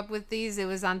grew up with these, it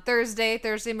was on Thursday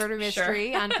Murder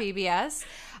Mystery on PBS.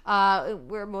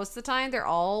 Where most of the time they're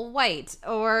all white,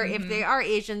 or if they are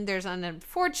Asian, there's an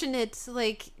unfortunate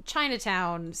like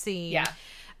Chinatown scene.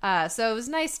 Yeah. So it was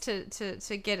nice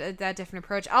to get that different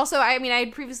approach. Also, I mean, I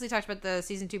had previously talked about the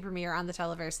season 2 premiere on the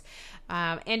Televerse,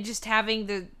 and just having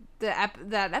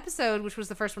that episode, which was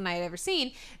the first one I had ever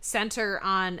seen, center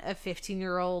on a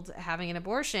 15-year-old having an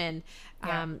abortion,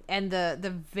 and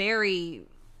the very,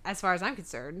 as far as I'm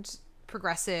concerned,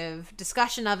 progressive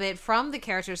discussion of it from the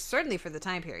characters, certainly for the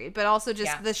time period, but also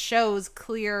just the show's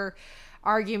clear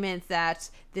argument that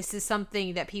this is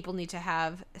something that people need to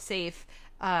have safe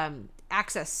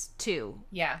access to.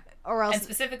 Yeah. Or else... And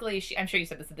specifically, I'm sure you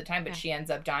said this at the time, but she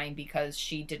ends up dying because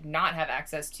she did not have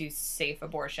access to a safe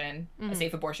abortion,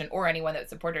 or anyone that would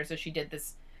support her, so she did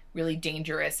this really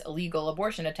dangerous, illegal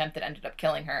abortion attempt that ended up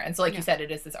killing her. And so, like you said,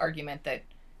 it is this argument that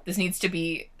this needs to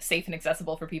be safe and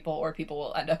accessible for people, or people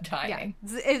will end up dying.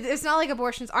 Yeah. It's not like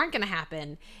abortions aren't going to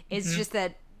happen. It's just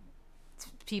that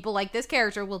people like this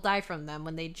character will die from them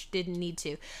when they didn't need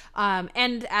to.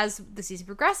 And as the season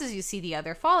progresses, you see the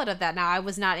other fallout of that. Now, I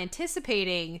was not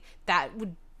anticipating that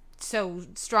would so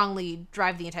strongly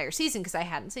drive the entire season because I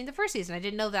hadn't seen the first season. I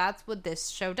didn't know that's what this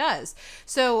show does.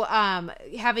 So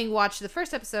having watched the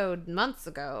first episode months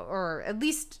ago, or at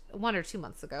least 1 or 2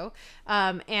 months ago,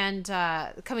 and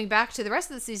coming back to the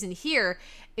rest of the season here,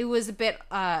 it was a bit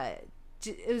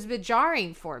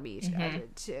jarring for me,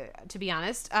 to be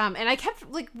honest. And I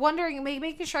kept like wondering,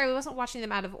 making sure I wasn't watching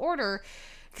them out of order,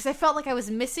 because I felt like I was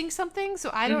missing something.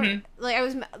 So I don't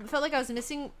felt like I was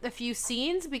missing a few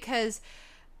scenes, because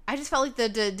I just felt like the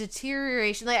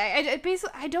deterioration, like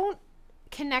I don't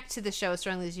connect to the show as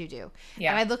strongly as you do. Yeah.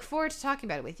 And I look forward to talking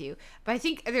about it with you. But I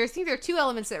think there are 2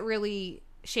 elements that really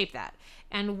shape that.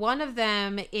 And one of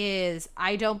them is,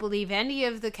 I don't believe any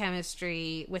of the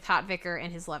chemistry with Hot Vicar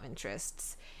and his love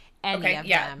interests. Any of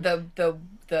them.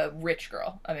 The rich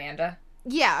girl, Amanda.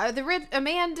 Yeah,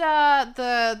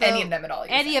 Amanda, any of them at all.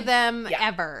 Any of them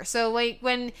ever. So like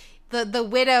when the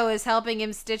widow is helping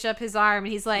him stitch up his arm,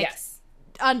 and he's like,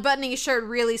 unbuttoning his shirt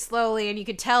really slowly, and you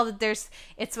could tell that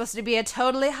it's supposed to be a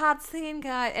totally hot scene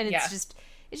cut, and it's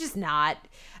just not.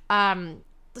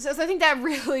 So I think that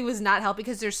really was not helping,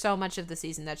 because there's so much of the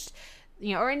season that's,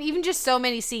 or even just so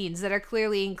many scenes that are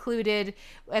clearly included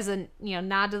as a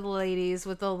nod to the ladies,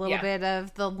 with a little bit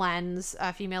of the lens,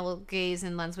 female gaze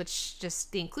and lens, which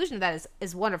just the inclusion of that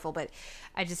is wonderful. But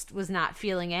I just was not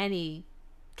feeling any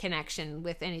connection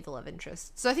with any of the love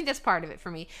interests. So I think that's part of it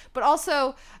for me. But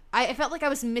also, I felt like I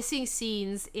was missing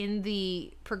scenes in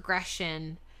the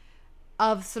progression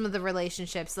of some of the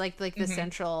relationships, like the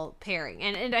central pairing.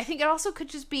 And I think it also could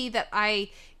just be that I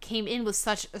came in with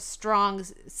such a strong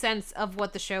sense of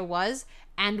what the show was,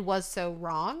 and was so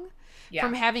wrong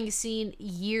from having seen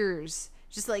years,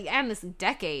 just like honestly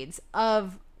decades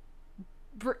of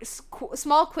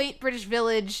small quaint British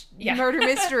village murder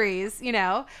mysteries,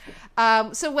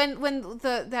 so when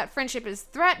that friendship is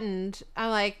threatened, I'm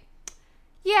like,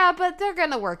 yeah, but they're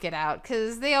gonna work it out,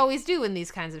 because they always do in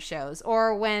these kinds of shows.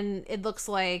 Or when it looks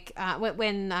like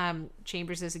when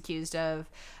Chambers is accused of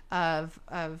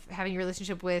having a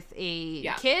relationship with a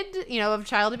kid, of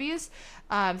child abuse,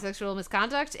 sexual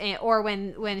misconduct, or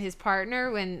when his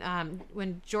partner,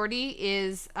 when Jordy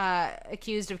is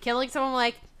accused of killing someone,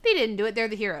 like, they didn't do it. They're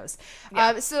the heroes.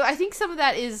 So I think some of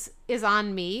that is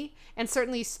on me, and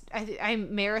certainly I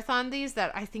marathon these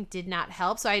that I think did not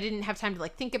help. So I didn't have time to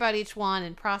like think about each one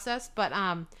and process. But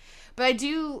I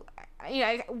do.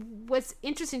 What's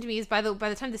interesting to me is by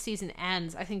the time the season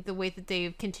ends, I think the way that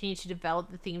they've continued to develop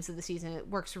the themes of the season, it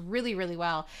works really, really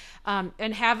well.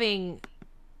 And having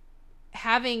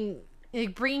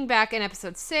like, bringing back in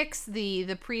episode 6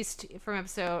 the priest from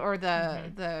episode, or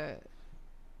the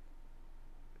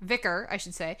vicar, I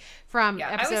should say, from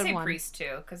episode 1. I would say priest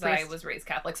too, because I was raised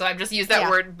Catholic, so I've just used that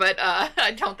word, but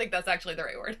I don't think that's actually the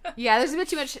right word. Yeah, there's a bit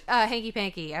too much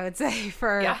hanky-panky, I would say,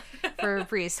 for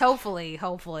priest. Hopefully.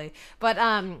 But,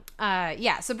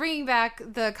 so bringing back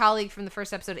the colleague from the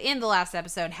first episode and the last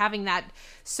episode, having that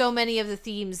so many of the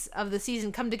themes of the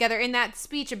season come together in that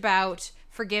speech about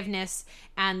forgiveness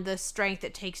and the strength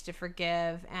it takes to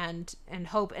forgive and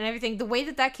hope and everything. The way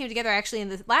that came together actually in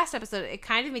the last episode, it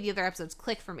kind of made the other episodes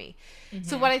click for me. Mm-hmm.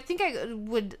 So what I think I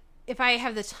would, if I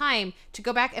have the time to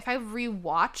go back, if I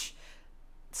rewatch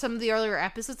some of the earlier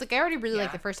episodes, like I already really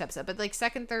like the first episode, but like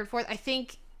second, third, fourth, I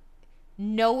think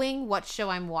knowing what show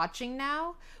I'm watching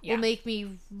now will make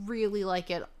me really like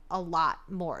it a lot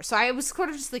more. So I was sort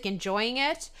of just like enjoying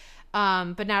it,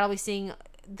 but not always seeing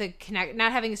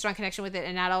not having a strong connection with it,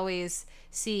 and not always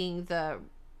seeing the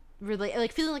really,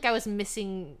 like, feeling like I was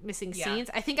missing scenes.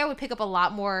 I think I would pick up a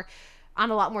lot more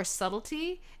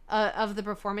subtlety of the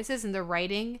performances and the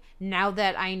writing now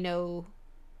that I know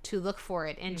to look for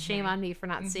it, and shame on me for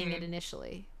not seeing it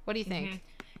initially. What do you think?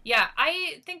 Yeah,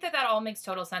 I think that all makes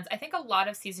total sense. I think a lot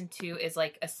of season 2 is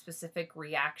like a specific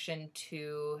reaction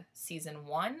to season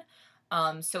 1.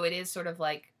 So it is sort of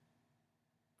like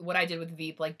what I did with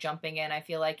Veep, like jumping in. I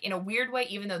feel like in a weird way,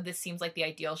 even though this seems like the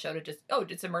ideal show to just,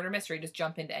 it's a murder mystery, just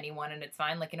jump into anyone and it's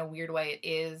fine. Like in a weird way,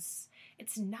 it's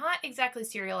not exactly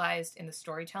serialized in the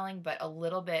storytelling, but a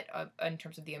little bit in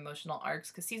terms of the emotional arcs.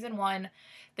 Because season 1,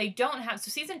 they don't have, so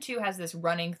season 2 has this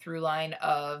running through line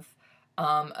of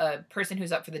a person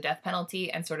who's up for the death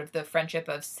penalty, and sort of the friendship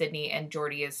of Sydney and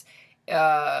Geordie is,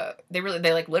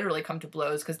 they like literally come to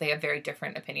blows because they have very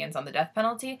different opinions on the death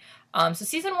penalty. So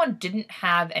season 1 didn't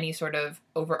have any sort of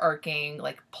overarching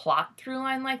like plot through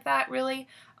line like that really.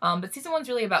 But season 1's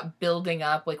really about building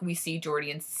up, like we see Geordie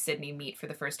and Sydney meet for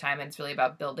the first time, and it's really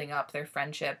about building up their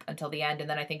friendship until the end. And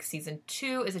then I think season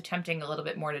 2 is attempting a little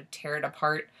bit more to tear it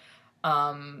apart,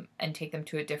 and take them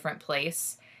to a different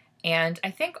place. And I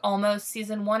think almost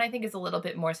season 1, I think, is a little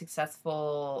bit more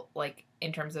successful, like,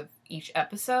 in terms of each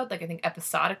episode. Like, I think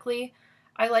episodically,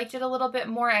 I liked it a little bit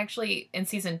more. Actually, in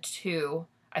season 2,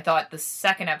 I thought the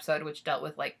second episode, which dealt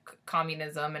with, like,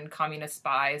 communism and communist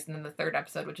spies, and then the third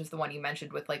episode, which is the one you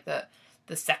mentioned with, like, the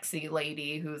sexy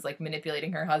lady who's, like,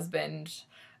 manipulating her husband.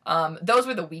 Those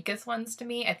were the weakest ones to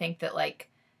me. I think that, like,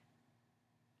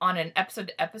 on an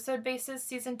episode-to-episode basis,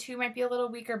 season 2 might be a little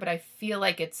weaker, but I feel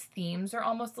like its themes are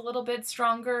almost a little bit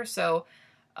stronger. So,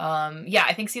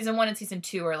 I think season 1 and season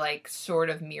 2 are, like, sort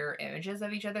of mirror images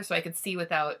of each other. So I could see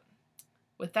without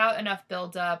enough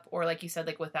build-up, or like you said,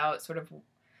 like, without sort of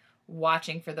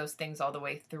watching for those things all the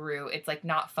way through, it's, like,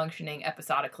 not functioning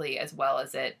episodically as well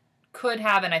as it could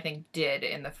have, and I think did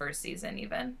in the first season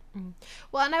even.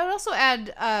 Well, and I would also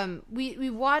add,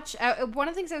 we watch, one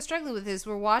of the things I was struggling with is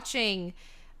we're watching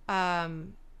our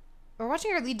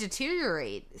lead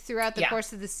deteriorate throughout the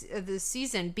course of the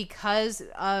season because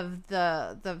of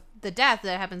the death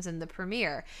that happens in the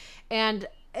premiere. And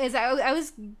as I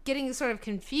was getting sort of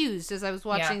confused as I was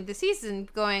watching the season,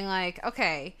 going like,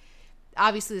 okay,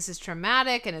 obviously this is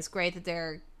traumatic and it's great that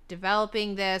they're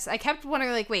developing this. I kept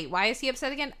wondering, like, wait, why is he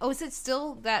upset again? Oh, is it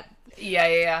still that?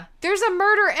 Yeah. There's a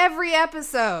murder every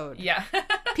episode. Yeah.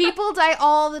 People die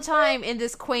all the time in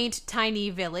this quaint, tiny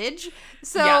village.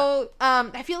 So,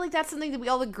 I feel like that's something that we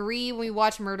all agree when we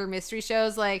watch murder mystery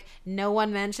shows. Like, no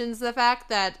one mentions the fact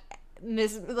that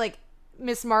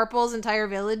Miss Marple's entire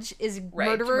village is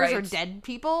murderers or dead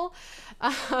people.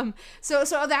 So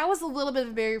that was a little bit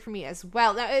of a barrier for me as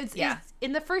well. Now, it's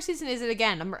in the first season, is it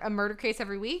again a murder case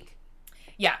every week?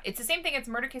 Yeah, it's the same thing. It's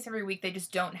murder case every week. They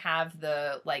just don't have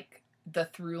the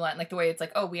through line, like the way it's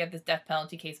like, oh, we have this death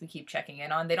penalty case we keep checking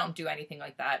in on. They don't do anything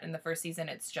like that in the first season.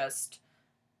 It's just,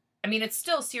 I mean, it's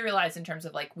still serialized in terms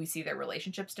of, like, we see their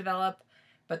relationships develop,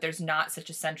 but there's not such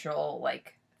a central,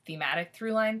 like, thematic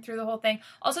through line through the whole thing.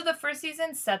 Also, the first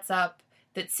season sets up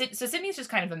that so Sydney's just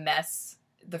kind of a mess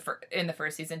in the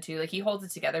first season too. Like, he holds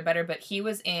it together better, but he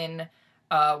was in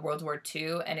World War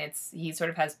II, and he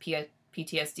sort of has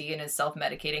PTSD and is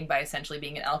self-medicating by essentially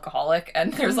being an alcoholic.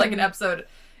 And there's like an episode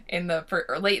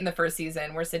late in the first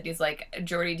season, where Sydney's like,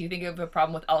 Jordy, do you think you have a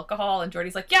problem with alcohol? And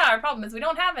Jordy's like, yeah, our problem is we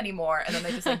don't have any more. And then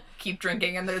they just like keep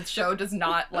drinking, and the show does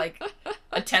not like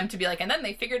attempt to be like, and then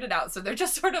they figured it out. So they're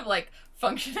just sort of like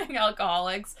functioning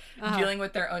alcoholics dealing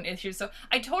with their own issues. So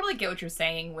I totally get what you're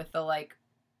saying with the like,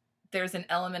 there's an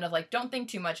element of like, don't think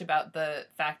too much about the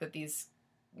fact that these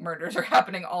murders are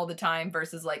happening all the time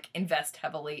versus like invest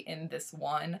heavily in this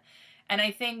one. And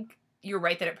I think you're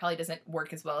right that it probably doesn't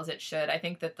work as well as it should. I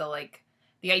think that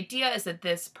the idea is that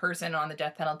this person on the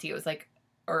death penalty, it was like,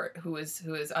 or who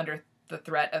is under the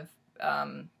threat of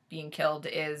being killed,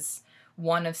 is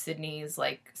one of Sydney's,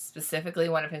 like, specifically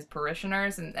one of his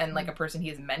parishioners, and like a person he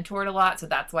has mentored a lot, so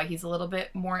that's why he's a little bit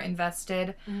more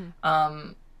invested.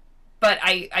 But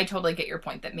I totally get your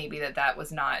point that maybe that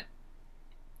was not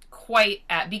quite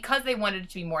because they wanted it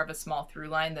to be more of a small through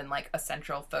line than like a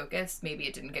central focus, maybe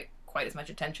it didn't get quite as much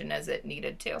attention as it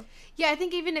needed to. Yeah, I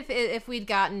think even if we'd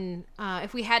gotten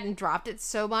if we hadn't dropped it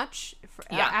so much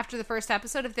after the first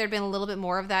episode, if there'd been a little bit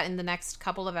more of that in the next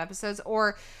couple of episodes,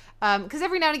 or because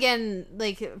every now and again,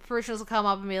 like, parishioners will come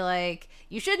up and be like,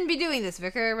 you shouldn't be doing this,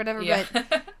 vicar, or whatever,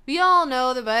 but we all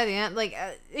know that by the end, like,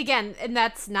 again, and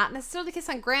that's not necessarily the case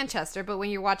on Grantchester, but when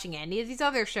you're watching any of these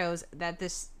other shows, that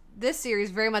this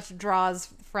series very much draws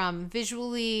from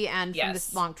visually and from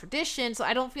this long tradition. So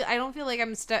I don't feel like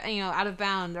I'm out of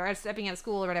bound or stepping out of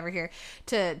school or whatever here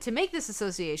to make this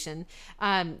association.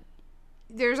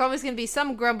 There's always going to be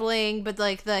some grumbling, but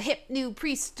like the hip new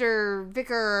priest or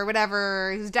vicar or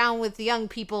whatever who's down with the young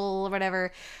people or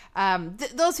whatever,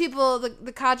 those people,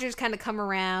 the codgers kind of come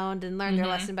around and learn their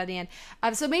lesson by the end.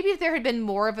 So maybe if there had been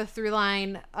more of a through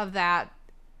line of that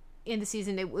in the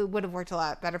season, it would have worked a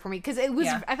lot better for me, because it was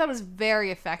I thought it was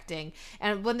very affecting.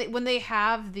 And when they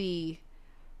have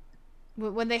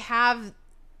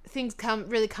things come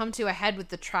to a head with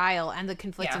the trial and the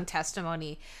conflicting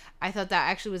testimony, I thought that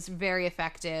actually was very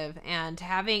effective. And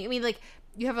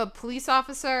you have a police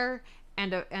officer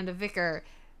and a vicar,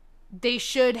 they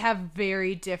should have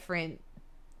very different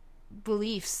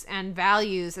beliefs and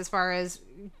values as far as,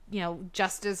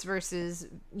 justice versus,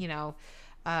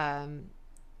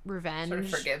 revenge, sort of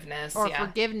forgiveness,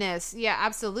 forgiveness. Yeah,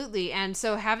 absolutely. And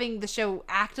so having the show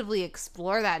actively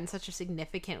explore that in such a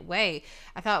significant way,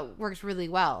 I thought worked really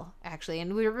well, actually.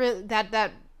 And we were really,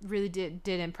 that really did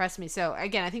impress me. So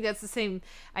again, I think that's the same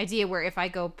idea where if I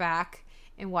go back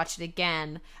and watch it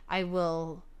again, I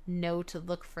will know to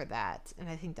look for that, and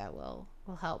I think that will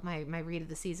help my read of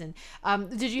the season.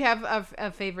 Did you have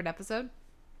a favorite episode?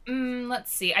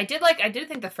 Let's see. I did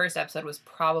think the first episode was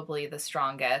probably the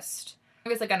strongest. I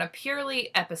guess, like, on a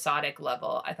purely episodic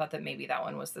level, I thought that maybe that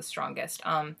one was the strongest.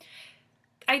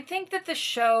 I think that the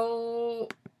show,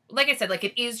 like I said, like,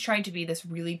 it is trying to be this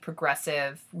really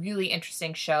progressive, really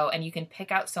interesting show, and you can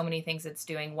pick out so many things it's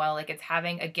doing well. Like, it's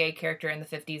having a gay character in the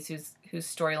 50s whose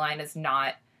storyline is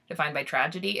not defined by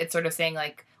tragedy. It's sort of saying,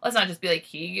 like, let's not just be like,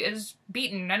 he is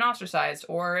beaten and ostracized,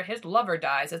 or his lover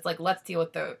dies. It's like, let's deal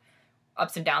with the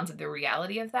ups and downs of the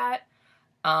reality of that.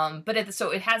 So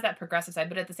it has that progressive side,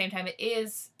 but at the same time, it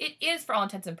is for all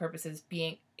intents and purposes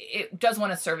it does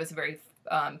want to serve as a very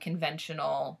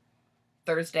conventional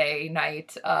Thursday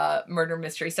night murder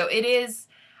mystery. So it is,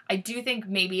 I do think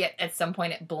maybe at some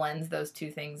point it blends those two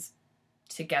things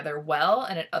together well,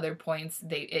 and at other points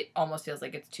it almost feels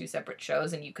like it's two separate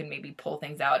shows, and you can maybe pull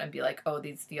things out and be like, oh,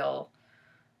 these feel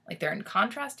like they're in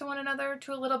contrast to one another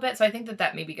to a little bit. So I think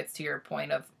that maybe gets to your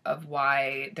point of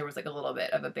why there was like a little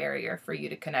bit of a barrier for you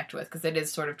to connect with, because it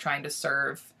is sort of trying to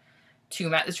serve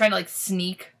it's trying to like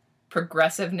sneak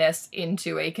progressiveness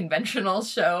into a conventional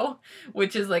show,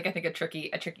 which is like, I think a tricky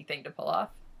thing to pull off.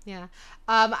 Yeah.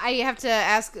 I have to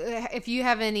ask if you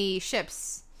have any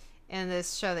ships in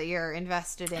this show that you're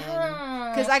invested in,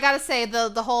 because I gotta say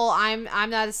the whole I'm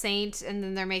not a saint and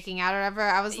then they're making out or whatever,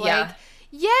 I was like,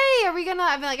 yay, are we gonna,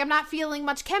 I'm not feeling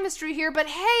much chemistry here, but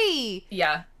hey,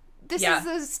 this is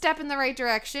a step in the right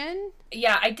direction.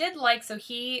 Yeah, I did like, so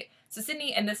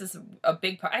Sydney, and this is a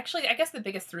big part, actually, I guess the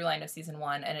biggest through line of season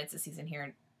 1, and it's a season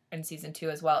here in season 2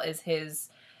 as well, is his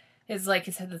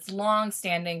this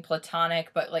long-standing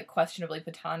platonic, but like questionably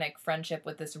platonic friendship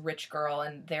with this rich girl,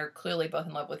 and they're clearly both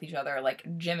in love with each other,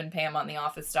 like Jim and Pam on The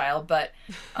Office style, but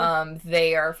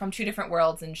they are from two different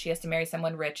worlds, and she has to marry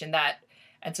someone rich, and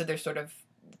so they're sort of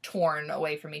torn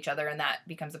away from each other, and that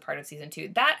becomes a part of season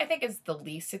 2. That, I think, is the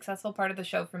least successful part of the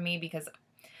show for me, because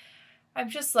I'm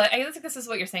just like, I think this is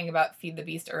what you're saying about Feed the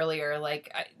Beast earlier.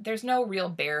 Like, there's no real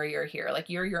barrier here. Like,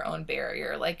 you're your own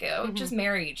barrier. Like, just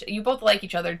marry you both like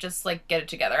each other. Just, like, get it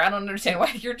together. I don't understand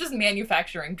why you're just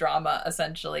manufacturing drama,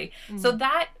 essentially. So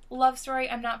that love story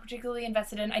I'm not particularly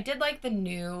invested in. I did like the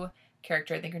new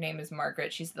character, I think her name is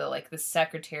Margaret. She's the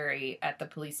secretary at the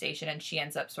police station, and she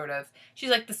ends up she's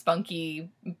like the spunky,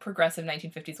 progressive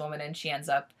 1950s woman, and she ends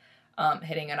up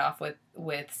hitting it off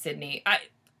with Sydney. I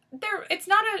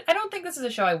don't think this is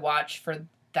a show I watch for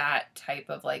that type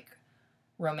of like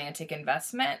romantic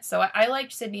investment. So I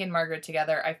liked Sydney and Margaret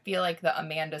together. I feel like the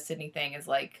Amanda Sydney thing is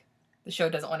like, the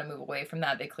show doesn't want to move away from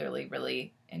that. They clearly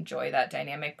really enjoy that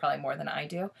dynamic, probably more than I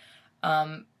do.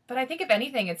 But I think if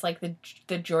anything, it's like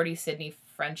the Jordy Sydney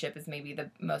friendship is maybe the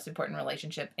most important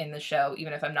relationship in the show,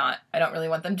 even if I don't really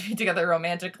want them to be together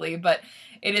romantically, but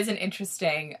it is an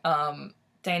interesting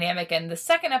dynamic. And the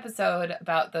second episode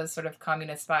about those sort of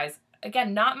communist spies,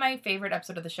 again, not my favorite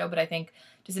episode of the show, but I think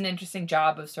does an interesting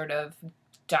job of sort of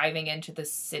diving into the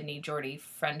Sydney-Jordy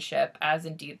friendship, as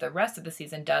indeed the rest of the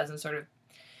season does, and sort of,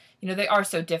 they are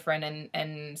so different,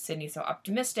 and Sydney's so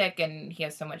optimistic, and he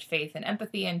has so much faith and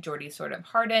empathy, and Jordy's sort of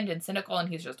hardened and cynical, and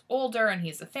he's just older, and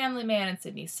he's a family man, and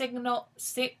Sydney's single,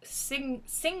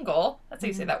 that's how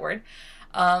you say that word,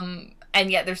 and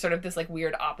yet there's sort of this, like,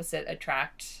 weird opposite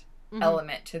attract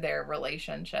element to their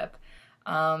relationship.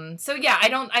 So yeah, I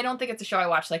don't think it's a show I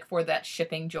watch like for that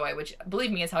shipping joy, which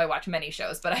believe me is how I watch many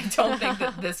shows, but I don't think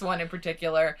that this one in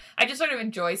particular, I just sort of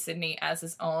enjoy Sydney as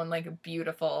his own like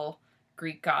beautiful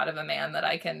Greek god of a man that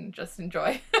I can just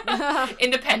enjoy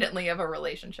independently of a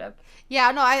relationship.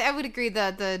 Yeah, no, I would agree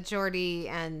that the Jordy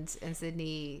and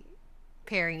Sydney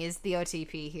pairing is the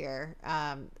OTP here.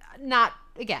 Not,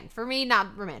 again, for me,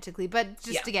 not romantically, but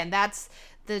just again, that's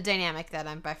the dynamic that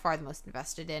I'm by far the most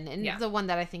invested in, and the one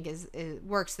that I think is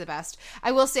works the best.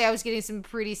 I will say I was getting some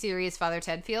pretty serious Father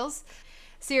Ted feels.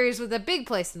 Series with a big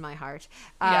place in my heart.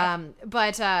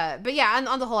 But yeah,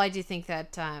 on the whole, I do think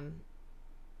that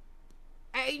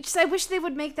I wish they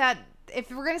would make that, if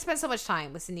we're going to spend so much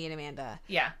time with Cindy and Amanda.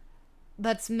 Yeah.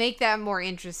 Let's make that more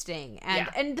interesting.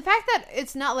 And the fact that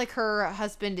it's not like her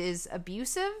husband is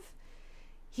abusive,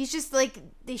 he's just like,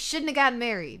 they shouldn't have gotten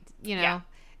married,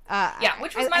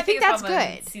 which was my biggest problem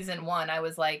in season 1. I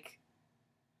was like,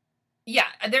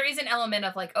 there is an element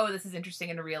of like, oh, this is interesting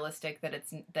and realistic that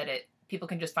people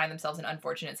can just find themselves in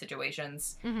unfortunate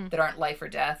situations that aren't life or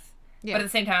death. But at the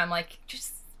same time, I'm like,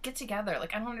 just get together.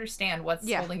 Like, I don't understand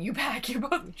what's holding you back. You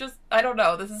both just, I don't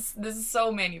know. This is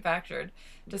so manufactured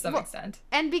to some extent.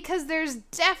 And because there's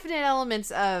definite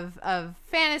elements of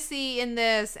fantasy in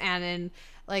this, and in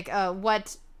like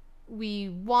what we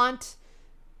want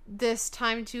this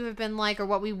time to have been like, or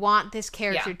what we want this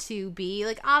character to be.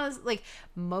 Like, honestly, like,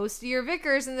 most of your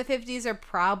vicars in the 50s are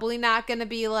probably not going to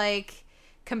be like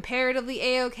comparatively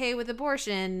A-okay with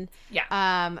abortion.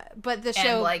 But the show,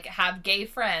 and like have gay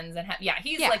friends and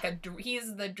he's like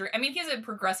he's the dream. I mean, he's a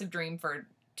progressive dream for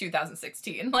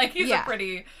 2016. Like, he's a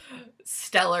pretty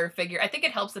stellar figure. I think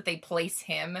it helps that they place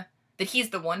him, that he's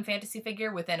the one fantasy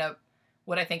figure within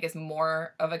what I think is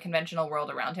more of a conventional world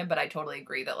around him. But I totally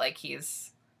agree that like he's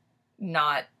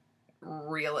not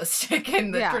realistic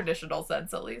in the traditional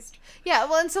sense, at least. Yeah,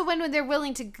 well, and so when they're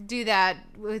willing to do that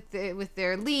with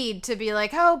their lead, to be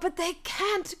like, oh, but they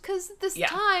can't because this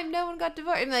time no one got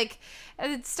divorced, and like,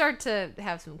 I'd start to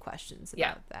have some questions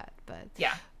about that. But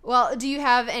well, do you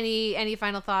have any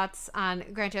final thoughts on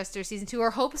Grantchester season 2 or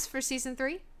hopes for season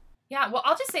 3? Yeah, well,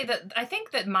 I'll just say that I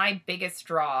think that my biggest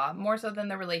draw, more so than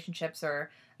the relationships or,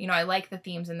 I like the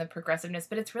themes and the progressiveness,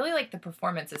 but it's really like the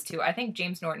performances too. I think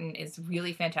James Norton is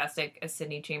really fantastic as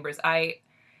Sidney Chambers.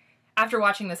 After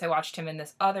watching this, I watched him in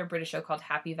this other British show called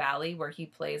Happy Valley, where he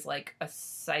plays like a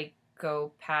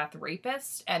psychopath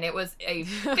rapist, and it was a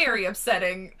very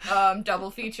upsetting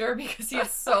double feature because he is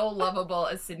so lovable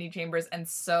as Sidney Chambers and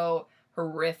so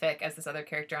horrific as this other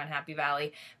character on Happy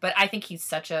Valley. But I think he's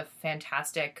such a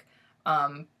fantastic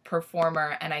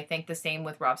performer, and I think the same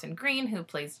with Robson Green, who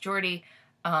plays Jordy.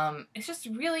 It's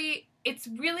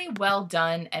really well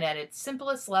done, and at its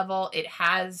simplest level, it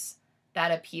has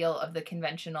that appeal of the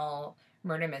conventional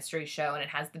murder mystery show, and it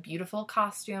has the beautiful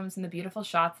costumes and the beautiful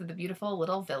shots of the beautiful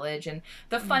little village and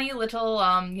the funny little,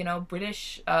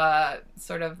 British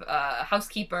sort of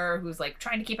housekeeper who's like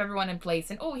trying to keep everyone in place,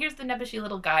 and oh, here's the nebbishy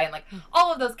little guy, and like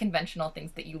all of those conventional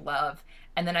things that you love.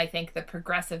 And then I think the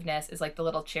progressiveness is like the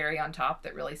little cherry on top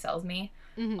that really sells me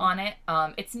on it.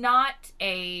 It's not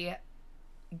a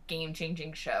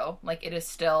game-changing show. Like, it is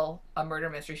still a murder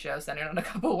mystery show centered on a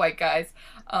couple white guys.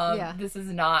 This is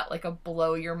not like a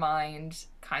blow your mind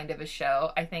kind of a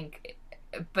show, I think.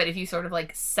 But if you sort of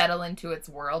like settle into its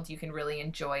world, you can really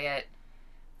enjoy it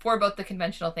for both the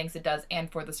conventional things it does and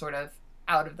for the sort of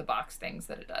out of the box things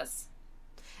that it does.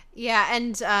 Yeah,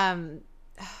 and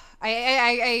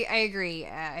I agree.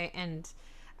 And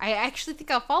I actually think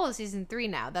I'll follow season 3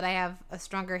 now that I have a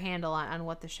stronger handle on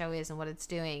what the show is and what it's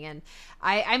doing. And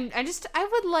I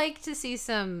would like to see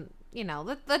some,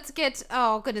 let's get,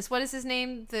 oh goodness, what is his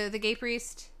name? The gay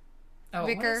priest? Oh,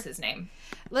 Vicar? what is his name?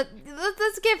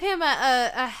 Let's give him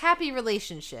a happy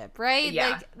relationship, right? Yeah.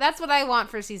 Like, that's what I want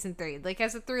for season 3. Like,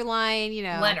 as a through line,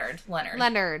 Leonard.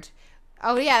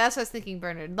 Oh, yeah, that's what I was thinking,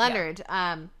 Bernard. Leonard.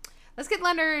 Yeah. Let's get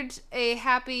Leonard a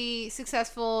happy,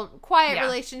 successful, quiet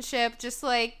relationship. Just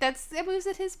like, it moves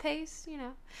at his pace,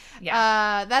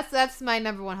 Yeah. That's my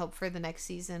number one hope for the next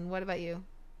season. What about you?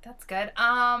 That's good.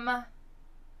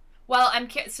 Well,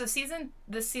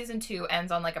 this season 2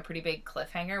 ends on like a pretty big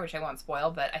cliffhanger, which I won't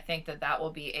spoil, but I think that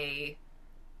will be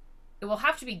it will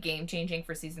have to be game changing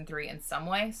for season 3 in some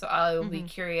way. So I will be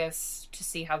curious to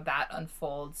see how that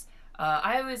unfolds.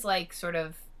 I always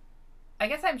I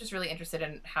guess I'm just really interested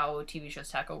in how TV shows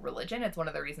tackle religion. It's one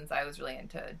of the reasons I was really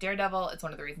into Daredevil. It's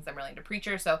one of the reasons I'm really into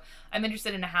Preacher. So I'm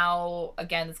interested in how,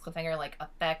 again, this cliffhanger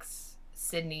affects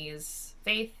Sidney's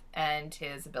faith and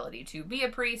his ability to be a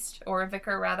priest, or a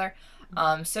vicar rather.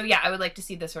 So yeah, I would like to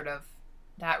see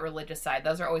that religious side.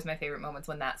 Those are always my favorite moments,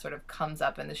 when that sort of comes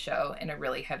up in the show in a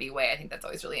really heavy way. I think that's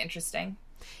always really interesting.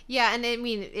 Yeah, and I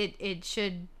mean, it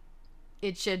should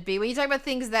be. When you talk about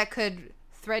things that could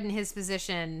threaten his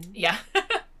position, yeah,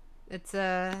 that's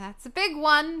a big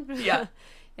one. Yeah.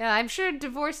 Yeah, I'm sure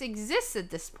divorce exists at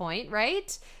this point,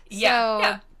 right? Yeah. So,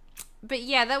 yeah. But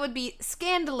yeah, that would be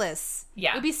scandalous.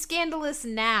 Yeah. It would be scandalous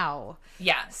now.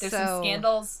 Yeah, there's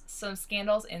some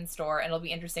scandals in store, and it'll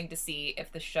be interesting to see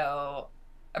if the show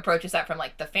approaches that from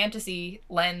the fantasy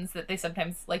lens that they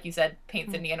sometimes, like you said, paint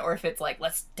Sidney, or if it's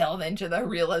let's delve into the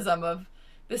realism of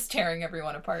this tearing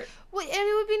everyone apart. Well, and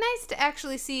it would be nice to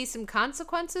actually see some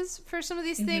consequences for some of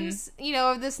these things,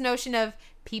 of this notion of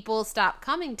people stop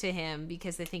coming to him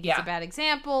because they think it's a bad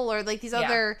example, or these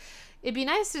other... It'd be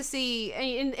nice to see,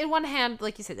 in one hand,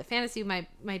 like you said, the fantasy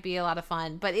might be a lot of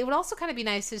fun, but it would also kind of be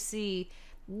nice to see,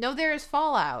 there is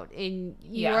fallout, and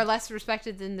you are less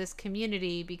respected in this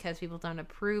community because people don't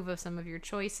approve of some of your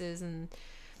choices, and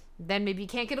then maybe you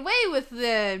can't get away with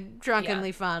the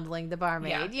drunkenly fondling the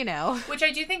barmaid, Which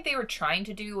I do think they were trying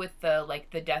to do with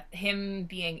the death, him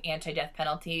being anti-death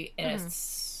penalty in a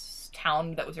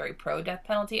town that was very pro-death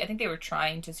penalty. I think they were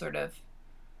trying to sort of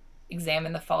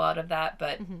examine the fallout of that,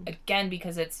 but again,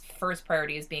 because its first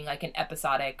priority is being an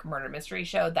episodic murder mystery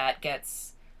show, that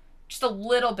gets just a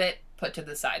little bit put to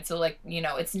the side. So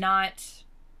it's not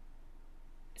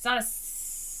as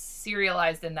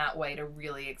serialized in that way to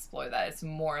really explore that. It's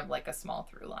more of a small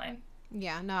through line.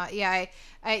 Yeah, no, yeah,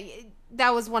 I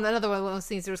that was another one of those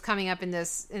things that was coming up in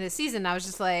this season. I was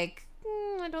just I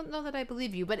don't know that I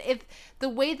believe you, but if the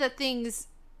way that things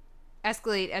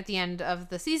escalate at the end of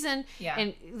the season,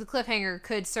 and the cliffhanger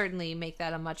could certainly make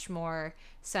that a much more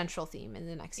central theme in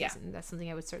the next season. That's something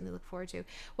I would certainly look forward to.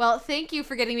 Well, thank you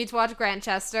for getting me to watch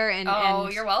Grantchester, and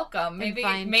you're welcome.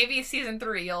 Maybe season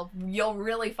 3 you'll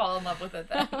really fall in love with it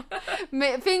then.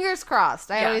 Fingers crossed.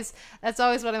 That's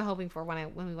always what I'm hoping for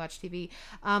when we watch TV.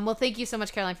 Well, thank you so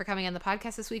much, Caroline, for coming on the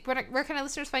podcast this week. Where can our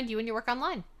listeners find you and your work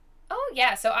online? Oh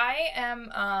yeah, so I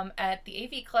am at the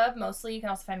AV Club mostly. You can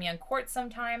also find me on Quartz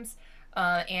sometimes.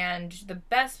 And the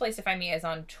best place to find me is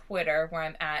on Twitter, where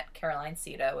I'm at Caroline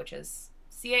Siede, which is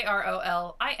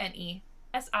CarolineSiede.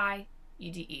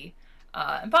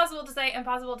 Impossible to say,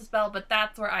 impossible to spell, but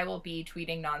that's where I will be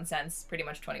tweeting nonsense pretty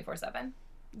much 24/7.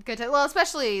 Good. Well,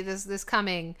 especially this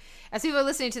coming, as people are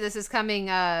listening to this coming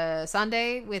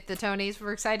Sunday with the Tonys.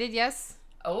 We're excited, yes?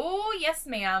 Oh, yes,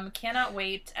 ma'am. Cannot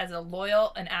wait. As a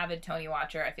loyal and avid Tony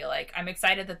watcher, I'm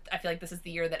excited that I feel like this is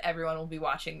the year that everyone will be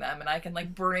watching them, and I can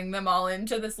bring them all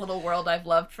into this little world I've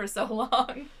loved for so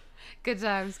long. Good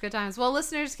times, good times. Well,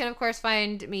 listeners can, of course,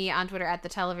 find me on Twitter at the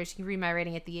Televerse. You can read my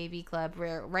rating at the AV Club,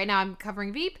 where right now I'm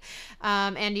covering Veep.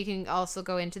 And you can also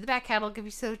go into the back catalog if you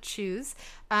so choose.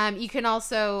 You can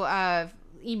also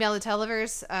email the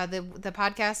Televerse, the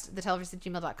podcast,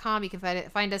 theTeleverse@gmail.com. You can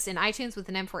find us in iTunes with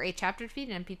an M4A chaptered feed,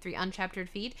 an MP3 unchaptered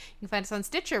feed. You can find us on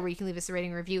Stitcher, where you can leave us a rating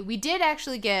and review. We did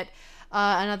actually get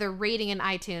another rating in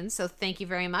iTunes, so thank you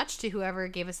very much to whoever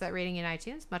gave us that rating in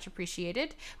iTunes. Much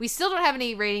appreciated. We still don't have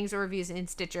any ratings or reviews in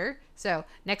Stitcher, so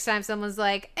next time someone's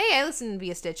like, hey, I listen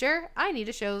via Stitcher, I need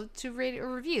a show to rate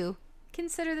or review,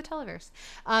 consider the Televerse.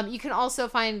 You can also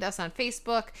find us on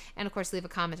Facebook, and of course leave a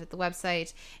comment at the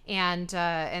website, and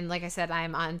like I said,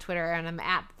 I'm on Twitter, and I'm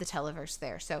at the Televerse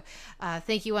there. So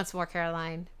thank you once more,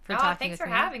 Caroline, for talking with me. Thanks for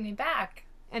having me back.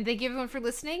 And thank you everyone for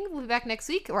listening. We'll be back next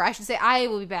week, or I should say I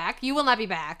will be back. You will not be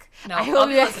back. No, I'll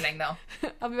be listening though.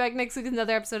 I'll be back next week with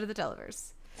another episode of the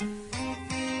Televerse.